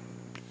things. Like,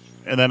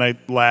 and then I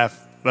laugh.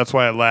 That's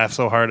why I laugh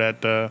so hard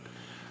at the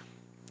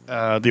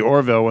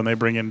Orville when they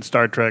bring in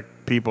Star Trek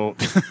people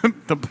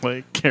to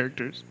play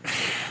characters.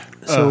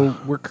 So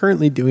we're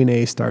currently doing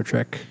a Star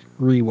Trek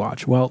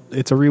rewatch. Well,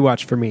 it's a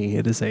rewatch for me.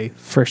 It is a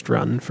first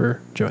run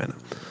for Joanna.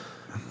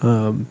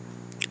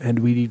 And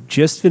we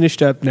just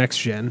finished up Next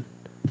Gen.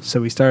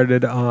 So we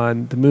started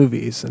on the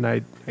movies, and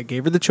I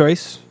gave her the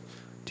choice.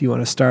 Do you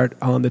want to start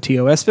on the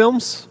TOS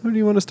films, or do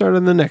you want to start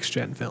on the Next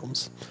Gen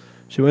films?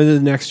 She went to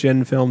the Next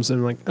Gen films, and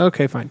I'm like,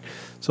 okay, fine.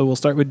 So we'll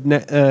start with,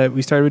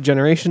 we started with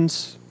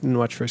Generations, and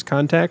watched First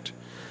Contact.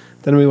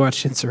 Then we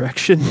watched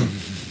Insurrection.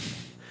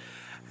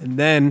 And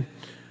then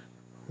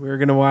we were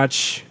going to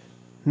watch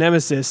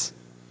Nemesis,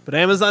 but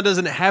Amazon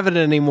doesn't have it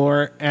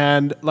anymore.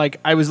 And like,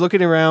 I was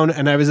looking around,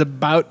 and I was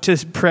about to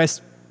press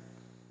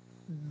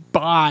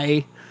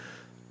buy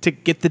to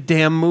get the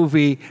damn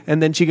movie,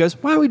 and then she goes,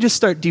 why don't we just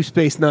start Deep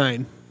Space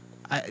Nine?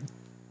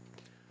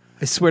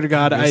 I swear to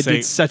God, I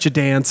did such a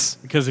dance.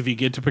 Because if you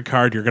get to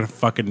Picard, you're going to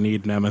fucking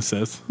need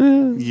Nemesis.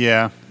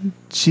 Yeah.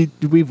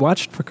 We've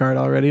watched Picard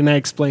already, and I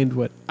explained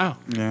what. Oh.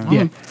 Yeah.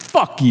 Yeah.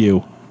 Fuck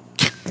you.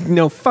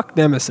 No, fuck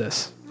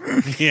Nemesis.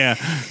 Yeah.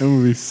 That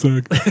movie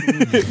sucked.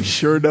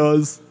 Sure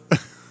does.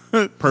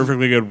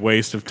 perfectly good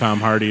waste of Tom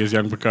Hardy as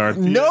young Picard.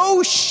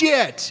 No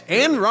shit,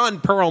 and Ron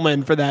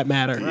Perlman for that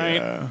matter. Right.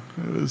 Yeah,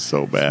 it was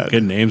so bad.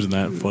 Good names in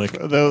that flick.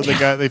 Though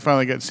they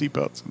finally got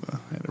seatbelts in the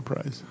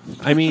Enterprise,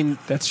 I mean,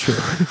 that's true.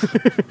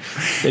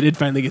 They did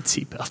finally get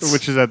seatbelts.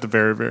 which is at the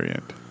very, very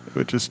end,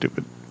 which is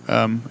stupid.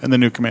 And the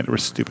new commander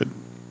was stupid.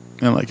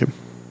 I don't like him.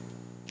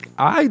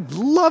 I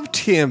loved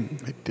him.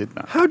 I did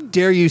not. How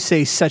dare you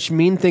say such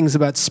mean things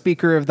about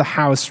Speaker of the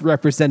House,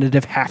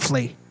 Representative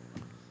Hafley?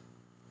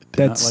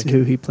 That's like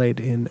who he played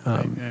in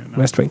no.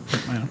 West Wing.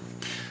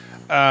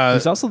 Yeah.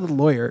 He's also the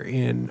lawyer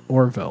in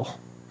Orville.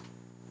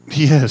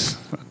 He is.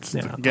 That's,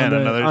 Yeah, again, on the,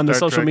 another on the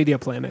Star social Trek- media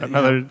planet.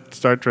 Another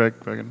Star Trek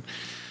fucking.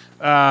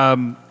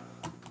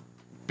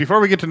 Before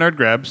we get to nerd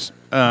grabs,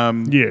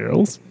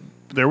 Yes.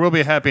 there will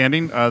be a happy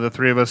ending. The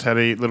three of us had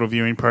a little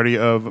viewing party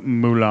of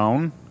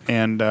Mulan,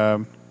 and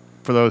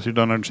for those who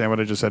don't understand what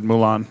I just said,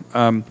 Mulan.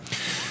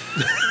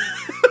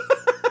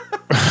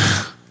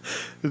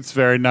 It's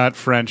very not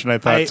French, and I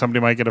thought somebody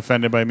might get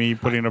offended by me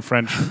putting a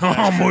French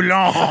on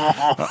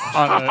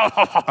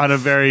a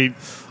very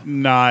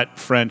not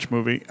French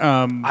movie.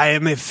 I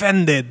am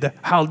offended.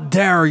 How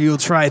dare you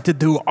try to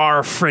do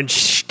our French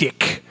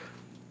shtick?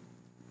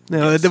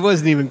 No, it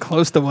wasn't even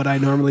close to what I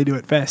normally do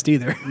at Fest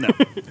either.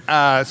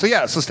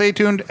 So stay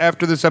tuned.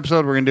 After this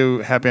episode, we're going to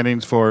do happy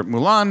endings for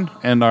Mulan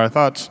and our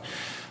thoughts.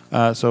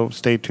 So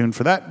stay tuned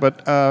for that.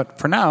 But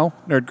for now,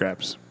 nerd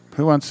grabs.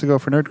 Who wants to go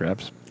for nerd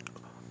grabs?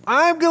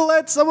 I'm going to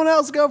let someone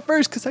else go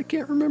first because I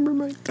can't remember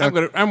my...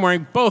 I'm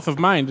wearing both of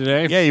mine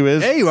today. Yeah, you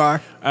is. There you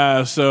are.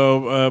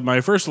 So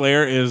my first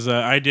layer is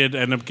I did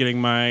end up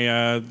getting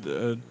my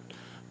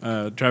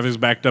Traffic's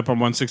Backed Up on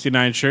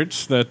 169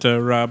 shirts that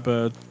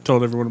Rob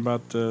told everyone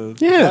about the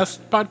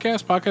last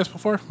podcast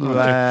before.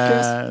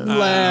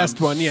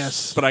 Last one,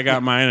 yes. But I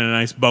got mine in a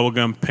nice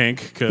bubblegum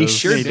pink. He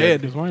sure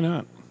did. 'Cause why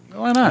not?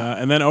 Why not?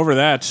 And then over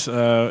that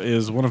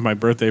is one of my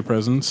birthday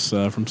presents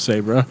from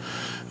Sabra.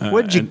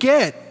 What'd you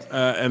get?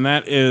 And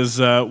that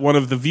is one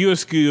of the View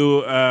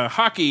Askew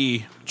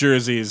hockey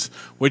jerseys,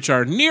 which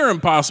are near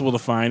impossible to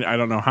find. I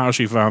don't know how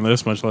she found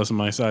this, much less in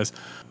my size.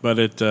 But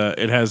it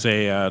has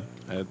a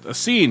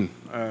scene.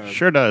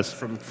 Sure does.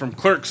 From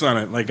Clerks on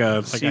it, like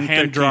a Scene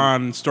hand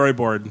drawn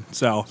storyboard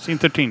cell Scene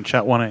 13,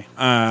 shot 1A.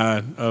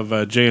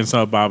 of Jay and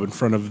Silent Bob in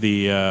front of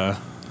the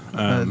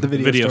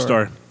video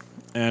store.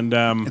 And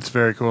It's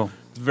very cool.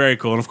 it's very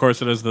cool. And of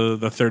course, it has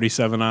the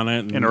 37 on it.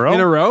 And In a row?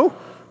 In a row?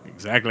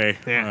 Exactly.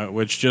 Yeah.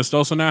 Which just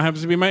also now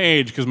happens to be my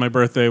age because my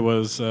birthday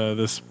was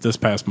this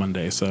past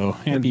Monday. So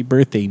happy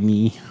birthday,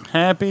 me.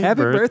 Happy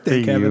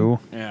birthday, Kevin. you.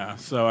 Yeah.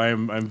 So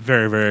I'm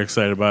very, very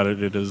excited about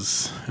it. It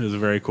is a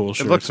very cool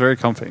shirt. It looks very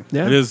comfy.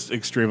 Yeah. It is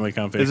extremely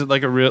comfy. Is it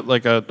like a real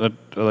like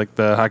like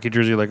the hockey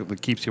jersey like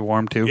that keeps you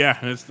warm too? Yeah.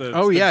 It's the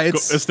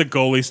it's the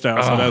goalie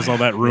style. So it has all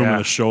that room in yeah.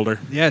 the shoulder.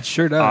 Yeah, it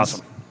sure does.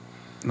 Awesome.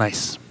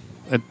 Nice.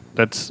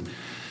 That's.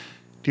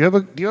 Do you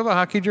have a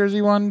hockey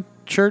jersey one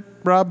shirt,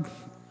 Rob?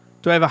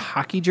 Do I have a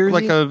hockey jersey?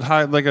 Like a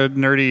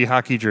nerdy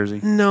hockey jersey.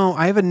 No,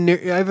 I have I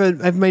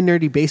have my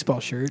nerdy baseball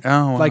shirt.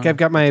 Oh, wow. Like I've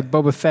got my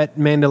Boba Fett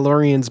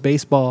Mandalorian's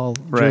baseball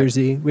Right.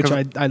 jersey, which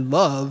 'Cause I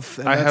love.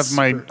 and I have that's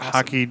my super awesome.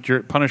 hockey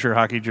Punisher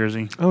hockey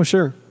jersey. Oh,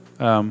 sure.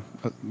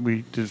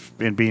 We just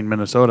in being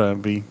Minnesota,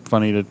 it'd be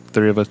funny to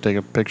three of us take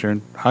a picture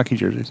in hockey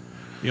jerseys.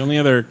 The only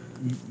other,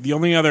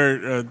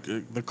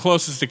 the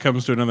closest it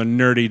comes to another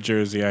nerdy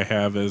jersey I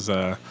have is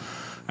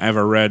I have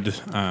a red.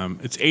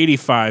 It's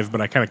 85,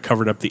 but I kind of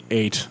covered up the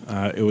 8.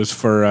 It was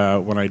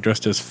for when I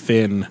dressed as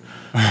Finn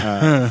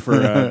for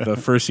the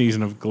first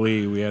season of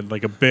Glee. We had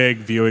like a big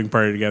viewing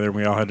party together, and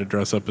we all had to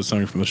dress up as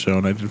something from the show.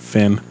 And I did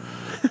Finn.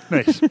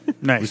 Nice, We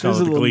nice. called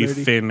a it the little Glee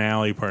nerdy. Finn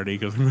Alley party.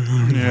 'Cause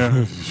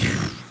Yeah.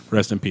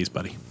 rest in peace,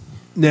 buddy.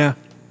 Yeah.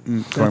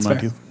 Sorry, my fair.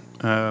 tooth.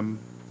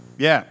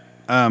 Yeah.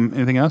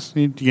 Anything else? Do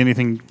you get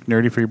anything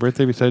nerdy for your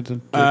birthday besides?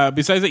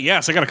 Besides that,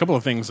 yes, I got a couple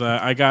of things.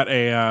 I got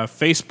a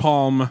face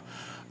palm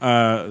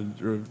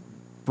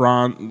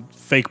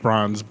fake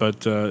bronze,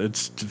 but it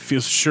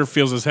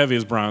feels as heavy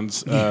as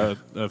bronze. A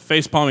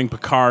face palming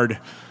Picard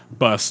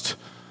bust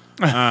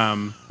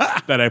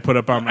that I put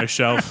up on my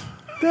shelf.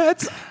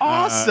 That's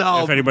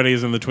awesome. If anybody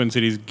is in the Twin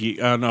Cities,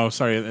 in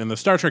the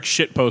Star Trek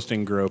shit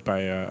posting group,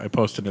 I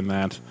posted in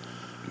that.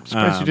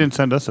 Surprised you didn't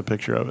send us a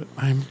picture of it.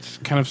 I'm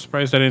kind of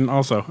surprised I didn't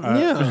also.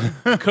 Yeah.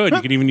 You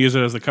could even use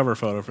it as the cover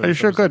photo for You this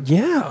sure episode. could.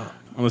 Yeah.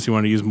 Unless you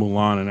want to use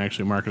Mulan and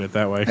actually market it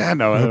that way. Yeah,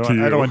 no, I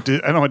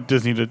don't want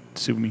Disney to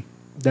sue me.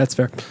 That's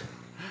fair.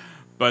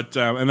 But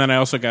and then I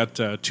also got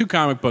 2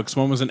 comic books.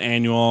 One was an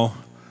annual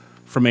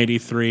from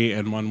 '83,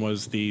 and one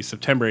was the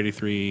September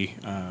 '83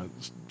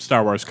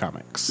 Star Wars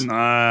comics.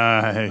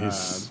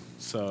 Nice.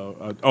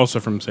 So also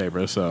from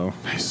Sabra. So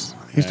Nice.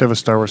 I used to have a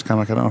Star Wars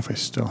comic. I don't know if I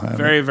still have it.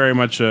 very, very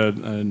much a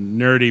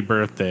nerdy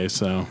birthday.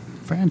 So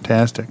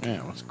Fantastic. yeah,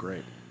 it was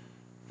great.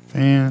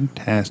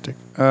 Fantastic.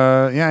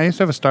 Yeah, I used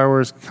to have a Star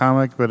Wars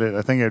comic, but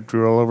I think I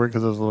drew all over it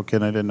because I was a little kid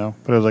and I didn't know.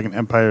 But it was like an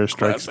Empire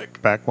Strikes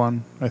Classic. Back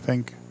one, I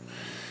think.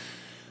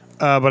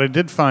 But I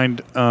did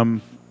find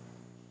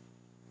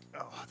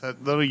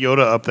That little Yoda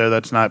up there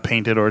that's not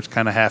painted or it's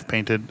kind of half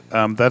painted.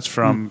 That's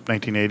from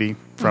 1980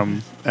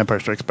 from Empire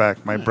Strikes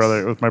Back. My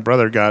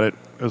brother got it.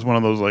 It was one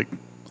of those like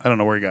I don't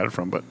know where he got it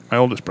from, but my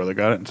oldest brother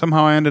got it, and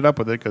somehow I ended up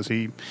with it because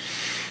he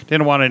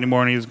didn't want it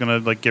anymore, and he was gonna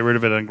like get rid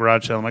of it in a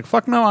garage sale. I'm like,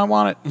 fuck no, I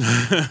want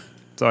it.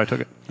 So I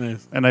took it,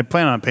 Nice. and I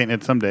plan on painting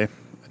it someday.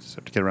 I just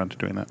have to get around to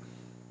doing that.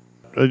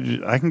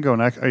 I can go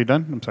next. Are you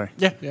done? I'm sorry.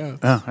 Yeah.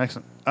 Oh,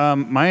 excellent.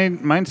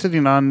 Mine's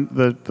sitting on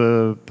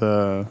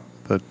the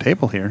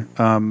table here.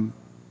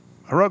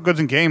 Heroic Goods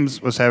and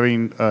Games was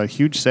having a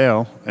huge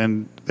sale,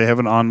 and they have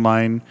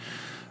a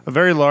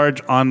very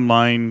large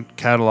online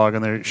catalog,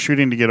 and they're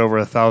shooting to get over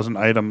 1,000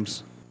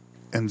 items,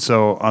 and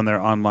so on their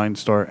online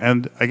store.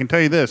 And I can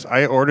tell you this: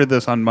 I ordered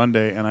this on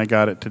Monday, and I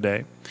got it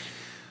today.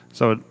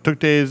 So it took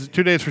 2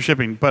 days for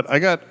shipping. But I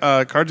got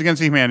Cards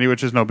Against Humanity,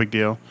 which is no big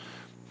deal.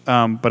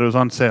 But it was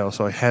on sale,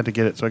 so I had to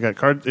get it. So I got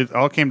cards. It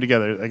all came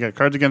together. I got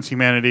Cards Against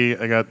Humanity.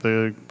 I got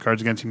the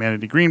Cards Against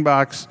Humanity green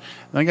box.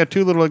 And I got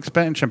 2 little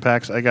expansion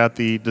packs. I got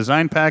the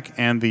design pack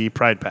and the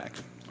pride pack.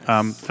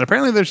 And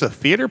apparently there's a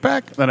theater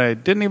pack that I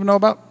didn't even know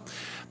about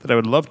that I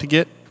would love to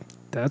get.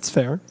 That's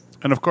fair.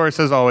 And of course,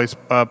 as always,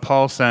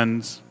 Paul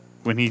sends,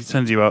 when he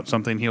sends you out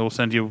something, he'll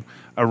send you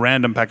a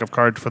random pack of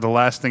cards. For the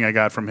last thing I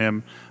got from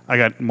him, I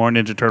got more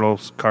Ninja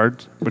Turtles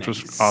cards, which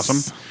was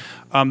awesome.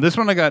 This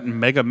one I got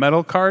Mega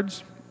Metal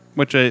cards,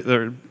 which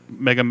they're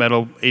Mega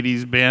Metal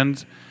 80s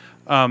bands.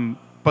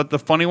 But the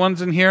funny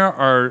ones in here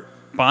are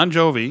Bon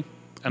Jovi,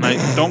 and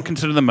I don't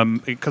consider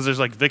them because there's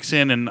like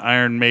Vixen and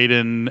Iron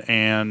Maiden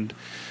and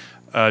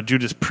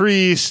Judas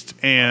Priest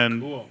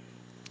and Cool.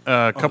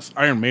 This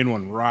Iron Maiden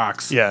one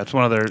rocks. yeah, it's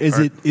one of their.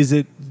 Is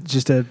it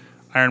just a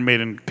Iron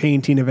Maiden?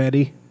 painting of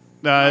Eddie?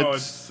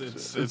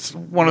 It's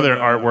one of their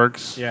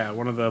artworks. Yeah,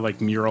 one of the like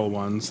mural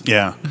ones.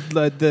 Yeah,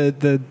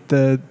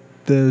 The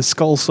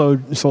skull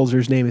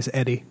soldier's name is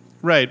Eddie.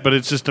 right. But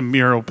it's just a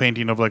mural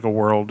painting of like a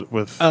world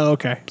with Oh,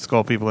 okay.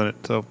 skull people in it.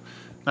 So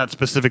not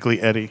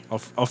specifically Eddie.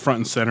 I'll front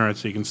and center it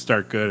so you can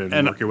start good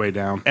and work your way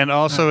down. And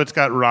also, it's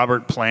got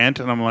Robert Plant,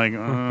 and I'm like,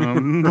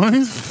 what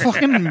is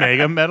fucking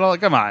Mega Metal?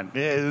 Come on,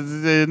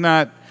 they're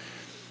not.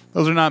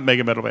 Those are not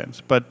Mega Metal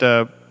bands. But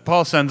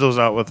Paul sends those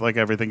out with like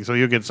everything, so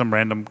you'll get some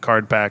random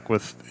card pack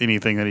with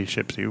anything that he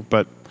ships you.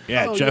 But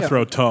Yeah,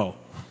 Jethro Tull.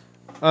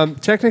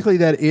 Technically,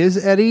 that is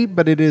Eddie,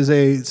 but it is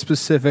a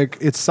specific.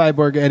 It's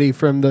Cyborg Eddie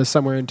from the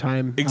Somewhere in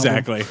Time.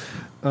 Exactly.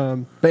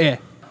 Album. But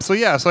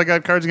yeah, so I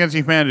got Cards Against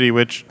Humanity,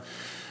 which.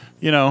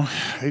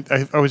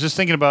 I was just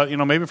thinking about,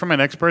 maybe for my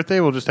next birthday,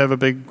 we'll just have a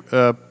big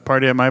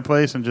party at my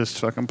place and just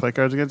fucking play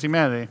Cards Against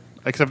Humanity.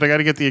 Except I got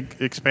to get the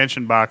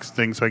expansion box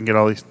thing so I can get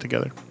all these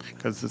together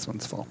because this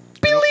one's full.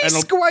 Billy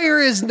Squire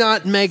is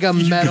not Mega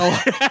Metal.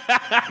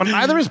 But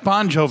neither is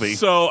Bon Jovi.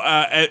 So,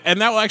 and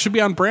that will actually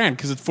be on brand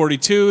because it's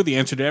 42, the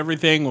answer to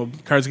everything. Well,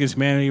 Cards Against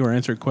Humanity, we're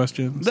answering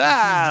questions.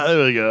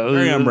 There we go.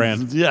 Very on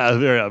brand. Yeah,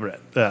 very on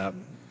brand.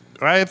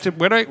 I have to.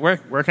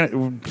 Where can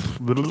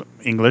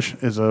I? English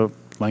is a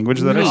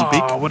language that I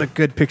speak. Oh, what a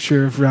good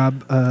picture of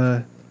Rob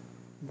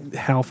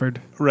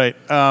Halford. Right.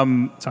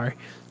 Sorry.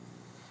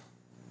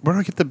 Where do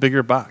I get the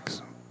bigger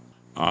box?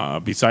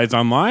 Besides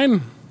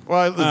online,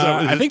 Well,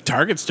 I think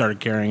Target started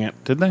carrying it.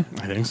 did they?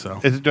 I think so.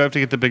 Do I have to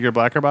get the bigger,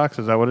 blacker box?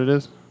 Is that what it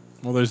is?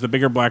 Well, there's the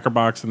bigger, blacker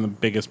box and the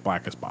biggest,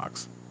 blackest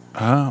box.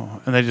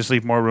 Oh, and they just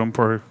leave more room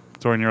for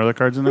throwing your other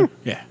cards in there.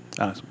 Yeah.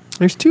 Awesome.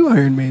 There's 2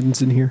 Iron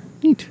Maidens in here.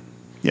 Neat.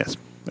 Yes,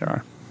 there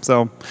are.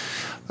 So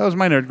that was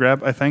my nerd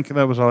grab. I think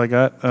that was all I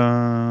got.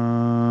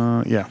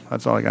 Yeah,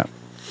 that's all I got.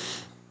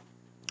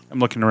 I'm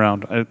looking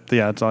around.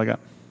 That's all I got.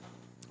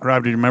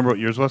 Rob, do you remember what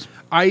yours was?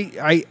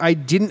 I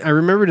didn't. I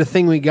remembered a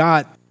thing we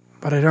got,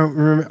 but I don't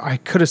remember. I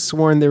could have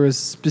sworn there was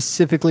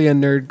specifically a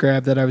nerd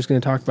grab that I was going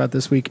to talk about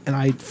this week, and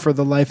I, for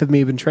the life of me,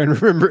 have been trying to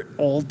remember it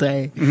all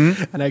day,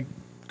 and I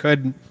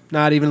couldn't.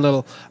 Not even a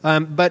little.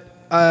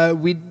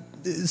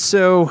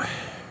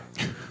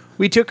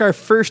 We took our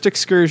first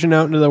excursion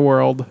out into the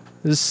world.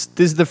 This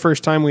is the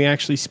first time we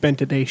actually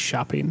spent a day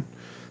shopping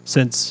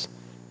since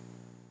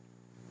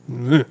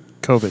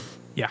COVID.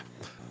 Yeah.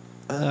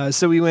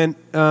 So we went,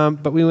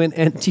 but we went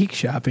antique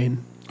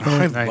shopping.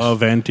 I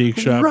love antique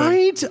shopping.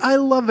 Right? I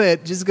love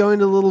it. Just going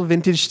to little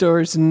vintage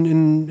stores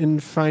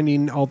and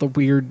finding all the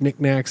weird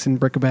knickknacks and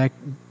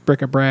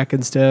bric-a-brac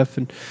and stuff.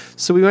 And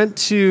so we went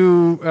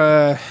to,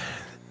 this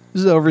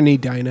is over in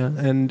Edina,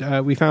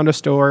 and we found a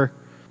store,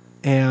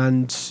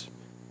 and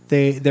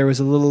there was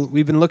a little,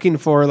 we've been looking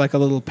for like a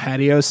little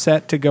patio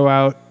set to go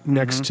out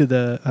next to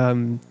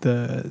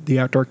the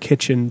outdoor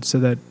kitchen so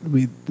that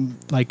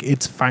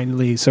it's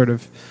finally sort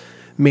of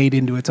made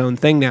into its own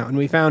thing now. And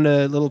we found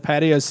a little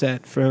patio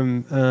set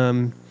from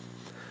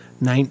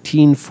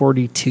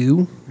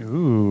 1942.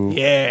 Ooh.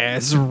 Yeah,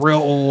 it's real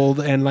old,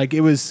 and like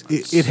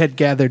it had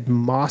gathered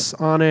moss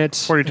on it.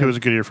 42 was a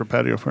good year for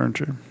patio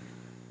furniture.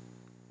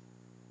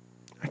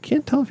 I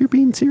can't tell if you're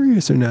being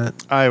serious or not.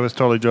 I was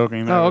totally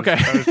joking. Oh, okay.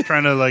 I was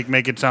trying to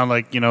make it sound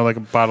like like a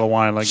bottle of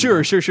wine. Like Sure.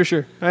 I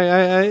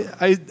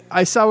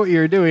saw what you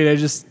were doing.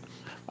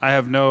 I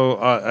have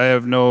no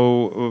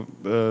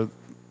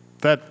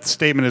that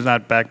statement is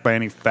not backed by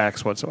any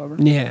facts whatsoever.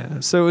 Yeah.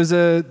 So it was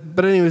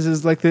but anyways,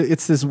 it's like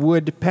it's this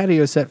wood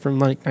patio set from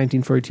like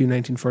 1942,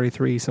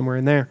 1943, somewhere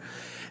in there,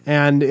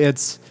 and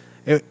it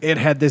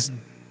had this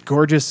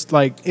gorgeous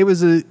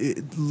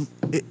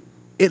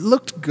it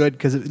looked good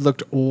because it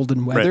looked old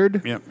and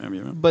weathered. Right.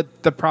 Yep.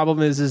 But the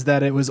problem is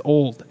that it was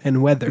old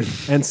and weathered,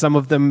 and some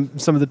of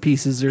the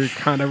pieces are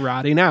kind of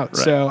rotting out.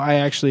 Right. So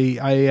I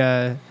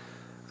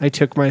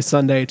took my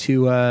Sunday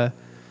to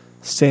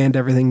sand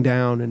everything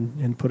down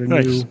and put a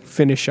new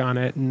finish on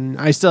it,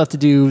 and I still have to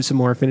do some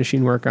more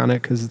finishing work on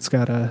it because it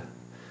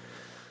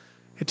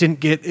didn't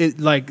get it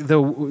like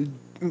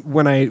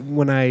when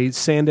I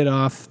sanded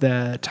off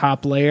the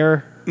top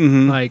layer,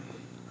 like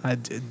I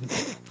did.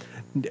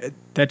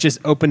 That just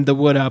opened the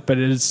wood up and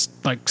it is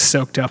like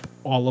soaked up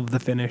all of the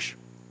finish.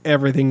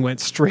 Everything went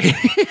straight.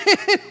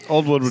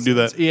 Old wood would do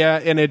that.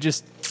 Yeah, and it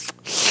just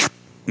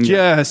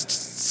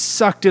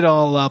sucked it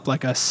all up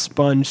like a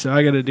sponge. So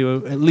I got to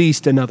do at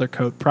least another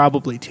coat,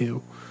 probably 2,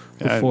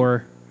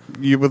 before.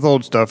 With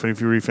old stuff, and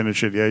if you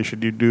refinish it, you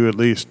should do at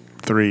least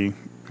 3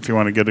 if you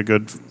want to get a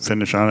good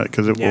finish on it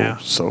because it will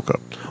soak up.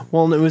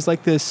 Well, and it was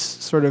like this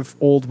sort of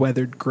old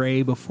weathered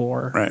gray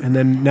before. Right. And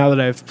then now that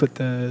I've put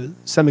the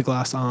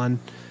semi-gloss on,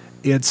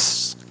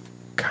 it's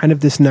kind of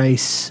this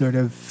nice sort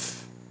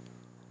of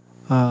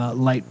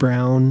light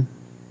brown,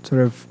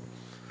 sort of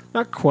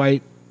not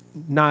quite,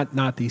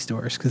 not these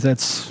doors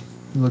because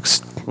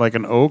looks like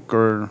an oak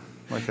or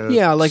like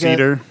a like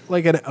cedar.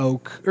 like an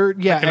oak or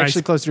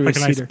actually closer to a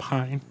cedar. Nice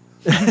pine.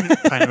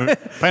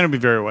 Pine would be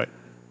very white.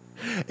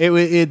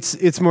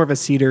 It's more of a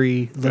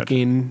cedary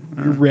looking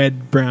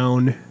red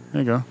brown.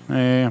 There you go.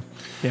 Yeah.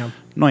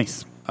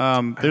 Nice.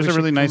 There's a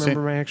really nice.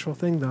 Remember my actual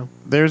thing though.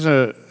 There's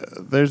a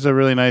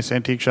really nice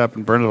antique shop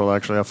in Burnsville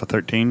actually off of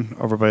 13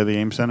 over by the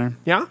Ames Center.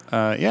 Yeah.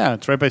 Yeah,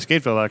 it's right by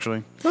Skateville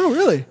actually. Oh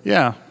really?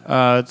 Yeah.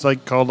 It's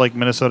called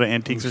Minnesota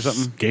Antiques or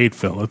something.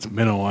 Skateville. It's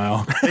been a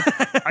while.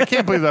 I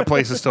can't believe that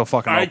place is still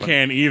fucking open. I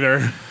can't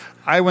either.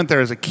 I went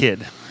there as a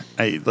kid.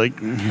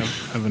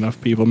 Have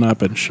enough people not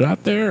been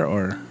shot there,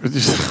 or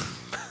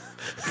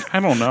I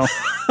don't know.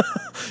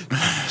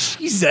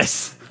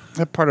 Jesus.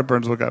 That part of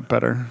Burnsville got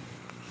better.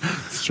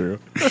 it's true.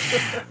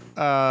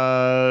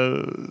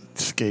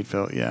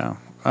 Skateville, yeah.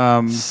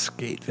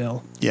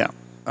 Skateville. Yeah.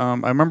 I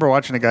remember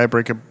watching a guy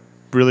break a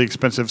really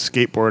expensive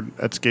skateboard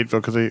at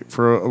Skateville because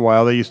for a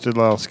while they used to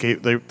allow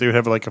skate. They would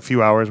have like a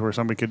few hours where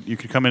you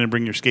could come in and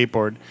bring your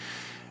skateboard,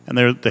 and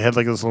they had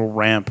like this little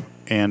ramp.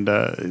 And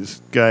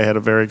this guy had a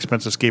very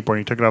expensive skateboard.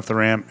 He took it off the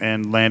ramp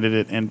and landed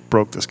it and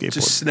broke the skateboard.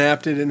 Just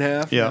snapped it in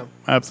half. Yeah,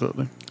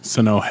 absolutely.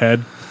 So no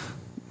head.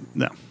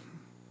 No.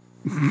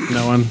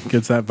 No one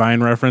gets that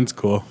Vine reference.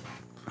 Cool.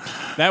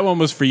 That one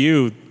was for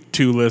you,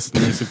 2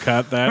 listeners who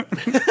caught that.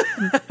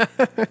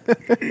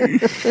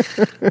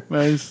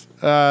 Nice.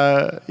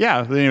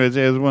 Yeah. Anyways,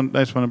 it was one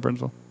nice one in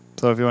Burnsville.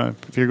 So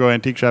if you go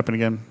antique shopping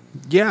again.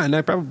 Yeah, and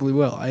I probably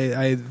will.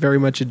 I very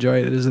much enjoy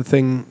it. It is a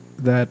thing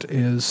that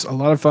is a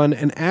lot of fun,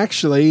 and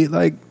actually,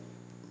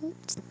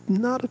 it's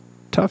not a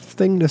tough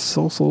thing to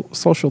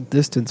social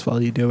distance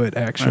while you do it.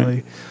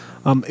 Actually,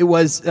 right. It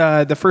was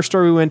the first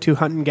store we went to,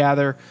 Hunt and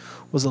Gather,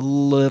 was a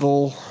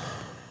little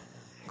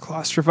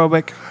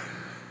claustrophobic,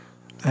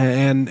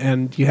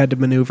 and you had to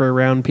maneuver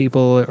around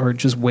people or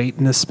just wait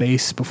in a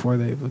space before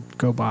they would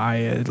go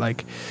by.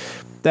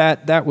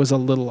 That was a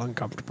little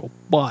uncomfortable,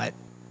 but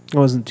it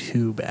wasn't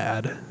too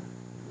bad.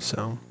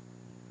 So.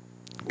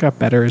 Got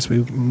better as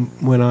we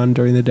went on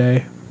during the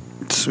day.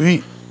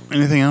 Sweet.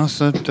 Anything else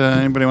that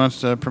anybody wants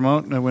to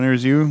promote?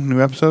 Winner's You,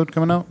 new episode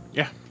coming out?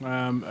 Yeah.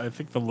 I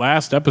think the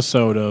last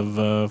episode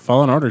of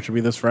Fallen Order should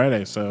be this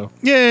Friday. So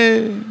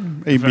yay!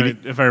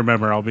 If I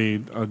remember, I'll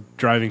be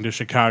driving to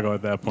Chicago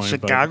at that point.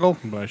 Chicago?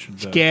 But I should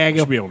be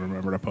able to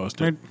remember to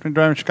post it. We're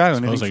driving to Chicago.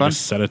 Anything fun?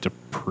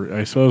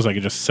 I suppose I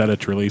could just set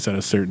it to release at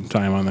a certain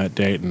time on that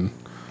date and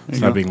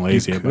stop being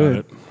lazy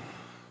about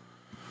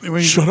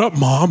it. Shut up,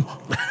 Mom!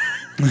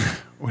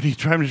 What are you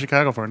driving to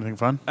Chicago for? Anything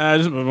fun?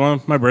 Just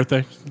my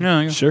birthday.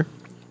 Yeah, sure.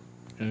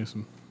 A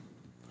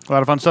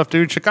lot of fun stuff,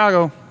 dude.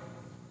 Chicago.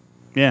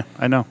 Yeah,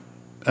 I know.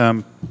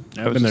 I've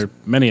been there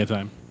many a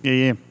time.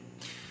 Yeah.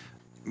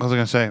 What was I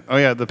going to say? Oh,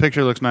 yeah, the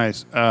picture looks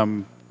nice.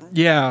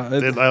 Yeah.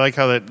 I like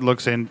how that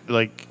looks in,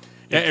 like...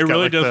 Yeah, it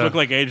really does look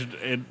like aged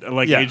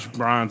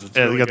bronze. It's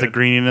really got good. the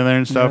green in there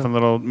and stuff and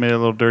made it a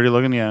little dirty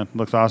looking. Yeah, it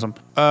looks awesome.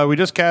 We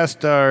just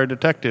cast our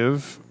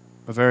detective...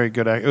 A very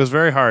good act. It was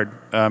very hard.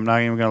 I'm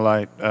not even going to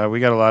lie. We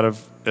got a lot of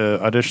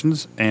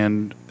auditions,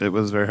 and it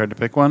was very hard to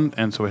pick one,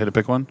 and so we had to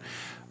pick one.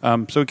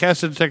 So we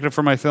cast a detective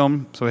for my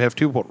film, so we have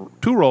two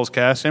roles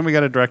cast, and we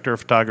got a director of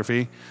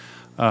photography,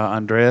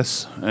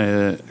 Andreas,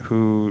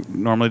 who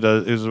normally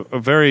is a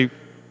very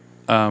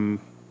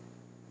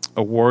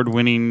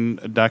award-winning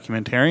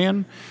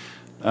documentarian,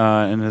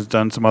 and has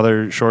done some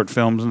other short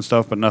films and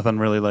stuff, but nothing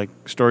really like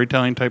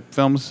storytelling type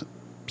films.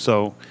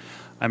 So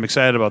I'm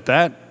excited about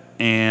that.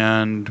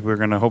 And we're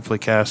going to hopefully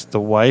cast the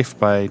wife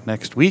by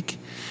next week.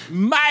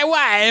 My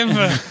wife!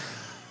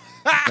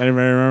 Anybody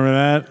remember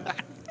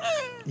that?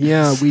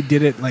 Yeah, we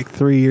did it like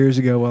 3 years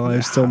ago while I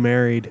was still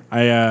married.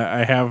 I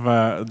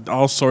have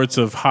all sorts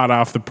of hot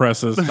off the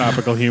presses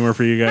topical humor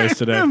for you guys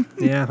today.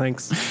 Yeah,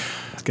 thanks.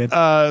 That's good.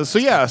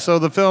 So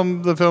the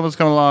film is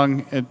coming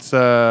along. It's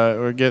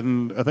we're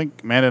getting. I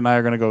think Amanda and I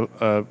are going to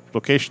go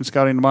location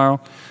scouting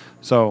tomorrow,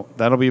 so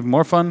that'll be even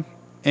more fun.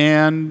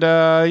 And so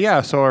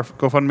our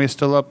GoFundMe is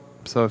still up.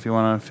 So if you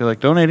want to feel like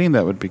donating,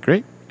 that would be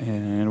great.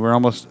 And we're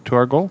almost to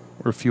our goal.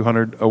 We're a few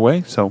hundred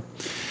away. So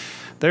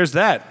there's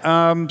that.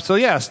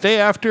 Stay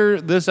after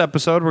this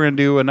episode. We're going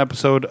to do an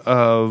episode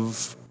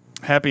of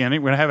Happy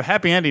Ending. We're going to have a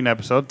happy ending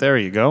episode. There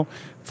you go.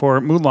 For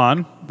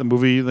Mulan, the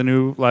movie, the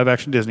new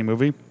live-action Disney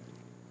movie.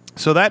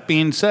 So that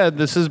being said,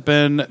 this has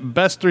been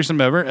Best Threesome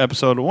Ever,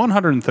 episode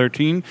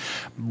 113,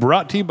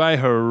 brought to you by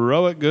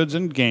Heroic Goods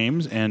and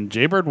Games and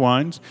Jaybird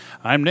Wines.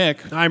 I'm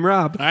Nick. I'm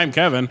Rob. I'm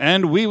Kevin.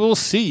 And we will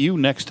see you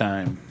next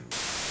time.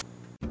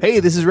 Hey,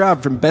 this is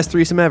Rob from Best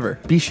Threesome Ever.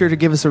 Be sure to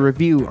give us a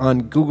review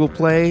on Google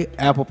Play,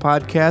 Apple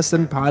Podcasts,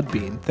 and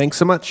Podbean. Thanks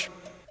so much.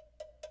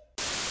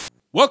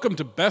 Welcome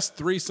to Best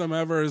Threesome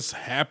Ever's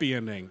Happy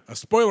Ending, a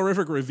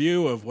spoilerific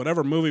review of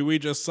whatever movie we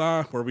just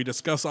saw, where we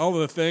discuss all of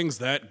the things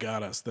that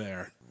got us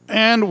there.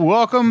 And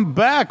welcome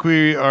back.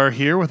 We are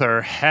here with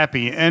our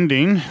happy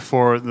ending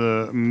for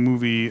the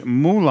movie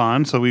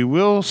Mulan. So we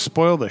will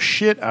spoil the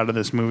shit out of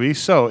this movie.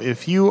 So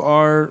if you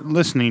are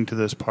listening to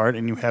this part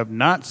and you have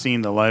not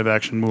seen the live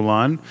action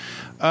Mulan,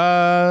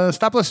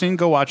 stop listening,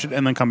 go watch it,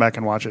 and then come back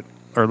and watch it.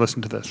 Or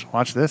listen to this.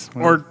 Watch this.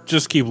 Or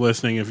just keep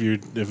listening if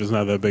it's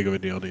not that big of a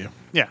deal to you.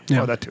 Yeah.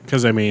 Oh, that too.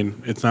 Because, I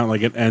mean, it's not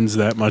like it ends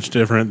that much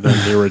different than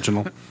the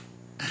original.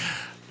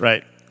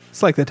 Right.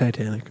 It's like the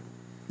Titanic.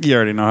 You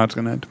already know how it's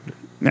going to end.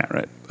 Yeah,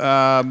 right.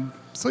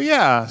 So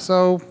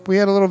we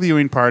had a little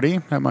viewing party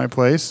at my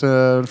place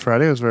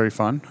Friday. It was very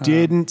fun.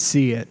 Didn't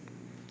see it.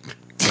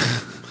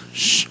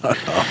 Shut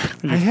up.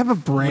 I have a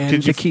brand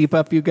Did you- to keep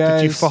up, you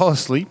guys. Did you fall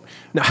asleep?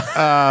 No.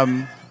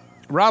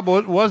 Rob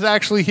was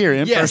actually here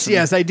in person.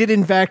 Yes, I did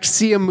in fact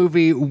see a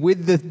movie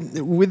with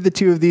the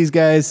two of these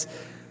guys,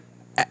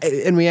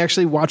 and we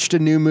actually watched a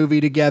new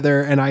movie together.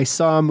 And I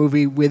saw a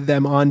movie with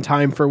them on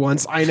time for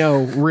once. I know,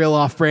 real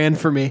off-brand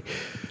for me.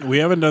 We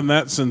haven't done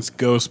that since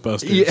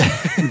Ghostbusters.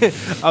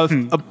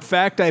 Yeah. A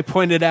fact I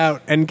pointed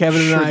out, and Kevin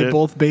and Sure I did.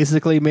 both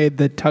basically made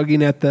the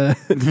tugging at the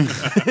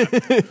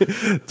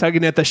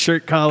tugging at the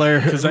shirt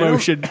collar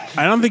motion.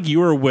 I don't think you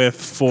were with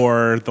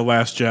for The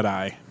Last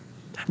Jedi.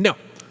 No.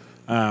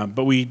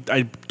 But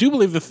I do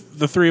believe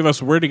the three of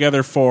us were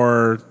together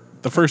for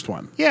the first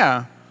one.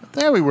 Yeah.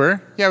 There we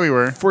were. Yeah, we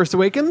were. Force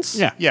Awakens?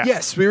 Yeah. Yeah.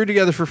 Yes, we were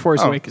together for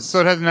Force Oh, Awakens. so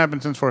it hasn't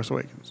happened since Force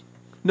Awakens.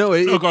 No,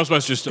 No,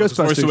 Ghostbusters still. Ghostbusters.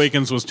 Force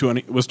Awakens was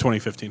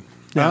 2015.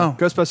 Yeah, Oh.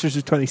 Ghostbusters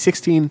was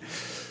 2016,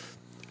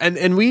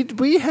 and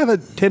we have a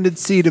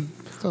tendency to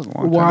That was a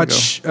long time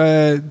watch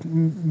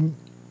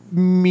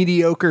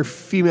mediocre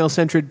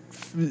female-centered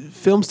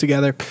films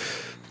together.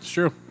 It's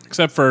true.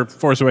 Except for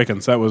Force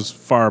Awakens. That was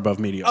far above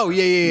mediocre. Oh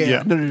yeah.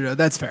 Yeah. No,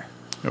 that's fair.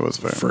 It was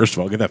fair. First of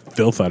all, get that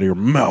filth out of your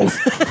mouth.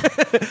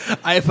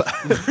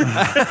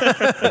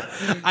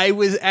 I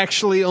was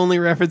actually only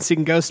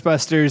referencing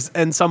Ghostbusters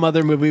and some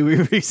other movie we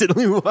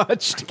recently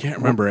watched. Can't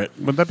remember it.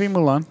 Would that be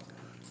Mulan?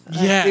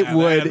 Yeah, It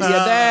would. Yeah,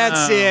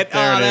 that's it.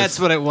 there Oh, it that's is.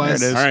 what it was.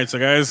 There it is. All right, so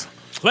guys,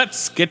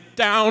 let's get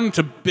down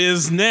to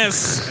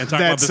business and talk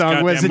That about this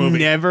song was goddamn movie.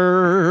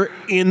 never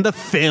in the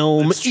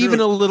film, That's true. even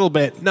a little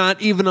bit.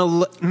 Not even a.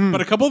 But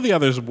a couple of the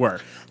others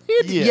were.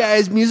 Yeah,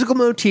 as musical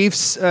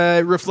motifs,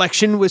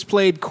 Reflection was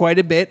played quite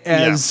a bit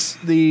as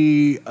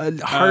the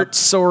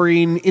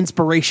heart-soaring,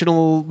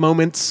 inspirational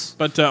moments.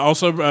 But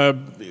also,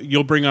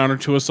 You'll Bring Honor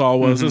to Us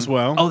All was as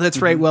well. Oh, that's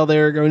right. Well, they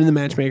were going to the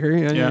matchmaker.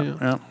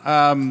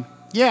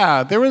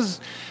 Yeah. There was.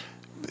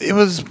 It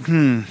was.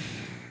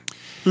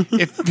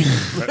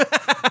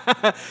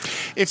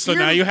 If So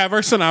you're- now you have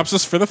our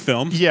synopsis for the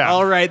film. Yeah.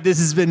 All right, this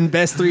has been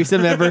Best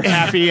Threesome Ever.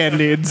 Happy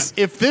endings.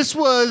 If this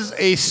was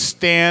a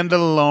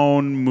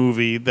standalone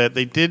movie that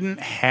they didn't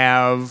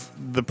have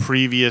the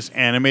previous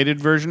animated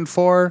version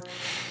for,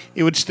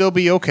 it would still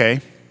be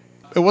okay.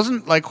 It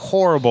wasn't like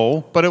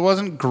horrible, but it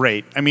wasn't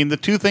great. I mean, the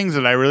two things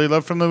that I really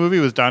loved from the movie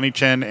was Donnie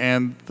Chen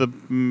and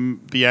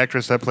the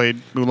actress that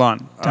played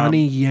Mulan.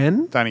 Donnie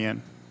Yen? Donnie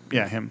Yen.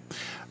 Yeah, him.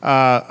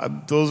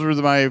 Those were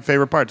my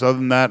favorite parts. Other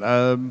than that,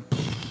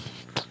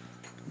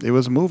 it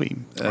was a movie.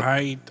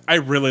 I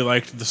really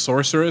liked the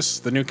sorceress,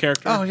 the new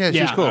character. Oh yeah, she's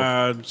Yeah.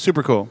 cool.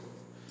 Super cool.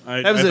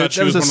 I That was thought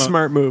she a one of-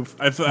 smart move.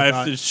 I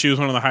thought she was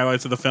one of the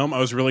highlights of the film. I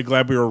was really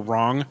glad we were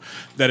wrong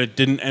that it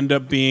didn't end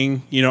up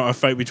being, a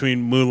fight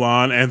between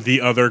Mulan and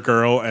the other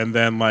girl, and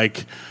then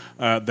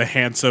the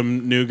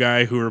handsome new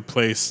guy who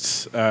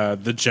replaced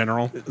the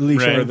general, Li or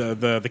Shang.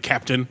 the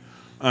captain.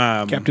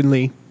 Captain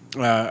Lee.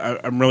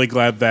 I'm really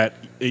glad that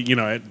it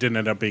didn't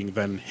end up being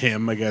then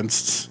him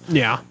against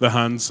Yeah. the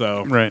Hun.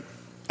 So Right.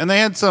 And they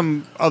had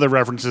some other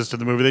references to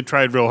the movie. They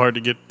tried real hard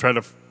to try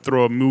to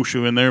throw a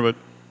Mushu in there, but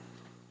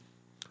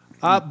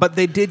But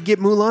they did get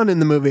Mulan in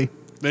the movie.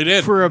 they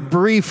did. For a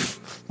brief,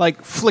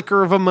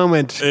 flicker of a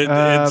moment. She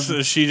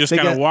just they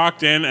kind of got-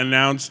 walked in,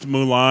 announced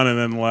Mulan, and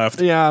then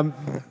left. Yeah.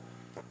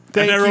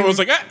 Thank everyone you. was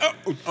like,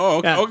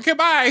 Yeah. okay,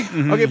 bye.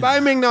 Okay, bye,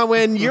 Ming-Na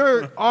Wen.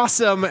 You're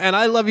awesome, and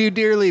I love you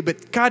dearly.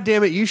 But God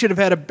damn it, you should have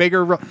had a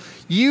bigger role.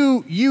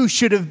 You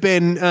should have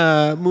been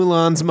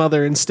Mulan's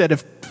mother instead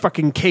of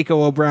fucking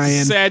Keiko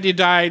O'Brien. Sad you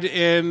died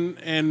in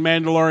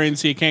Mandalorian,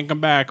 so you can't come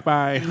back.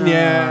 Bye.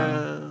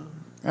 Yeah.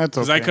 That's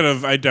Because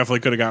okay. I definitely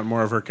could have gotten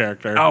more of her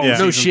character. Oh, in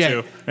no season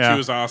shit. 2. Yeah. She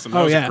was awesome. That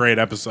Oh, was yeah. a great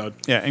episode.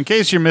 Yeah, in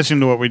case you're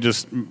missing to what we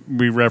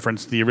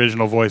referenced, the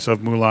original voice of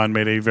Mulan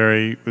made a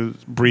very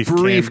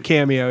brief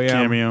Cameo, yeah.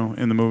 cameo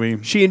in the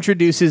movie. She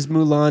introduces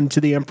Mulan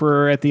to the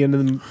Emperor at the end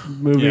of the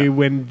movie Yeah.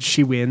 when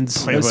she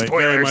wins. Wait,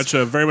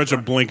 Very much a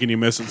blink and you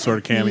miss it sort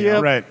of cameo.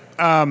 Yep. Right.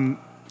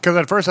 Because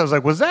at first I was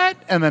like, was that?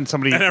 And then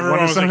somebody... And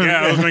everyone was like,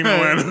 yeah, it was Ming-Na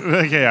Wen.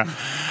 Okay,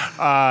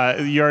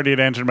 yeah. You already had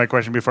answered my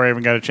question before I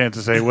even got a chance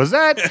to say, was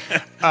that?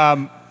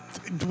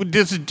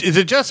 Is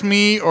it just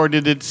me, or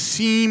did it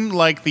seem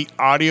like the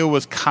audio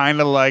was kind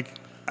of like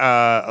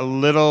a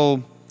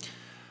little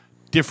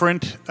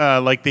different?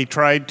 Like they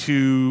tried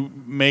to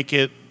make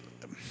it...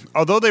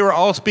 Although they were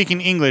all speaking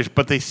English,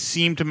 but they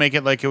seemed to make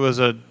it like it was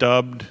a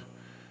dubbed...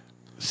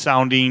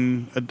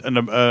 sounding an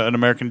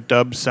American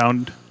dub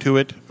sound to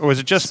it, or was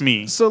it just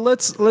me? So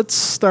let's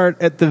start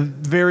at the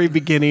very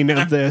beginning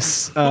of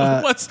this.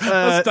 Let's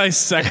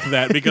dissect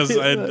that because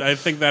I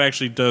think that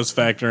actually does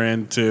factor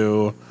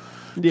into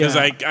because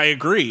Yeah. I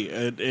agree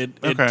it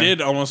Okay.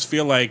 did almost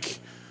feel like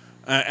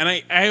and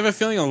I have a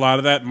feeling a lot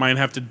of that might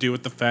have to do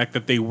with the fact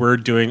that they were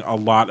doing a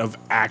lot of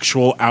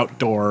actual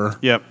outdoor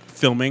Yep.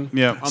 filming.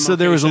 Yep. on So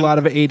there was a location. lot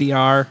of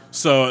ADR.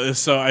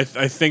 So I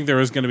think there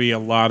was going to be a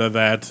lot of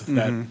that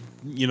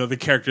the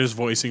characters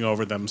voicing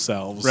over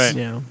themselves. Right.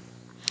 Yeah.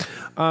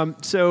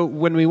 So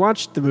when we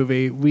watched the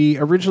movie, we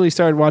originally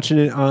started watching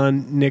it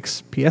on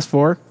Nick's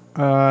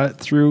PS4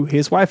 through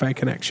his Wi-Fi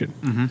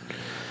connection,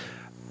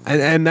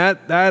 and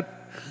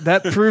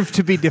that proved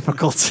to be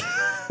difficult.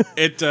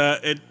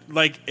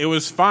 It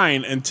was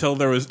fine until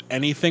there was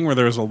anything where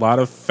there was a lot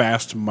of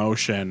fast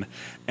motion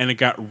and it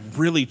got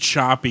really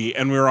choppy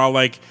and we were all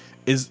like,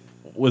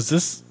 was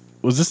this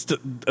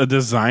a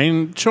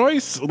design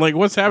choice? Like,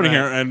 what's happening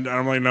here? And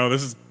I'm like, no,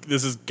 this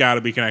has got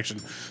to be connection.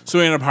 So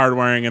we ended up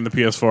hardwiring in the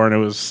PS4 and it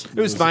was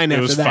fine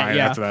after that, fine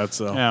yeah. after that.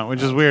 So Yeah,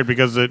 which is weird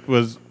because it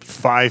was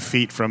 5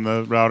 feet from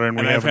the router, and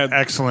And we've I've had had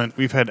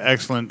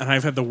excellent. and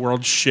I've had the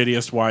world's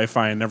shittiest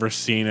Wi-Fi and never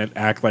seen it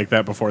act like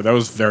that before. That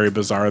was very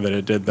bizarre that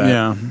it did that.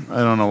 Yeah, I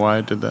don't know why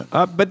it did that.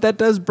 But that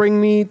does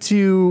bring me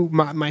to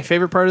my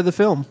favorite part of the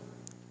film.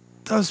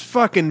 Those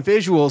fucking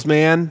visuals,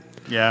 man.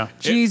 Yeah,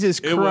 Jesus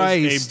It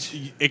Christ.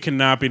 it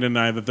cannot be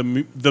denied that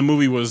the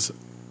movie was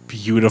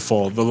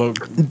beautiful.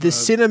 The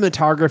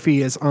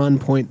cinematography is on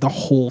point the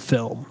whole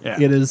film. Yeah.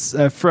 It is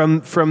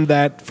from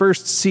that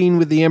first scene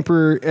with the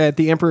Emperor at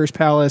the Emperor's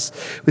Palace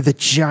with a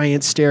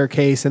giant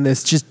staircase and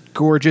this just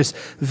gorgeous,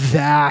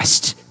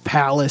 vast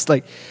palace.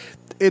 Like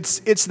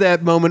it's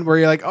that moment where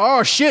you're like,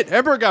 oh shit,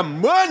 Emperor got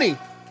money.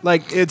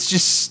 Like it's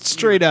just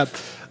straight up.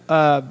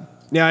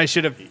 Yeah, I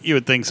should have. you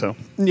would think so.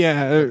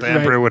 Yeah, The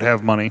emperor would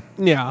have money.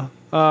 Yeah,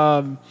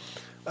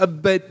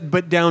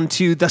 but down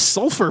to the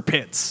sulfur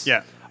pits.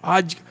 Yeah,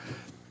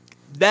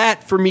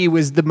 That for me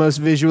was the most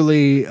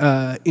visually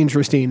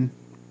interesting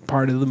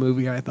part of the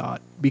movie. I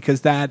thought because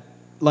that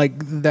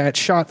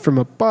shot from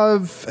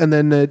above and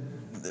then the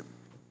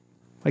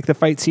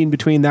fight scene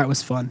between that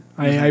was fun.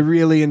 I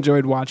really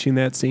enjoyed watching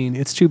that scene.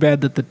 It's too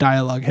bad that the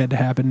dialogue had to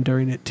happen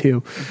during it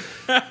too.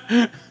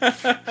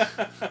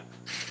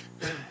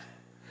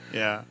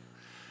 yeah.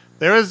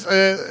 There was.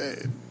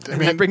 And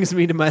that brings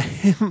me to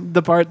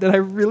the part that I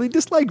really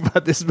dislike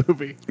about this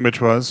movie: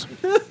 Which was?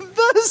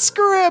 the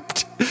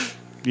script.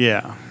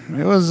 Yeah,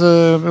 it was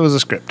a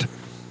script.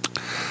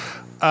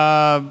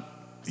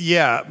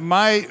 Yeah,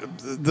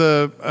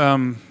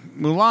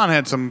 Mulan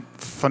had some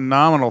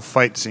phenomenal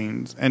fight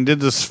scenes and did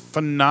this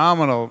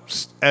phenomenal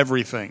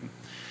everything.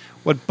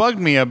 What bugged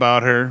me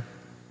about her,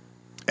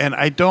 and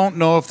I don't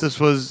know if this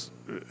was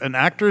an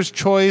actor's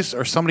choice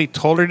or somebody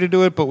told her to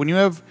do it, but when you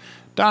have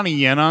Donnie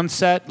Yen on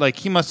set, like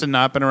he must have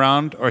not been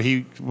around, or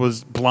he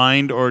was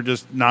blind, or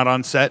just not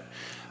on set.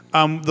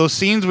 Those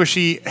scenes where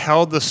she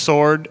held the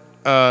sword,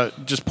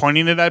 just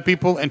pointing it at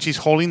people, and she's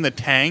holding the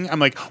tang. I'm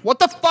like, what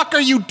the fuck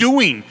are you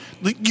doing?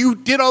 Like, you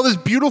did all this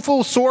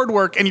beautiful sword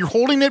work, and you're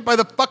holding it by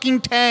the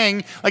fucking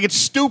tang. Like, it's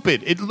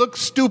stupid. It looks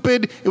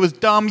stupid. It was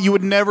dumb. You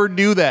would never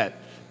do that,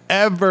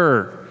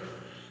 ever.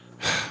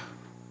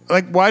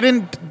 Like, why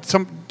didn't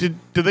did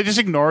they just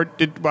ignore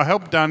it? I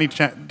hope Donnie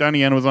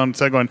Yen was on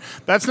set going,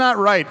 that's not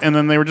right. And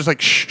then they were just like,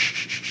 shh,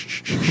 shh, shh,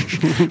 shh,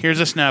 shh. Here's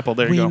a Snapple.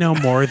 There you go. We know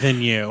more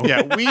than you.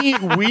 Yeah,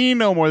 we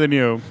know more than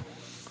you.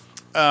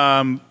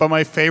 But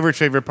my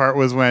favorite part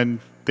was when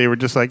they were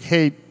just like,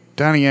 hey,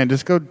 Donnie Yen,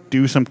 just go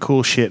do some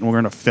cool shit and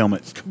we're going to film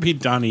it. Be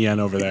Donnie Yen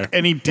over there.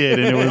 And he did,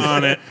 and it was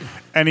On it.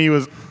 And he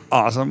was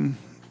awesome.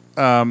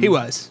 He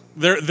was.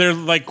 There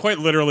like quite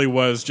literally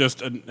was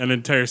just an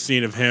entire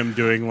scene of him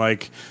doing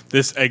like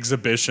this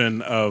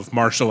exhibition of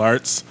martial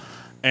arts,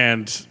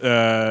 And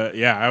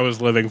I was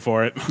living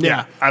for it.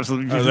 Yeah,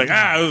 absolutely. I was like,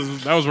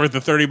 that was worth the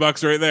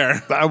 $30 right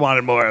there. I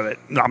wanted more of it.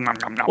 Nom, nom,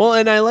 nom, nom. Well,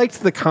 and I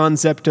liked the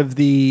concept of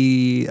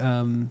the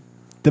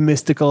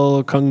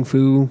mystical kung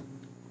fu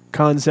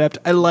concept.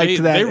 I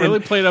liked that. They really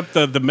And, played up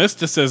the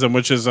mysticism,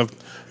 which is a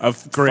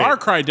far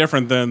cry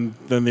different than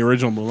the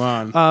original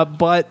Mulan.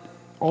 but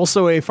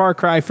also a far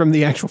cry from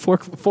the actual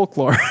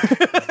folklore.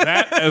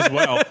 That as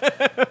well.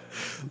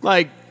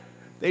 Like,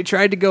 they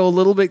tried to go a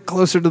little bit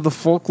closer to the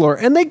folklore,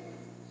 and they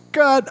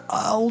got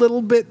a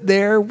little bit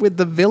there with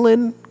the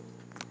villain,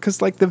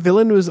 because like the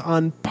villain was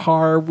on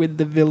par with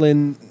the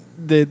villain,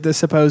 the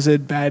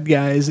supposed bad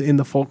guys in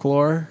the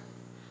folklore,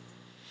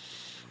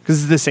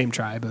 because it's the same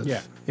tribe.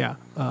 Yeah.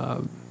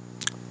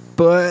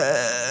 But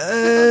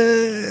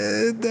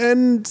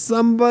then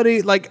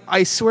somebody, like,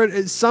 I swear,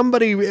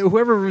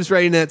 whoever was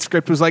writing that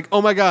script was like,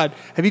 "Oh my God,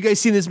 have you guys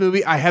seen this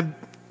movie? I have."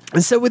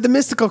 And so with the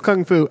mystical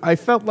kung fu, I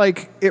felt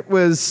like it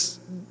was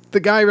the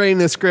guy writing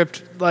the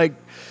script, like,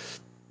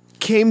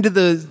 came to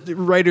the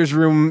writer's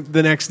room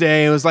the next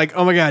day and was like,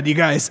 "Oh my God, you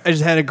guys, I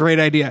just had a great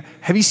idea.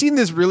 Have you seen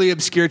this really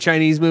obscure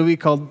Chinese movie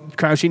called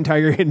Crouching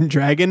Tiger, Hidden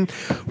Dragon?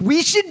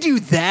 We should do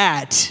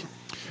that."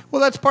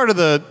 Well, that's part of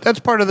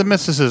the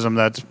mysticism.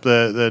 That's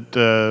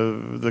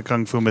the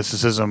kung fu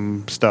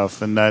mysticism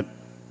stuff, and that.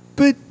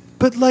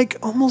 But like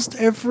almost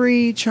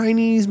every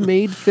Chinese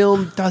made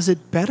film does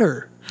it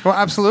better. Well,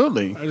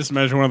 absolutely. I just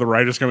imagine one of the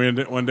writers coming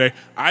in one day.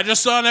 I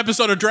just saw an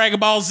episode of Dragon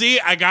Ball Z.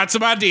 I got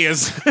some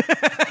ideas.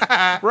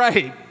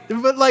 Right.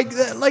 But like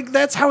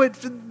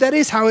that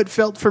is how it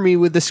felt for me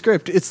with the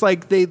script. It's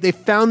like they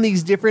found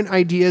these different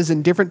ideas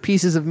and different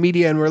pieces of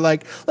media and were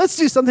like, let's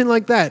do something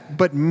like that,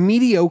 but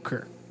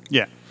mediocre.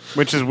 Yeah,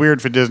 which is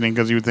weird for Disney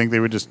because you would think they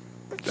would just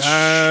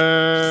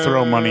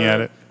throw money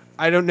at it.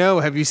 I don't know.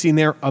 Have you seen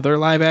their other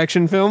live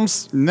action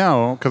films?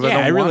 No, because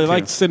I really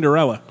liked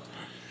Cinderella.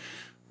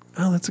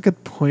 Oh, that's a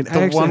good point.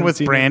 the one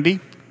with Brandy.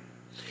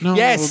 No,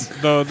 Yes.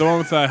 the one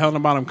with Helena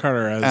Bonham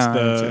Carter that's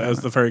as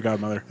the fairy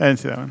godmother. I didn't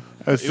see that one.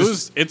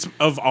 It's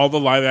of all the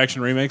live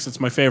action remakes, it's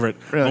my favorite.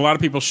 Really? A lot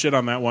of people shit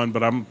on that one,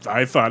 but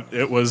I thought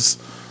it was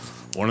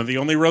one of the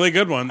only really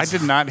good ones. I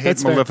did not hate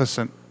That's fair.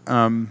 Maleficent.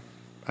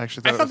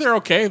 Actually, I thought they were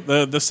okay.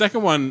 The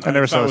second one, I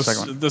never saw the was,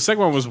 second one. The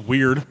second one was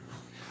weird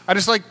I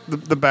just like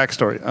the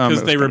backstory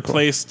because they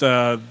replaced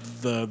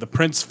the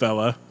prince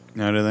fella.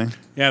 No, do they?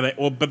 Yeah,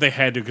 but they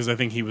had to because I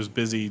think he was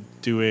busy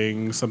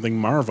doing something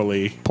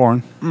Marvel-y.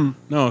 Porn.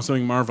 No,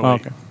 something Marvel-y. Oh,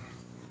 okay.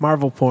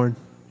 Marvel porn.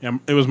 Yeah,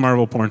 it was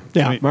Marvel porn.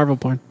 Yeah, Sweet. Marvel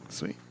porn.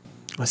 Sweet.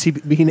 Was he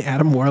being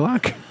Adam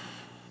Warlock?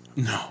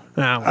 No.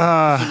 No.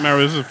 Remember,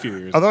 this was a few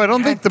years. Although I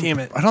don't God think damn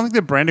it. I don't think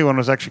the Brandy one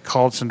was actually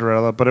called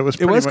Cinderella, but it was.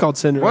 It was called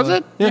Cinderella. Was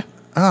it? Yeah.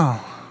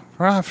 Oh,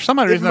 well, for some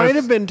odd It reason, might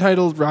have been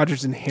titled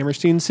Rodgers and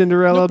Hammerstein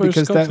Cinderella Nope, it was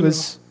because called that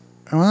was.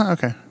 Well,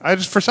 okay. I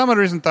just for some odd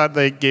reason thought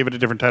they gave it a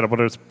different title, but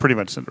it was pretty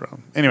much Cinderella.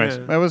 Anyways,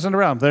 Yeah. that was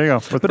Cinderella. There you go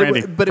with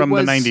Brandy from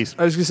the '90s.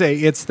 I was going to say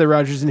it's the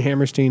Rodgers and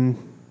Hammerstein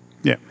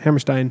Yeah,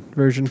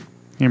 version.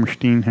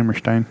 Hammerstein.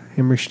 Hammerstein.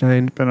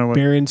 Depending on what-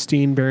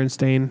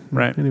 Berenstain.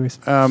 Right. Anyways.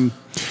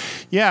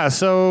 Yeah.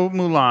 So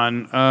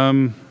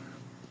Mulan.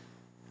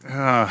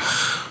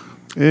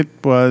 It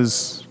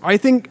was. I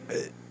think,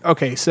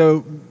 okay,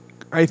 so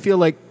I feel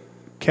like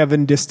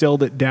Kevin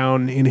distilled it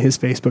down in his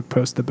Facebook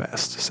post the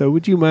best. So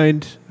would you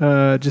mind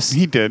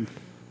He did.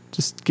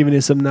 just giving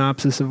a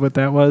synopsis of what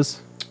that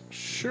was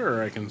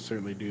Sure, I can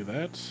certainly do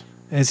that.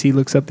 as he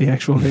looks up the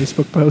actual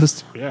Facebook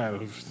post? Yeah.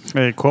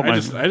 Hey, quote I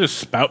my. just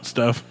spout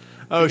stuff.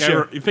 Oh,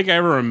 sure. You think I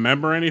ever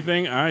remember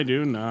anything? I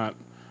do not.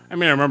 I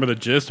mean, I remember the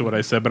gist of what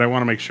I said, but I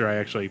want to make sure I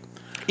actually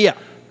Yeah.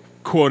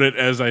 quote it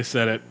as I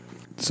said it.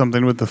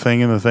 Something with the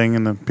thing and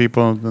the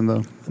people and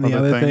the the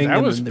other thing. That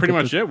And was then pretty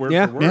the- much it, word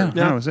Yeah. for word. Yeah,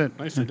 that was it.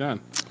 Nicely done.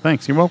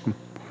 Thanks. You're welcome.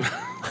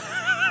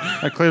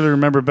 I clearly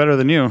remember better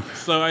than you.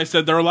 So I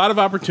said there were a lot of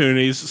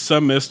opportunities.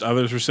 Some missed,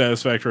 others were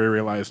satisfactory.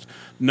 Realized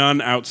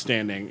none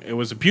outstanding. It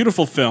was a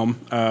beautiful film,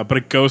 but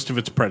a ghost of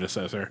its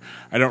predecessor.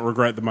 I don't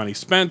regret the money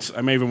spent.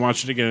 I may even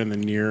watch it again in the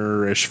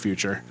near-ish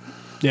future.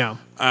 Yeah.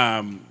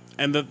 And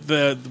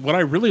the what I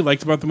really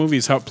liked about the movie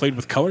is how it played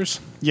with colors.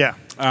 Yeah.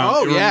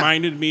 Oh, it yeah.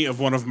 reminded me of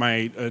one of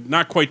my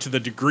not quite to the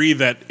degree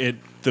that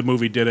the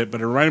movie did it,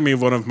 but it reminded me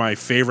of one of my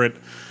favorite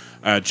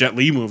Jet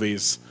Li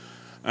movies.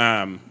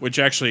 Which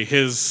actually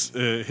his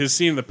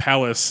scene in the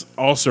palace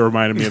also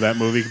reminded me of that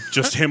movie.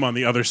 Just him on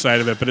the other side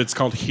of it, but it's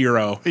called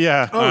Hero.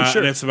 Yeah. Oh,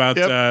 sure. And it's about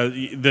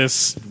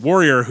this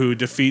warrior who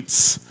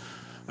defeats,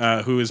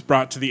 who is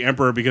brought to the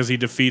emperor because he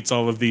defeats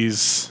all of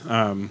these,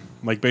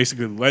 like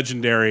basically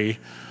legendary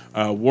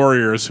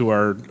warriors who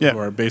are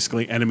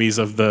basically enemies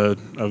of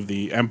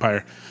the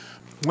empire.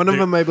 One of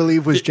them, I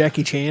believe, was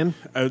Jackie Chan.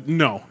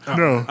 No.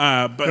 No.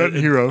 But Not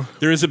Hero.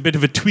 There is a bit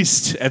of a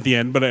twist at the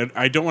end, but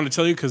I don't want to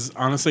tell you because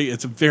honestly,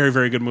 it's a very,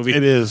 very good movie.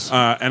 It is.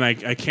 And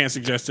I can't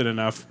suggest it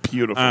enough.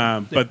 Beautiful.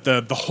 But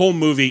the whole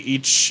movie,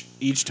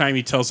 each time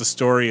he tells a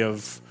story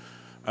of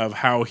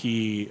how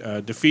he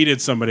defeated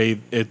somebody,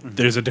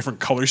 there's a different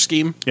color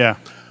scheme. Yeah.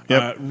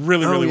 Yep.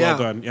 Really, really yeah.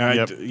 well done.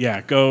 Yeah,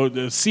 Yep.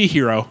 Go see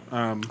Hero.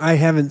 I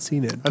haven't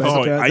seen it. But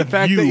Oh,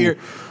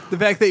 the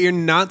fact that you're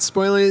not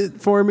spoiling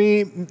it for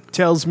me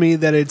tells me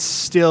that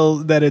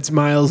it's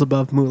miles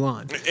above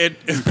Mulan.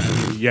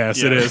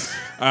 Yes, it is.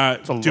 a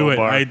Do low it.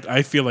 bar.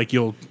 I feel like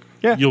you'll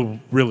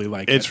really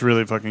like it. It's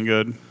really fucking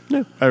good.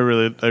 Yeah. I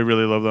really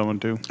love that one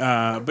too.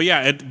 But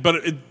yeah,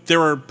 there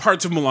were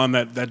parts of Mulan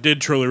that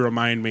did truly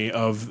remind me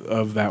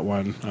of that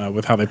one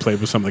with how they played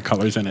with some of the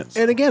colors in it.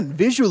 And again,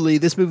 visually,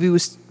 this movie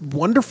was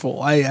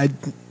wonderful.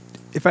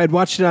 If I had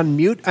watched it on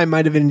mute, I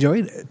might have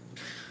enjoyed it.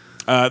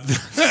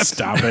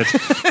 Stop it.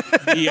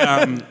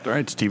 All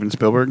right, Steven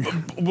Spielberg.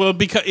 Well,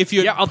 because if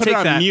you Yeah, had I'll put take it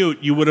on that. mute,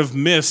 you would have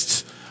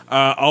missed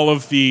all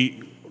of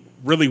the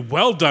really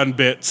well done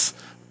bits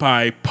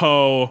by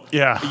Poe,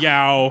 Yeah.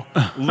 Yao,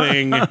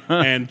 Ling,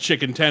 and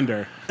Chicken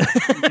Tender.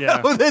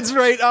 Yeah. Oh, that's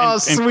right. Oh,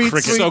 And sweet,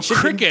 Cricket. sweet. So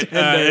chicken Cricket,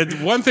 tender.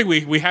 one thing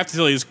we have to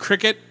tell you is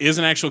Cricket is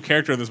an actual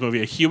character in this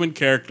movie, a human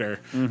character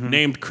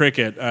named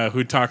Cricket,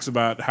 who talks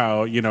about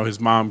how his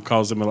mom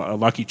calls him a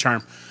lucky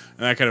charm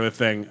and that kind of a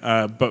thing.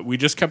 But we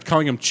just kept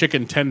calling him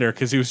Chicken Tender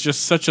because he was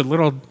just such a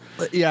little.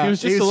 Yeah, he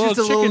was just a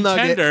little chicken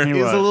nugget. tender.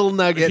 He was a little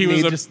nugget. He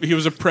and was he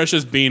was a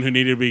precious bean who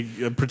needed to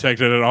be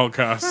protected at all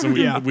costs, and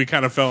Yeah. we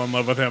kind of fell in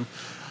love with him.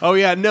 Oh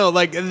yeah, no,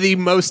 like the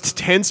most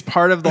tense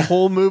part of the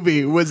whole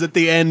movie was at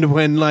the end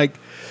when like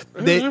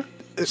they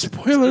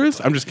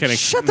Spoilers. I'm just kidding.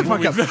 shut the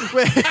fuck up.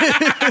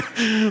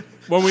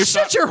 When we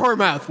Shut your whore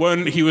mouth.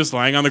 when he was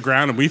lying on the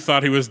ground and we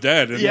thought he was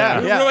dead. And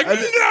Yeah, we yeah. were like,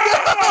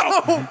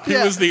 no!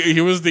 Yeah.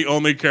 He was the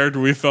only character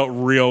we felt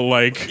real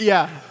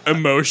Yeah.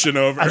 emotion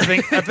over. I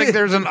think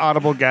there's an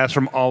audible gasp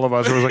from all of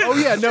us. It was like, Oh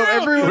yeah, no,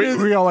 everyone we, is,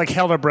 we all like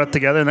held our breath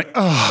together and like,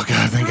 oh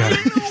god, thank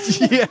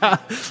God. yeah.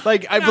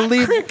 Like I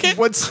believe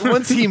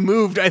once he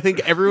moved, I think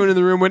everyone in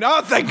the room went,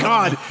 "Oh, thank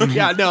God."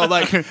 Yeah, no,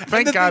 like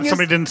Thank God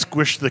somebody didn't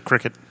squish the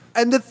cricket.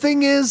 And the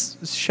thing is,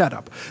 shut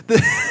up.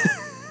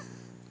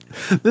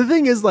 The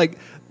thing is, like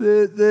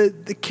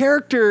the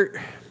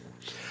character.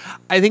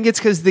 I think it's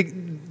because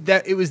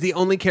that it was the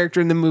only character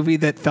in the movie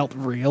that felt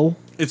real.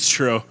 It's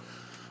true.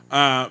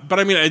 But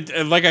I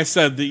mean, like I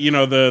said,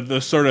 the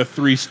sort of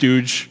Three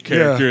Stooge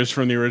characters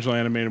from the original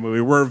animated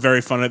movie were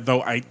very fun.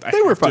 Though I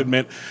were have fun. to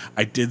admit,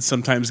 I did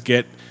sometimes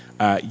get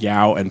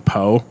Yao and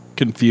Poe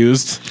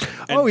confused.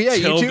 Oh, yeah, you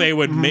until too? they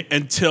would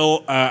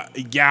until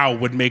Yao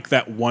would make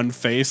that one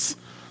face,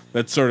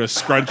 that sort of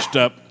scrunched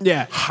up,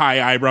 Yeah.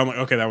 high eyebrow. I'm like,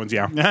 okay, that one's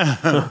Yao.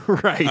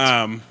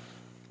 Right.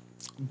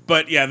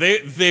 But yeah,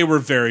 they were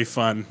very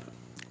fun.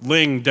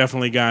 Ling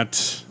definitely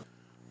got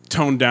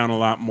toned down a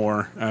lot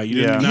more.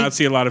 You Yeah. did not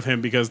see a lot of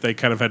him because they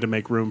kind of had to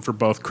make room for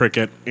both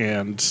Cricket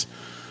and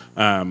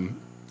Hutza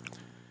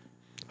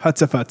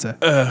Futza.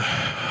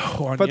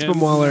 Futzpah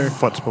Waller.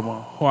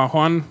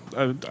 Juan.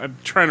 I'm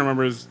trying to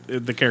remember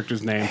the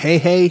character's name.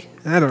 Hey.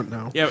 I don't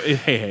know. Yeah,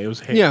 it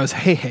was Hey. Yeah, it was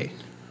Hey.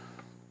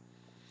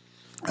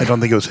 I don't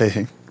think it was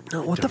hey.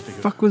 No, what the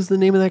fuck was the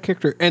name of that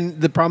character? And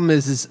the problem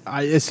is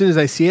as soon as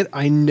I see it,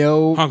 I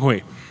know Hong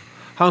Hui.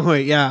 Hong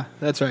Hui. Yeah,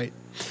 that's right.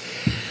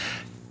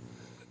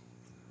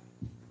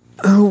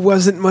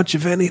 Wasn't much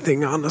of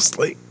anything,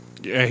 honestly.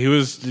 Yeah, he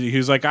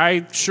was like,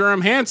 I sure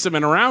am handsome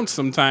and around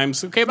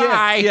sometimes. Okay,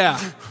 bye. Yeah.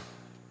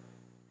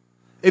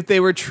 If they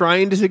were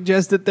trying to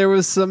suggest that there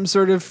was some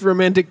sort of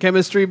romantic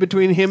chemistry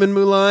between him and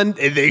Mulan,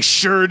 they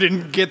sure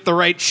didn't get the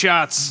right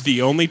shots.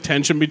 The only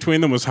tension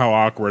between them was how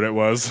awkward it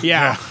was.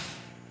 Yeah.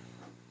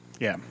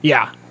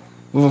 Yeah.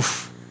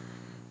 Oof.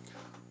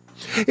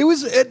 It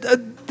was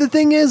the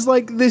thing is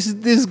like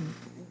this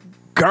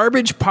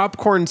garbage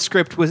popcorn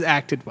script was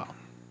acted well.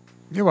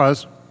 It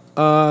was.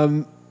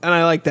 And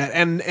I like that.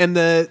 And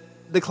the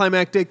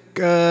climactic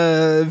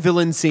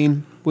villain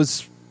scene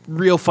was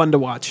real fun to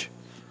watch.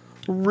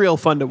 Real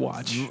fun to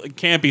watch. It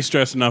can't be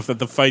stressed enough that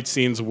the fight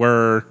scenes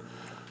were,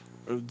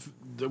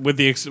 with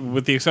the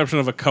exception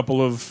of a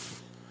couple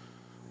of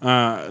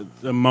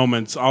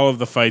moments, all of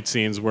the fight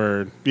scenes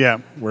were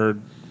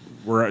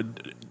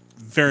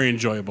very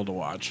enjoyable to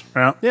watch.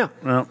 Yeah.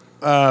 Well,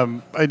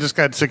 I just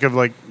got sick of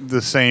like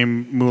the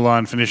same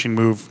Mulan finishing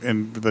move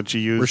that she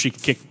used. Where she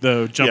kicked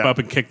jump Yeah. up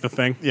and kick the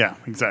thing. Yeah,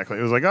 exactly.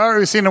 It was like, oh,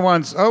 we've seen it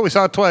once. Oh, we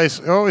saw it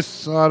twice. Oh, we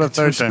saw it a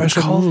third time.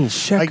 special move.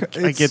 I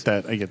get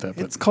that. But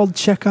It's called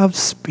Chekhov's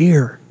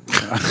spear.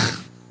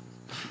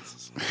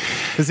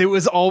 Because it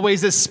was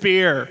always a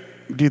spear.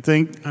 do you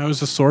think? I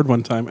was a sword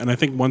one time, and I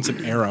think once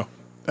an arrow.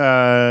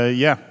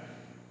 Yeah.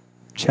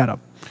 Shut up.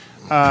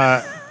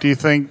 Do you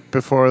think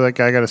before that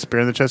guy got a spear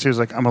in the chest, he was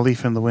like, I'm a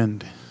leaf in the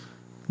wind?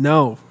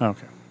 No.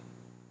 Okay.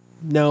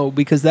 No,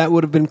 because that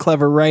would have been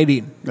clever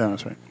writing. No,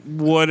 that's right.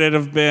 Would it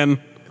have been?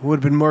 It would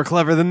have been more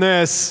clever than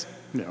this.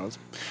 Yeah, it was.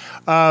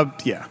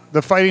 Yeah.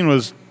 The fighting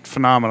was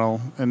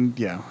phenomenal, and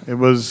yeah, it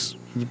was.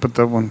 But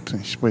the one,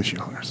 wait, she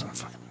so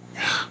fucking.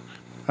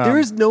 There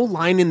is no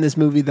line in this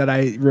movie that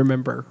I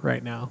remember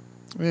right now.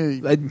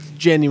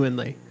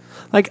 Genuinely.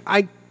 Like,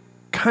 I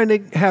kind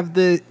of have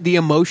the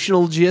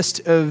emotional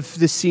gist of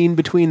the scene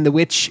between the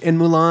witch and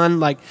Mulan.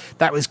 Like,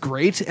 that was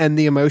great, and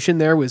the emotion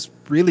there was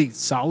really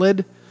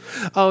solid.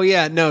 Oh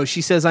yeah, no.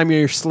 She says, "I'm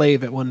your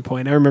slave" at one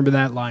point. I remember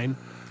that line.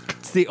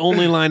 It's the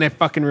only line I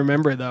fucking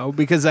remember though,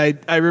 because I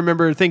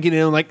remember thinking,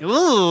 like,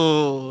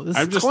 "Oh, this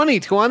is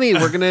 2020.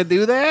 We're gonna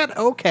do that?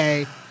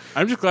 Okay."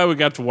 I'm just glad we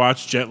got to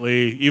watch Jet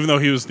Li, even though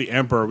he was the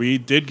emperor. We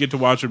did get to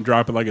watch him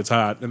drop it like it's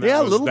hot, and that Yeah,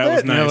 a was little that was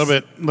bit. nice. Yeah,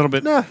 a little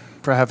bit,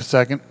 for half a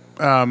second.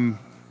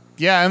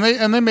 Yeah,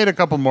 and they made a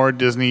couple more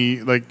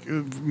Disney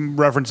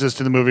references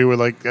to the movie, where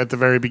like at the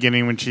very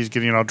beginning when she's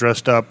getting all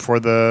dressed up for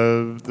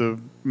the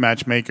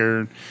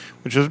matchmaker,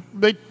 which was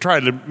they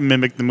tried to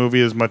mimic the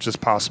movie as much as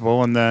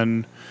possible, and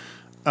then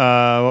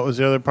what was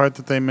the other part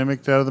that they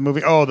mimicked out of the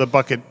movie? Oh, the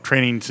bucket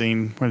training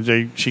scene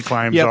when she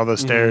climbs Yep. all the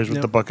stairs with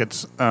Yep. the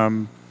buckets.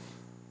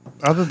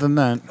 Other than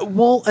that,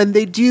 Well, and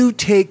they do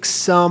take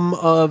some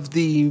of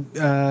the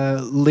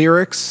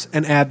lyrics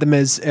and add them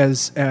as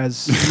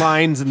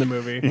lines in the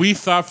movie. We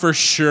thought for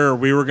sure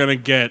we were gonna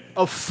get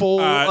A full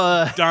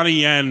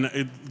Donnie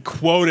Yen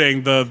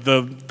quoting the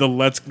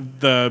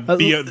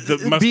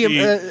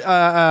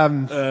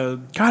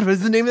God,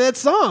 what's the name of that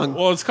song?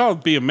 well, it's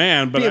called "Be a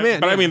Man," but Be a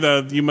Man, I yeah.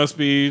 mean you must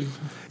be.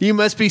 You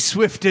must be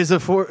swift as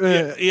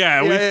a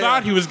Yeah, we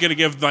thought he was gonna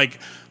give like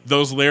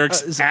those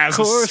lyrics As as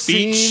a a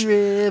coursing speech,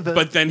 river.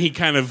 but then he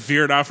kind of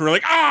veered off. And we're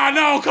like,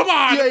 no, come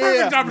on, Yeah, yeah,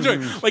 perfect yeah.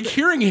 opportunity. Like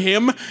hearing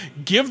him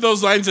give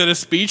those lines at a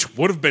speech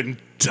would have been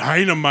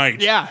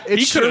dynamite. Yeah, it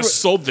he sure could have wa-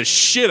 sold the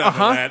shit out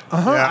of that.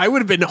 Yeah. I would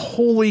have been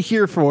wholly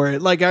here for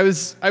it. Like I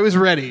was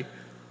ready,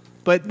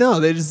 but no,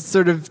 they just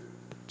sort of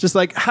just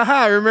like,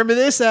 haha, remember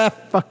this?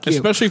 Fuck you.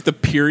 Especially if the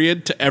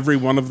period to every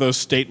one of those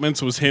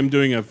statements was him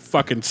doing a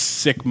fucking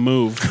sick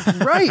move.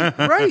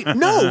 right.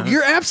 No,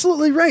 you're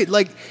absolutely right.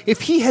 Like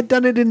if he had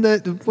done it in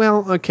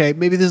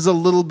maybe this is a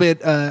little bit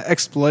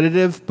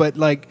exploitative, but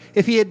like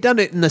if he had done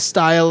it in the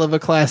style of a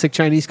classic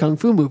Chinese kung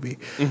fu movie,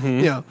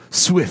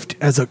 swift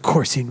as a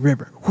coursing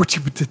river.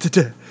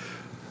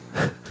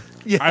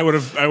 I would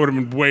have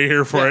been way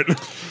here for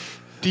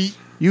it.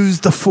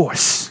 Use the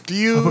force Do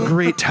you- of a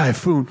great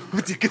typhoon.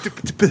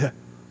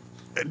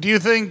 do you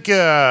think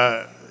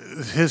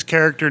his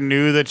character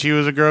knew that she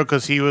was a girl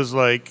because he was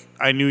like,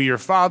 I knew your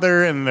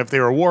father, and if they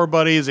were war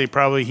buddies,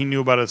 he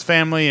knew about his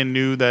family and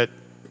knew that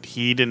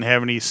he didn't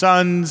have any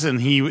sons, and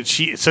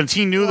since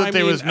he knew that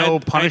there was no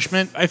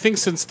punishment. I think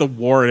since the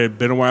war, it had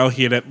been a while.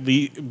 He had at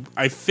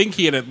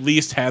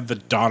least had the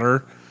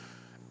daughter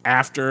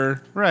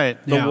after Right.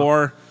 the Yeah.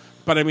 war.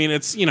 But I mean,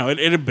 it's it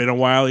had been a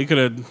while. He could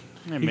have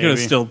maybe.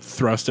 still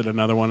thrusted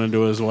another one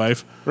into his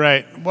wife.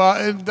 Right.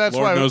 Well, that's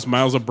Lord why. knows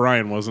Miles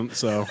O'Brien wasn't.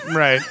 So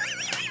Right.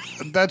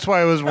 That's why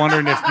I was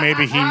wondering if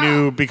maybe he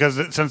knew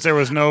since there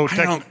was no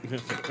thank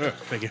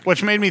you.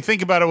 Which made me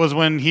think about it was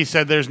when he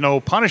said there's no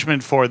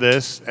punishment for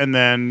this, and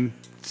then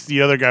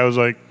the other guy was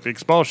like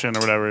expulsion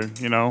or whatever.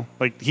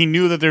 Like he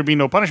knew that there'd be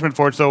no punishment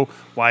for it, so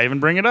why even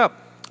bring it up?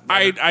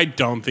 I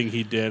don't think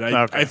he did.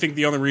 Okay. I think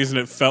the only reason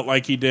it felt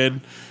like he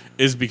did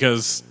is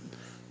because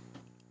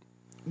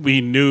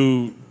we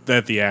knew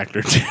that the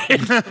actor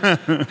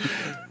did.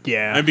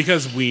 Yeah. And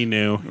because we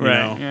knew. you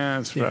know.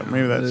 Yeah,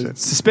 maybe that's it.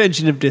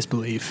 Suspension of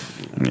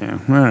disbelief. Yeah.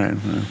 All right.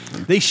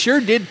 They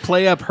sure did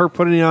play up her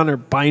putting on her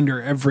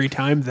binder every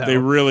time, though. They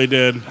really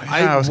did.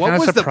 I was what kinda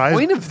was surprised. the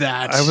point of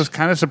that? I was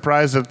kind of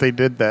surprised that they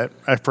did that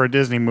for a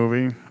Disney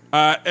movie.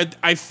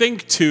 I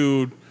think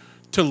to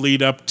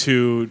lead up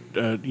to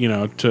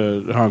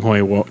to Hong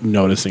Kong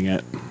noticing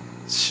it.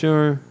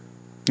 Sure.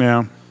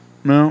 Yeah.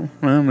 No.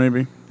 Well,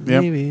 maybe.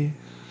 Yep. Maybe.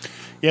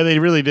 Yeah, they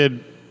really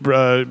did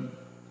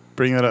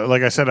bring that up.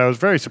 Like I said, I was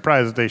very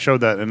surprised that they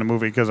showed that in the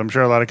movie because I'm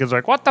sure a lot of kids are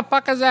like, "What the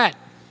fuck is that?"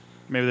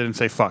 Maybe they didn't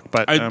say "fuck,"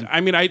 but I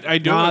mean, I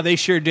do. Nah, they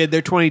sure did.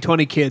 They're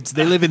 2020 kids.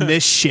 They live in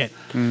this shit.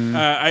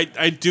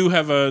 I do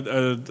have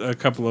a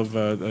couple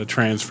of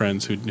trans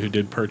friends who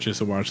did purchase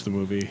and watch the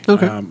movie.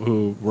 Okay.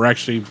 Who were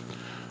actually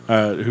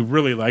who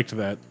really liked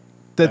that.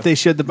 That they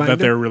showed the binder. That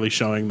they're really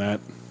showing that.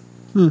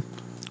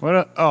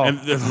 what?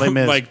 And Les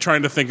Mis. like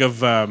trying to think of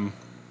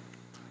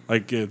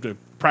the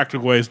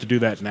practical ways to do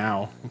that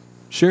now.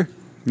 Sure.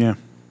 yeah,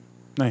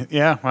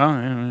 yeah. Well,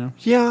 yeah.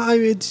 Yeah, I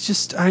mean, it's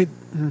just I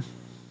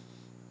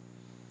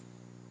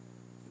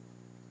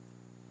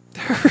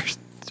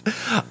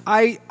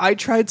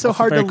tried so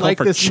hard to Very call like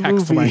for this checks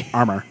for movie. my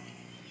armor.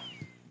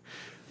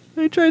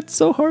 I tried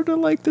so hard to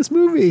like this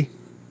movie.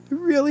 I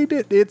really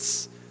did.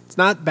 It's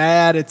not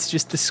bad. It's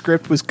just the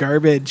script was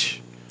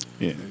garbage.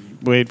 Yeah.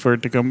 Wait for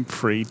it to come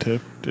free to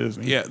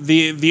Disney. Yeah,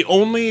 the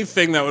only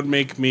thing that would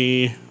make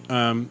me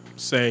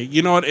say,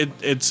 you know what,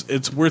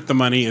 it's worth the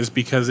money is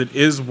because it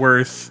is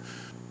worth,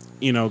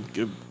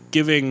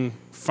 giving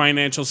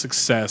financial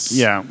success.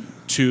 Yeah.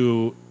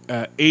 To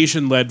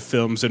Asian-led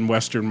films in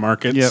Western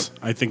markets. Yep.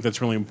 I think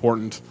that's really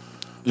important.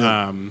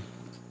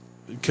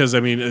 Because I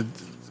mean,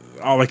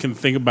 all I can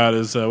think about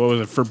is what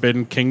was it,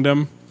 Forbidden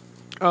Kingdom,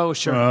 Oh,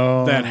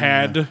 sure. that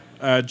had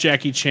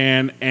Jackie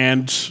Chan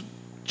and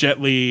Jet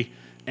Li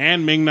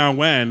and Ming-Na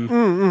Wen.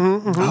 Oh,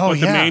 But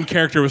yeah. the main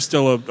character was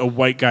still a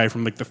white guy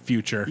from like the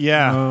future.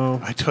 Yeah.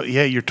 Oh.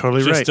 Yeah, you're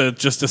totally Just right.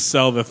 to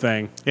sell the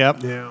thing.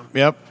 Yep. Yeah.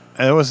 Yep.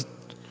 It was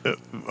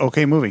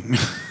okay movie.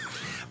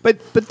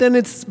 But the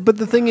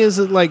thing is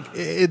that, like,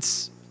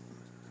 it's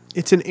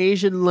an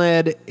Asian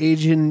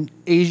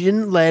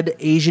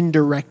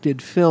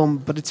directed film,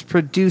 but it's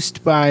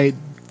produced by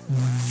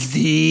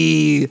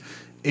the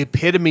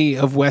epitome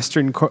of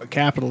Western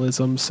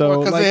capitalism. So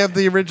Because like, they have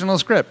the original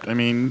script. I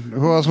mean,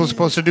 who else was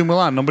supposed to do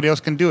Mulan? Nobody else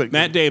can do it.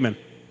 Matt Damon.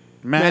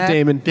 Matt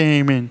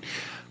Damon.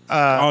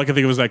 All I could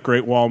think of was that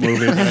Great Wall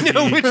movie.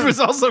 Which was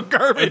also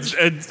garbage.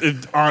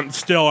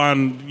 Still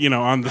on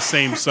the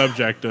same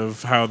subject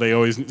of how they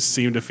always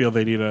seem to feel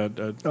they need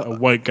a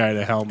white guy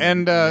to helm.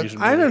 And, an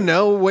Asian I movie. don't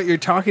know what you're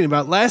talking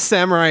about. Last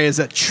Samurai is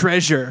a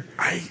treasure.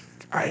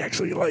 I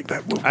actually like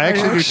that movie. I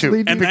actually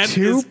do too. And that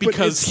is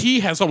because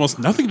he has almost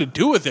nothing to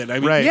do with it. I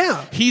mean, Right.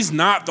 Yeah. he's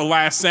not the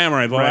Last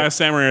Samurai. The Right. Last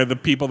Samurai are the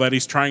people that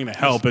he's trying to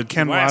help. But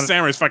Ken Last Wat-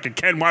 Samurai is fucking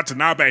Ken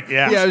Watanabe.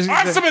 Yeah. Yeah, I was gonna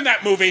awesome say- in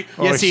that movie.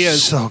 Yes, he he's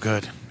is. so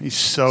good. He's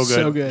so good.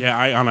 So good. Yeah,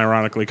 I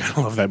unironically kind of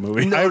love that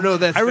movie. No,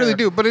 that's I really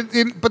fair.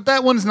 do, but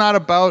that one's not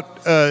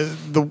about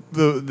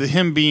the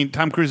him being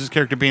Tom Cruise's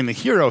character being the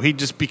hero. He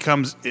just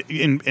becomes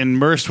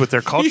immersed with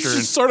their culture. He's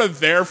just sort of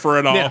there for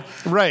it all. Yeah.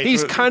 Right.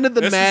 He's kind of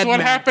the This Mad is what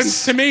Max.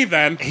 happens to me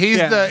then. He's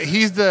Yeah.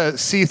 the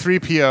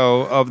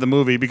C-3PO of the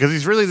movie because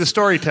he's really the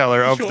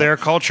storyteller of their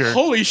culture.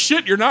 Holy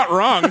shit, you're not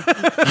wrong.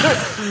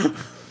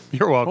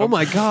 You're welcome. Oh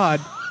my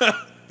god.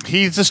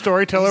 He's the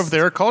storyteller of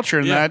their culture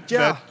and Yeah.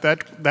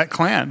 that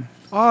clan.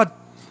 Oh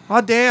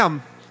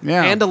damn.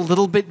 Yeah. And a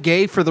little bit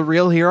gay for the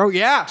real hero.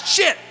 Yeah.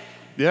 Shit.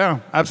 Yeah,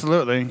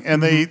 absolutely.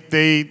 And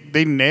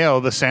they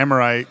nail the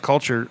samurai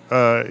culture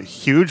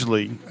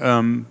hugely,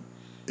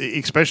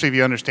 especially if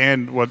you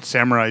understand what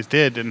samurais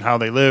did and how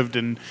they lived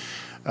and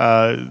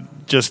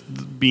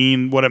just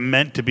being what it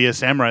meant to be a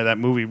samurai. That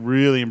movie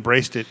really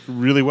embraced it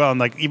really well. And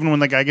like even when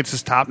the guy gets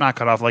his top knot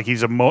cut off, like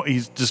he's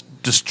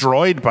just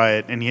destroyed by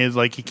it, and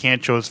he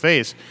can't show his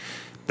face.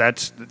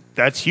 That's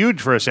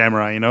huge for a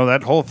samurai. You know,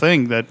 that whole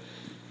thing,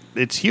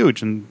 it's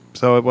huge, and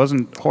so it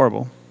wasn't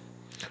horrible.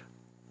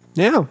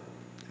 Yeah.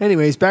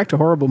 Anyways, back to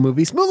horrible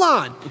movies.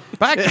 Mulan.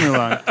 Back to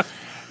Mulan.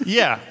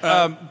 Yeah.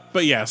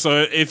 But yeah,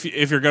 so if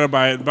you're gonna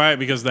buy it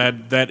because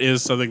that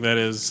is something that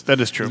is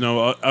true.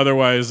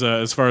 Otherwise,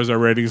 as far as our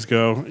ratings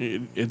go,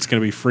 it's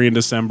gonna be free in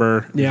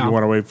December. Yeah. If you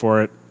want to wait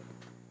for it.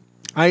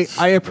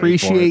 I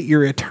appreciate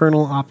your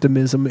eternal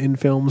optimism in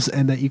films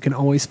and that you can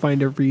always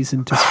find a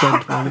reason to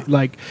spend money.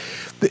 Like,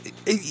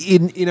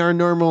 in our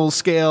normal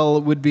scale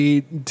would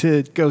be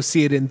to go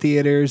see it in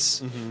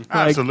theaters.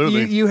 Like,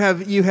 Absolutely. You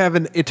have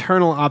an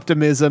eternal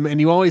optimism and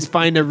you always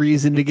find a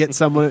reason to get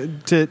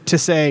someone to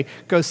say,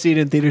 go see it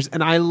in theaters.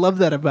 And I love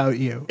that about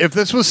you. If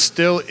this was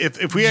still,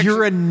 if we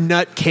You're actually, a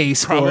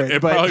nutcase for it.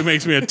 It but probably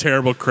makes me a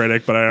terrible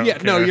critic, but I don't yeah,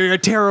 care. no, you're a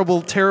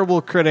terrible,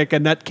 terrible critic. A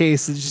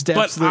nutcase is just But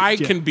absolute. I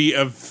yeah. can be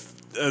a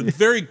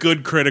very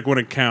good critic when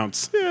it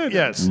counts.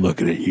 yes.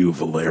 Looking at you,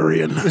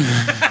 Valerian.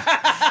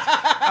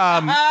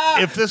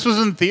 If this was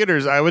in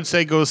theaters, I would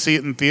say go see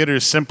it in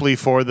theaters simply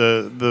for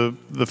the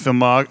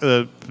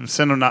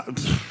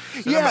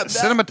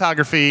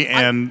cinematography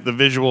and the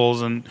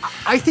visuals and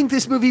I think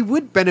this movie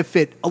would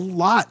benefit a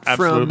lot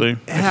Absolutely.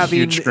 from A having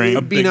huge screen.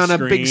 it being A on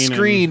big a big screen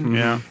screen.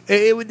 Yeah.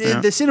 It would,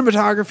 Yeah. The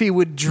cinematography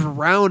would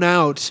drown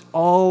out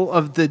all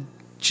of the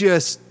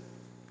just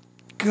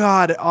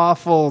god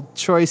awful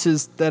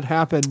choices that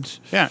happened.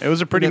 yeah, it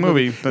was a pretty in that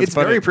movie. That's It's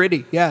about very it.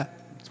 pretty. Yeah,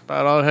 That's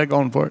about all it had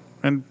going for it.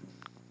 And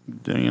I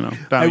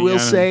Donnie will Yen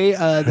say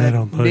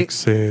that Nick,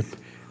 Sid.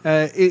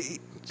 as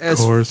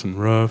Coarse and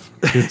rough.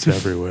 It's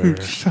everywhere.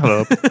 shut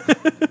up.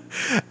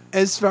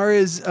 as far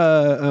as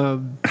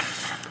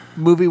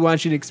movie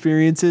watching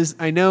experiences,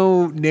 I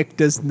know Nick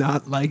does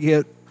not like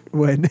it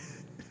when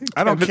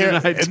I don't Kevin care.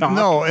 and I talk.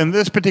 No, in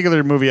this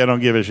particular movie, I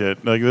don't give a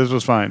shit. Like this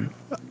was fine.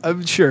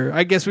 I'm sure.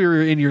 I guess we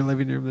were in your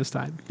living room this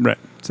time, Right.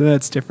 so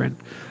that's different.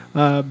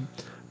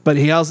 But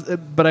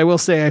I will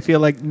say, I feel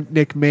like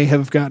Nick may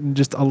have gotten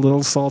just a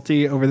little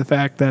salty over the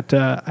fact that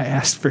I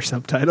asked for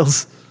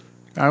subtitles.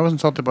 I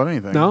wasn't salty about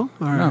anything. No,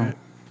 all No. right.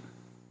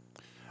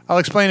 I'll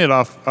explain it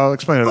off. Oh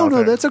no,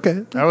 air. that's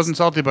okay. I wasn't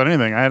salty about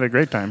anything. I had a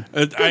great time.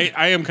 I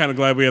am kind of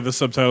glad we have the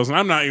subtitles, and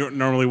I'm not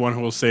normally one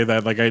who will say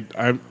that. Like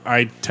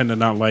I tend to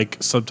not like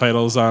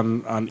subtitles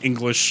on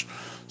English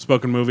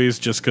spoken movies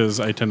just because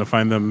I tend to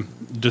find them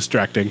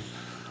distracting.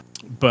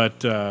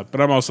 But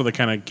I'm also the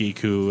kind of geek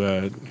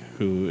who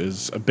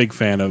is a big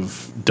fan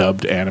of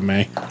dubbed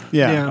anime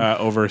Yeah.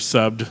 over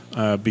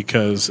subbed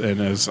because, and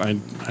as I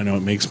know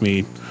it makes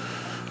me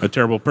a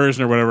terrible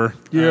person or whatever.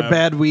 You're a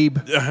bad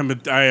weeb.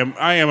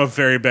 I am a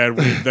very bad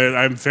weeb.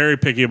 I'm very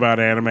picky about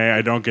anime.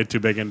 I don't get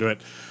too big into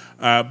it.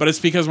 But it's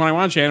because when I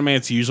watch anime,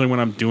 it's usually when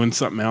I'm doing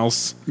something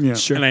else. Yeah.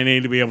 Sure. And I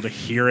need to be able to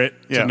hear it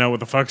Yeah. to know what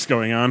the fuck's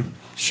going on.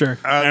 Sure.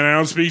 And I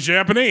don't speak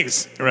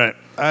Japanese. Right.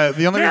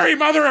 The only Mary,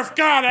 mother of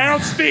God, I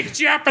don't speak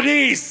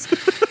Japanese.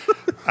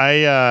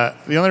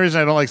 The only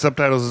reason I don't like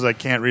subtitles is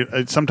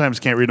I sometimes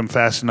can't read them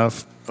fast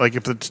enough. Like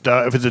if it's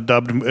a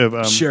dubbed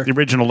Sure. the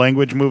original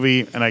language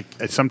movie, and I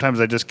sometimes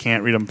I just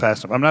can't read them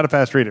fast enough. I'm not a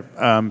fast reader,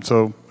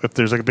 so if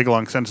there's like a big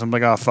long sentence, I'm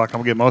like, oh fuck, I'm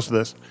gonna get most of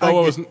this.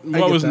 What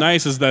get was that.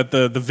 nice is that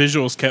the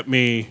visuals kept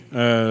me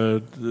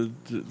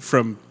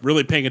from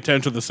really paying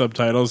attention to the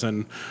subtitles,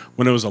 and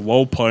when it was a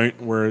low point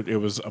where it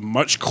was a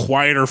much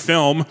quieter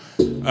film,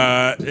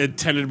 it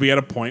tended to be at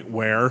a point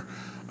where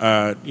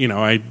I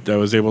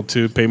was able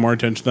to pay more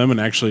attention to them and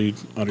actually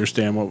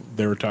understand what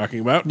they were talking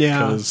about.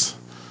 Yeah. Because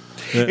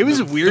It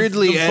was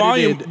weirdly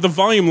edited. The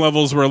volume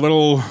levels were a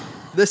little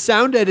The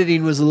sound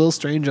editing was a little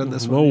strange on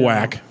this one.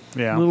 whack.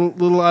 Yeah.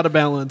 Little out of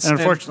balance. And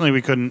unfortunately,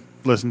 we couldn't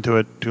listen to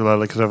it too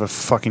loudly because I have a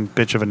fucking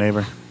bitch of a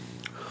neighbor.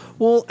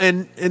 Well,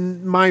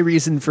 and my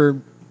reason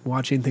for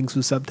watching things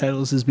with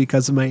subtitles is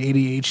because of my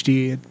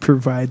ADHD. It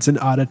provides an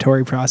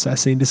auditory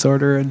processing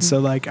disorder, and so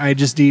like I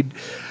just need,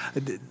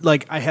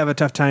 like I have a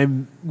tough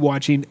time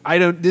watching.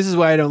 This is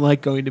why I don't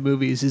like going to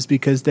movies, is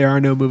because there are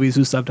no movies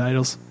with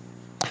subtitles.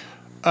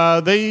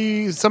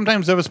 They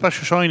sometimes have a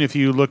special showing if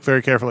you look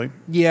very carefully.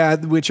 Yeah,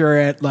 which are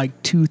at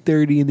like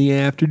 2:30 in the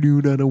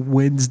afternoon on a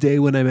Wednesday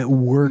when I'm at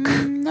work.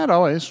 Not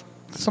always.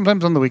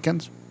 Sometimes on the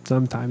weekends.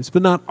 Sometimes,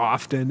 but not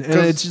often. And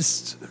 'Cause- it's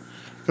just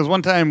Because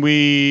one time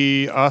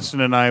Austin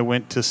and I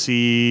went to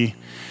see,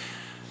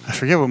 I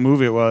forget what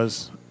movie it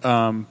was,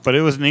 but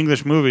it was an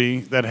English movie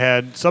that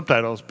had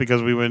subtitles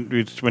because we went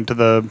to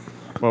the,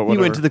 well, you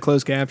whatever. went to the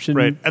closed caption.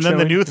 Right. And then the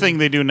showing. new thing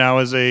they do now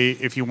is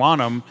if you want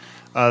them,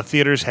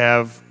 theaters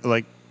have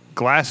like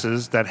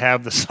glasses that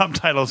have the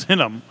subtitles in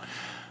them.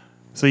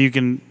 So you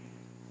can,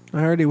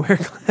 I already wear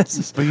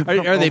glasses. you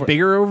Are they over-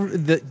 bigger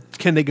over?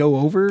 Can they go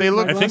over? They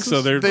look- my I think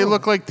so. glasses? they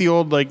look like the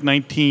old like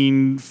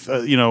 19,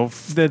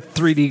 the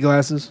 3D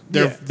glasses.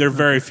 They're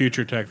very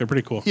future tech. They're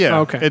pretty cool. yeah.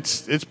 Okay.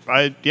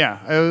 I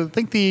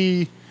think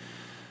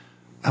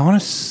I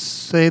want to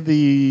say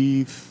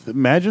the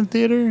Imagine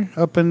Theater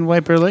up in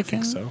White Bear Lake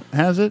so.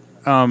 has it.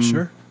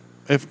 Sure.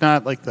 If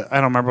not, like I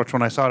don't remember which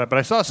one I saw it, but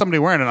I saw somebody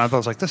wearing it, and I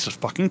was like, "This is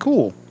fucking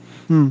cool."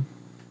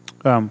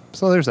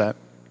 So there's that.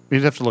 You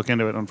just have to look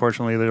into it.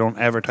 Unfortunately, they don't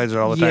advertise it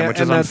all the time, Yeah, which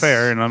is and that's-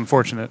 unfair and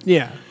unfortunate.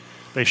 Yeah.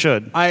 They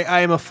should. I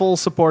am a full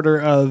supporter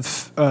of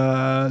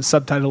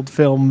subtitled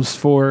films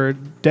for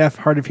deaf,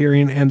 hard of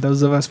hearing, and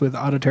those of us with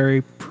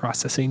auditory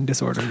processing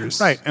disorders.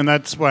 Right, and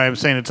that's why I'm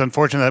saying it's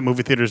unfortunate that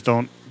movie theaters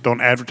don't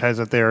advertise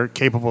that they're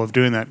capable of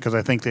doing that, because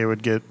I think they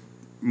would get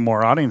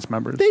more audience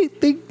members. They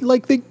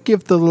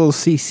give the little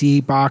CC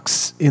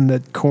box in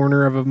the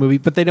corner of a movie,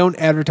 but they don't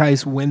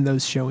advertise when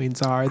those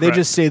showings are. They Correct.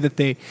 just say that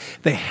they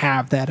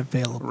have that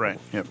available. Right.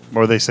 Yep.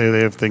 Or they say they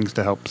have things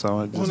to help.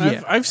 So it Well, just, and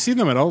Yeah. I've seen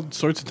them at all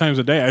sorts of times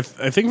a day. I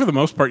think for the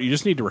most part, you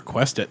just need to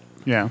request it.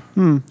 yeah.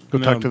 Go And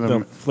talk to they'll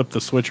them. flip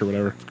the switch or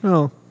whatever.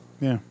 Oh,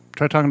 Yeah.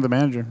 Try talking to the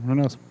manager. Who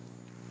knows?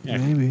 Yeah,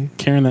 maybe.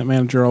 carrying that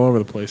manager all over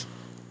the place.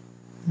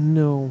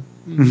 No.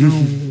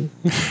 No.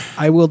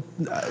 I will.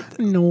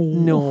 No.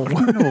 No.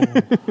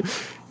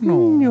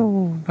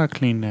 No, not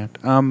clean that.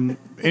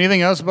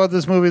 Anything else about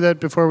this movie that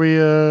before we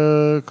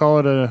call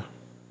it a?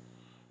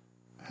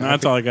 No,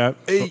 that's all I got.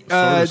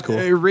 Soda's cool.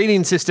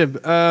 Rating system.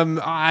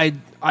 I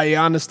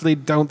honestly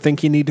don't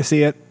think you need to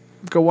see it.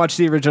 Go watch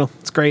the original.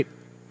 It's great.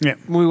 Yeah.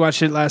 We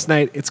watched it last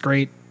night. It's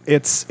great.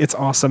 It's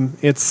awesome.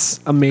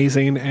 It's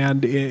amazing,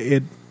 and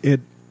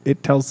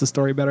it tells the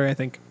story better, I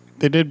think.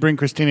 They did bring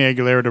Christina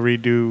Aguilera to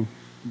redo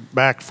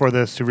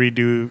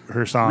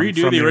her song.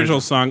 Redo from the original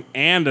song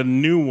and a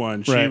new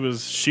one. Right.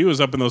 She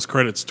was up in those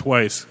credits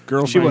twice.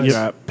 Girl, She was.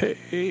 got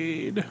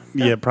paid.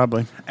 Yeah,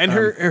 probably. And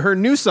her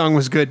new song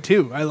was good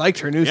too. I liked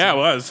her new Yeah, it song.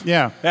 was.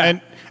 Yeah.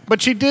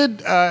 But she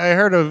did. I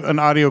heard an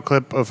audio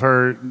clip of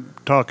her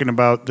talking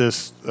about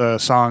this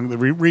song,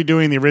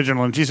 redoing the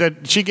original, and she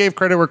said she gave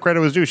credit where credit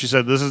was due. She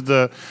said, "This is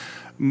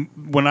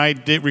when I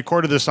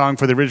recorded this song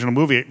for the original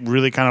movie, it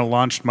really kind of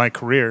launched my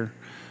career."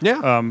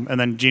 Yeah. And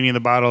then Genie in the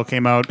Bottle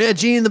came out. Yeah,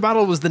 Genie in the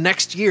Bottle was the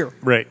next year.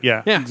 Right.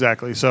 Yeah. Yeah.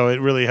 Exactly. So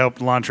it really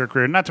helped launch her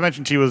career. Not to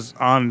mention she was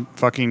on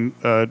fucking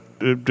the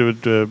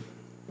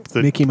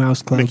Mickey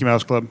Mouse Club. Mickey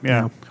Mouse Club.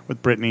 Yeah. Yeah. With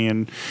Brittany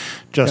and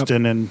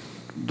Justin and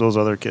those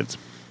other kids.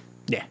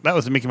 Yeah. That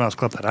was the Mickey Mouse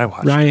Club that I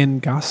watched. Ryan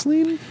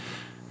Gosling?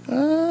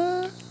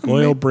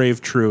 Loyal,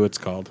 Brave, True, it's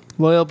called.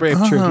 Loyal, Brave,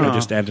 True. I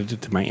just added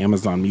it to my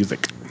Amazon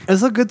Music.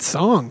 It's a good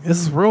song. This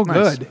is real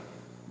Nice. good.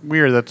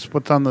 Weird. That's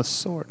what's on the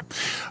sword.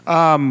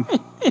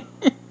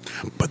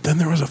 But then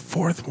there was a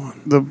fourth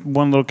one. The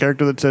one little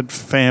character that said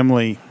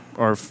family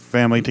or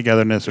family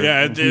togetherness. Or,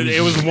 Yeah,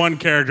 it was one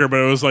character,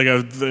 but it was like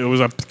a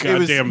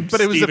goddamn.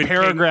 but it was a Stephen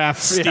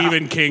paragraph. King, Yeah.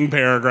 Stephen King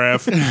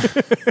paragraph.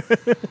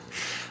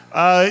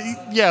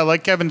 Yeah,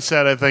 like Kevin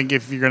said, I think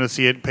if you're going to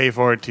see it, pay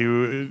for it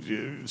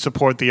to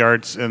support the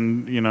arts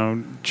and,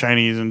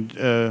 Chinese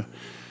and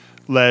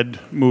led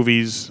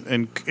movies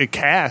and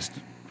cast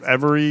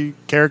every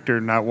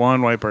character, not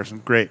one white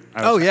person. Great.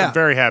 I'm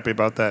very happy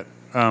about that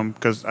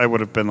because I would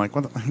have been like,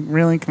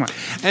 really? Come on.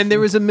 And there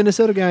was a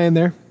Minnesota guy in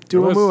there,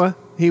 was. Duamua.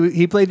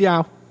 He played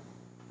Yao.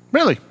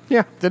 Really?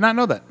 Yeah. Did not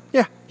know that.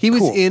 Yeah, he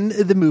was Cool. in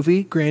the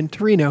movie Gran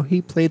Torino.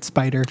 He played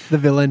Spider, the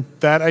villain.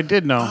 That I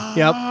did know.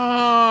 Yep.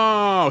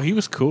 Oh, he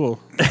was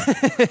cool.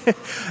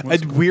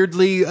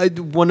 Weirdly,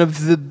 one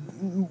of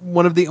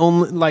the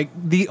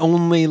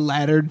only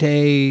latter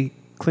day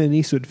Clint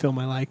Eastwood film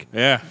I like.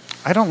 Yeah.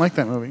 I don't like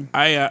that movie.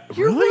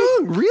 You're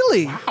wrong,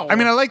 really. I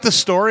mean, I like the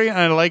story and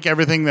I like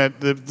everything that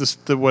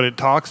what it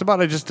talks about.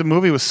 The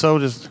movie was so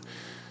just.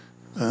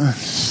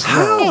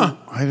 How?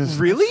 I just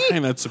Really? I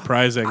think that's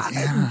surprising.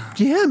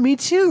 Yeah, me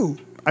too.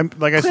 I'm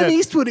like I Clint said.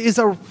 Eastwood is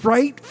a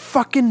right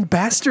fucking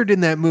bastard in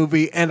that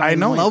movie, and I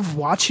know he- love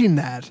watching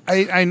that.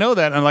 I know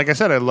that, and like I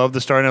said, I love the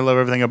story and I love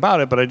everything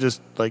about it. But I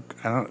just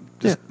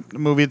the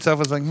movie itself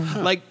was like,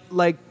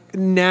 Like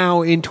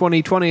now in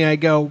 2020, I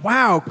go,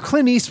 wow,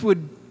 Clint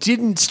Eastwood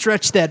didn't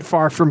stretch that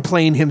far from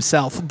playing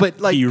himself,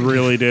 but like He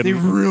really didn't. He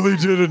really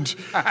didn't.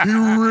 He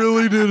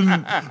really didn't.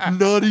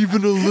 Not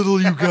even a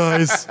little, you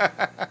guys.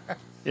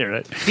 yeah,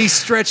 right, He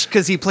stretched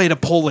because he played a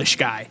Polish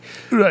guy.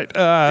 right.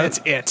 That's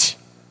it.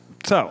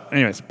 So,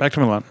 anyways, back to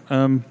Milan.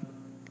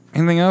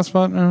 Anything else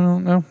about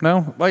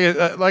no?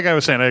 Like I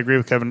was saying, I agree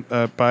with Kevin.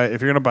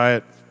 If you're gonna buy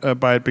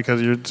it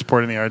because you're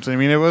supporting the arts. I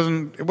mean, it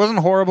wasn't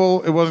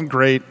horrible. It wasn't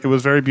great. It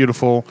was very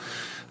beautiful.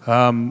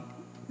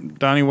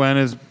 Donnie Yen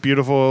is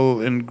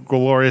beautiful and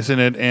glorious in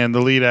it, and the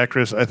lead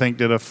actress I think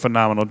did a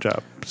phenomenal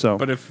job. So,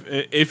 But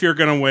if you're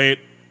gonna wait,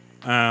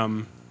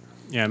 no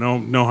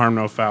harm,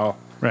 no foul.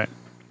 right.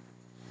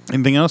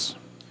 Anything else?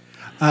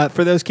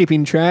 For those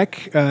keeping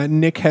track,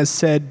 Nick has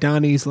said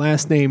Donnie's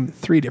last name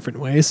 3 different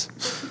ways.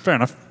 Fair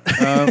enough.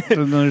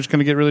 Then they're just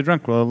gonna get really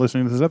drunk while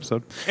listening to this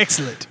episode.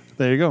 Excellent.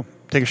 There you go.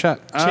 Take a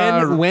shot.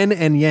 Chen, Wen,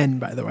 and Yen,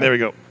 by the way. There we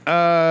go.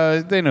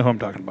 They know who I'm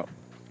talking about.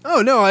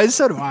 Oh, no,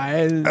 so do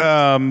I.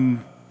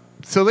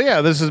 So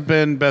yeah, this has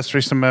been Best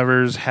Threesome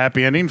Ever's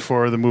happy ending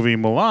for the movie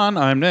Milan.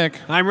 I'm Nick,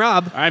 I'm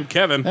Rob. I'm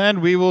Kevin.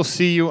 and we will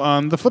see you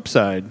on the flip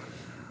side.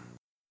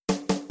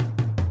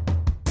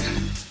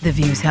 The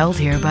views held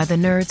here by the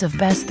nerds of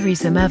Best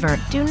Threesome Ever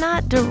do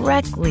not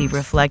directly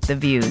reflect the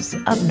views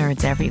of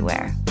nerds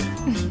everywhere.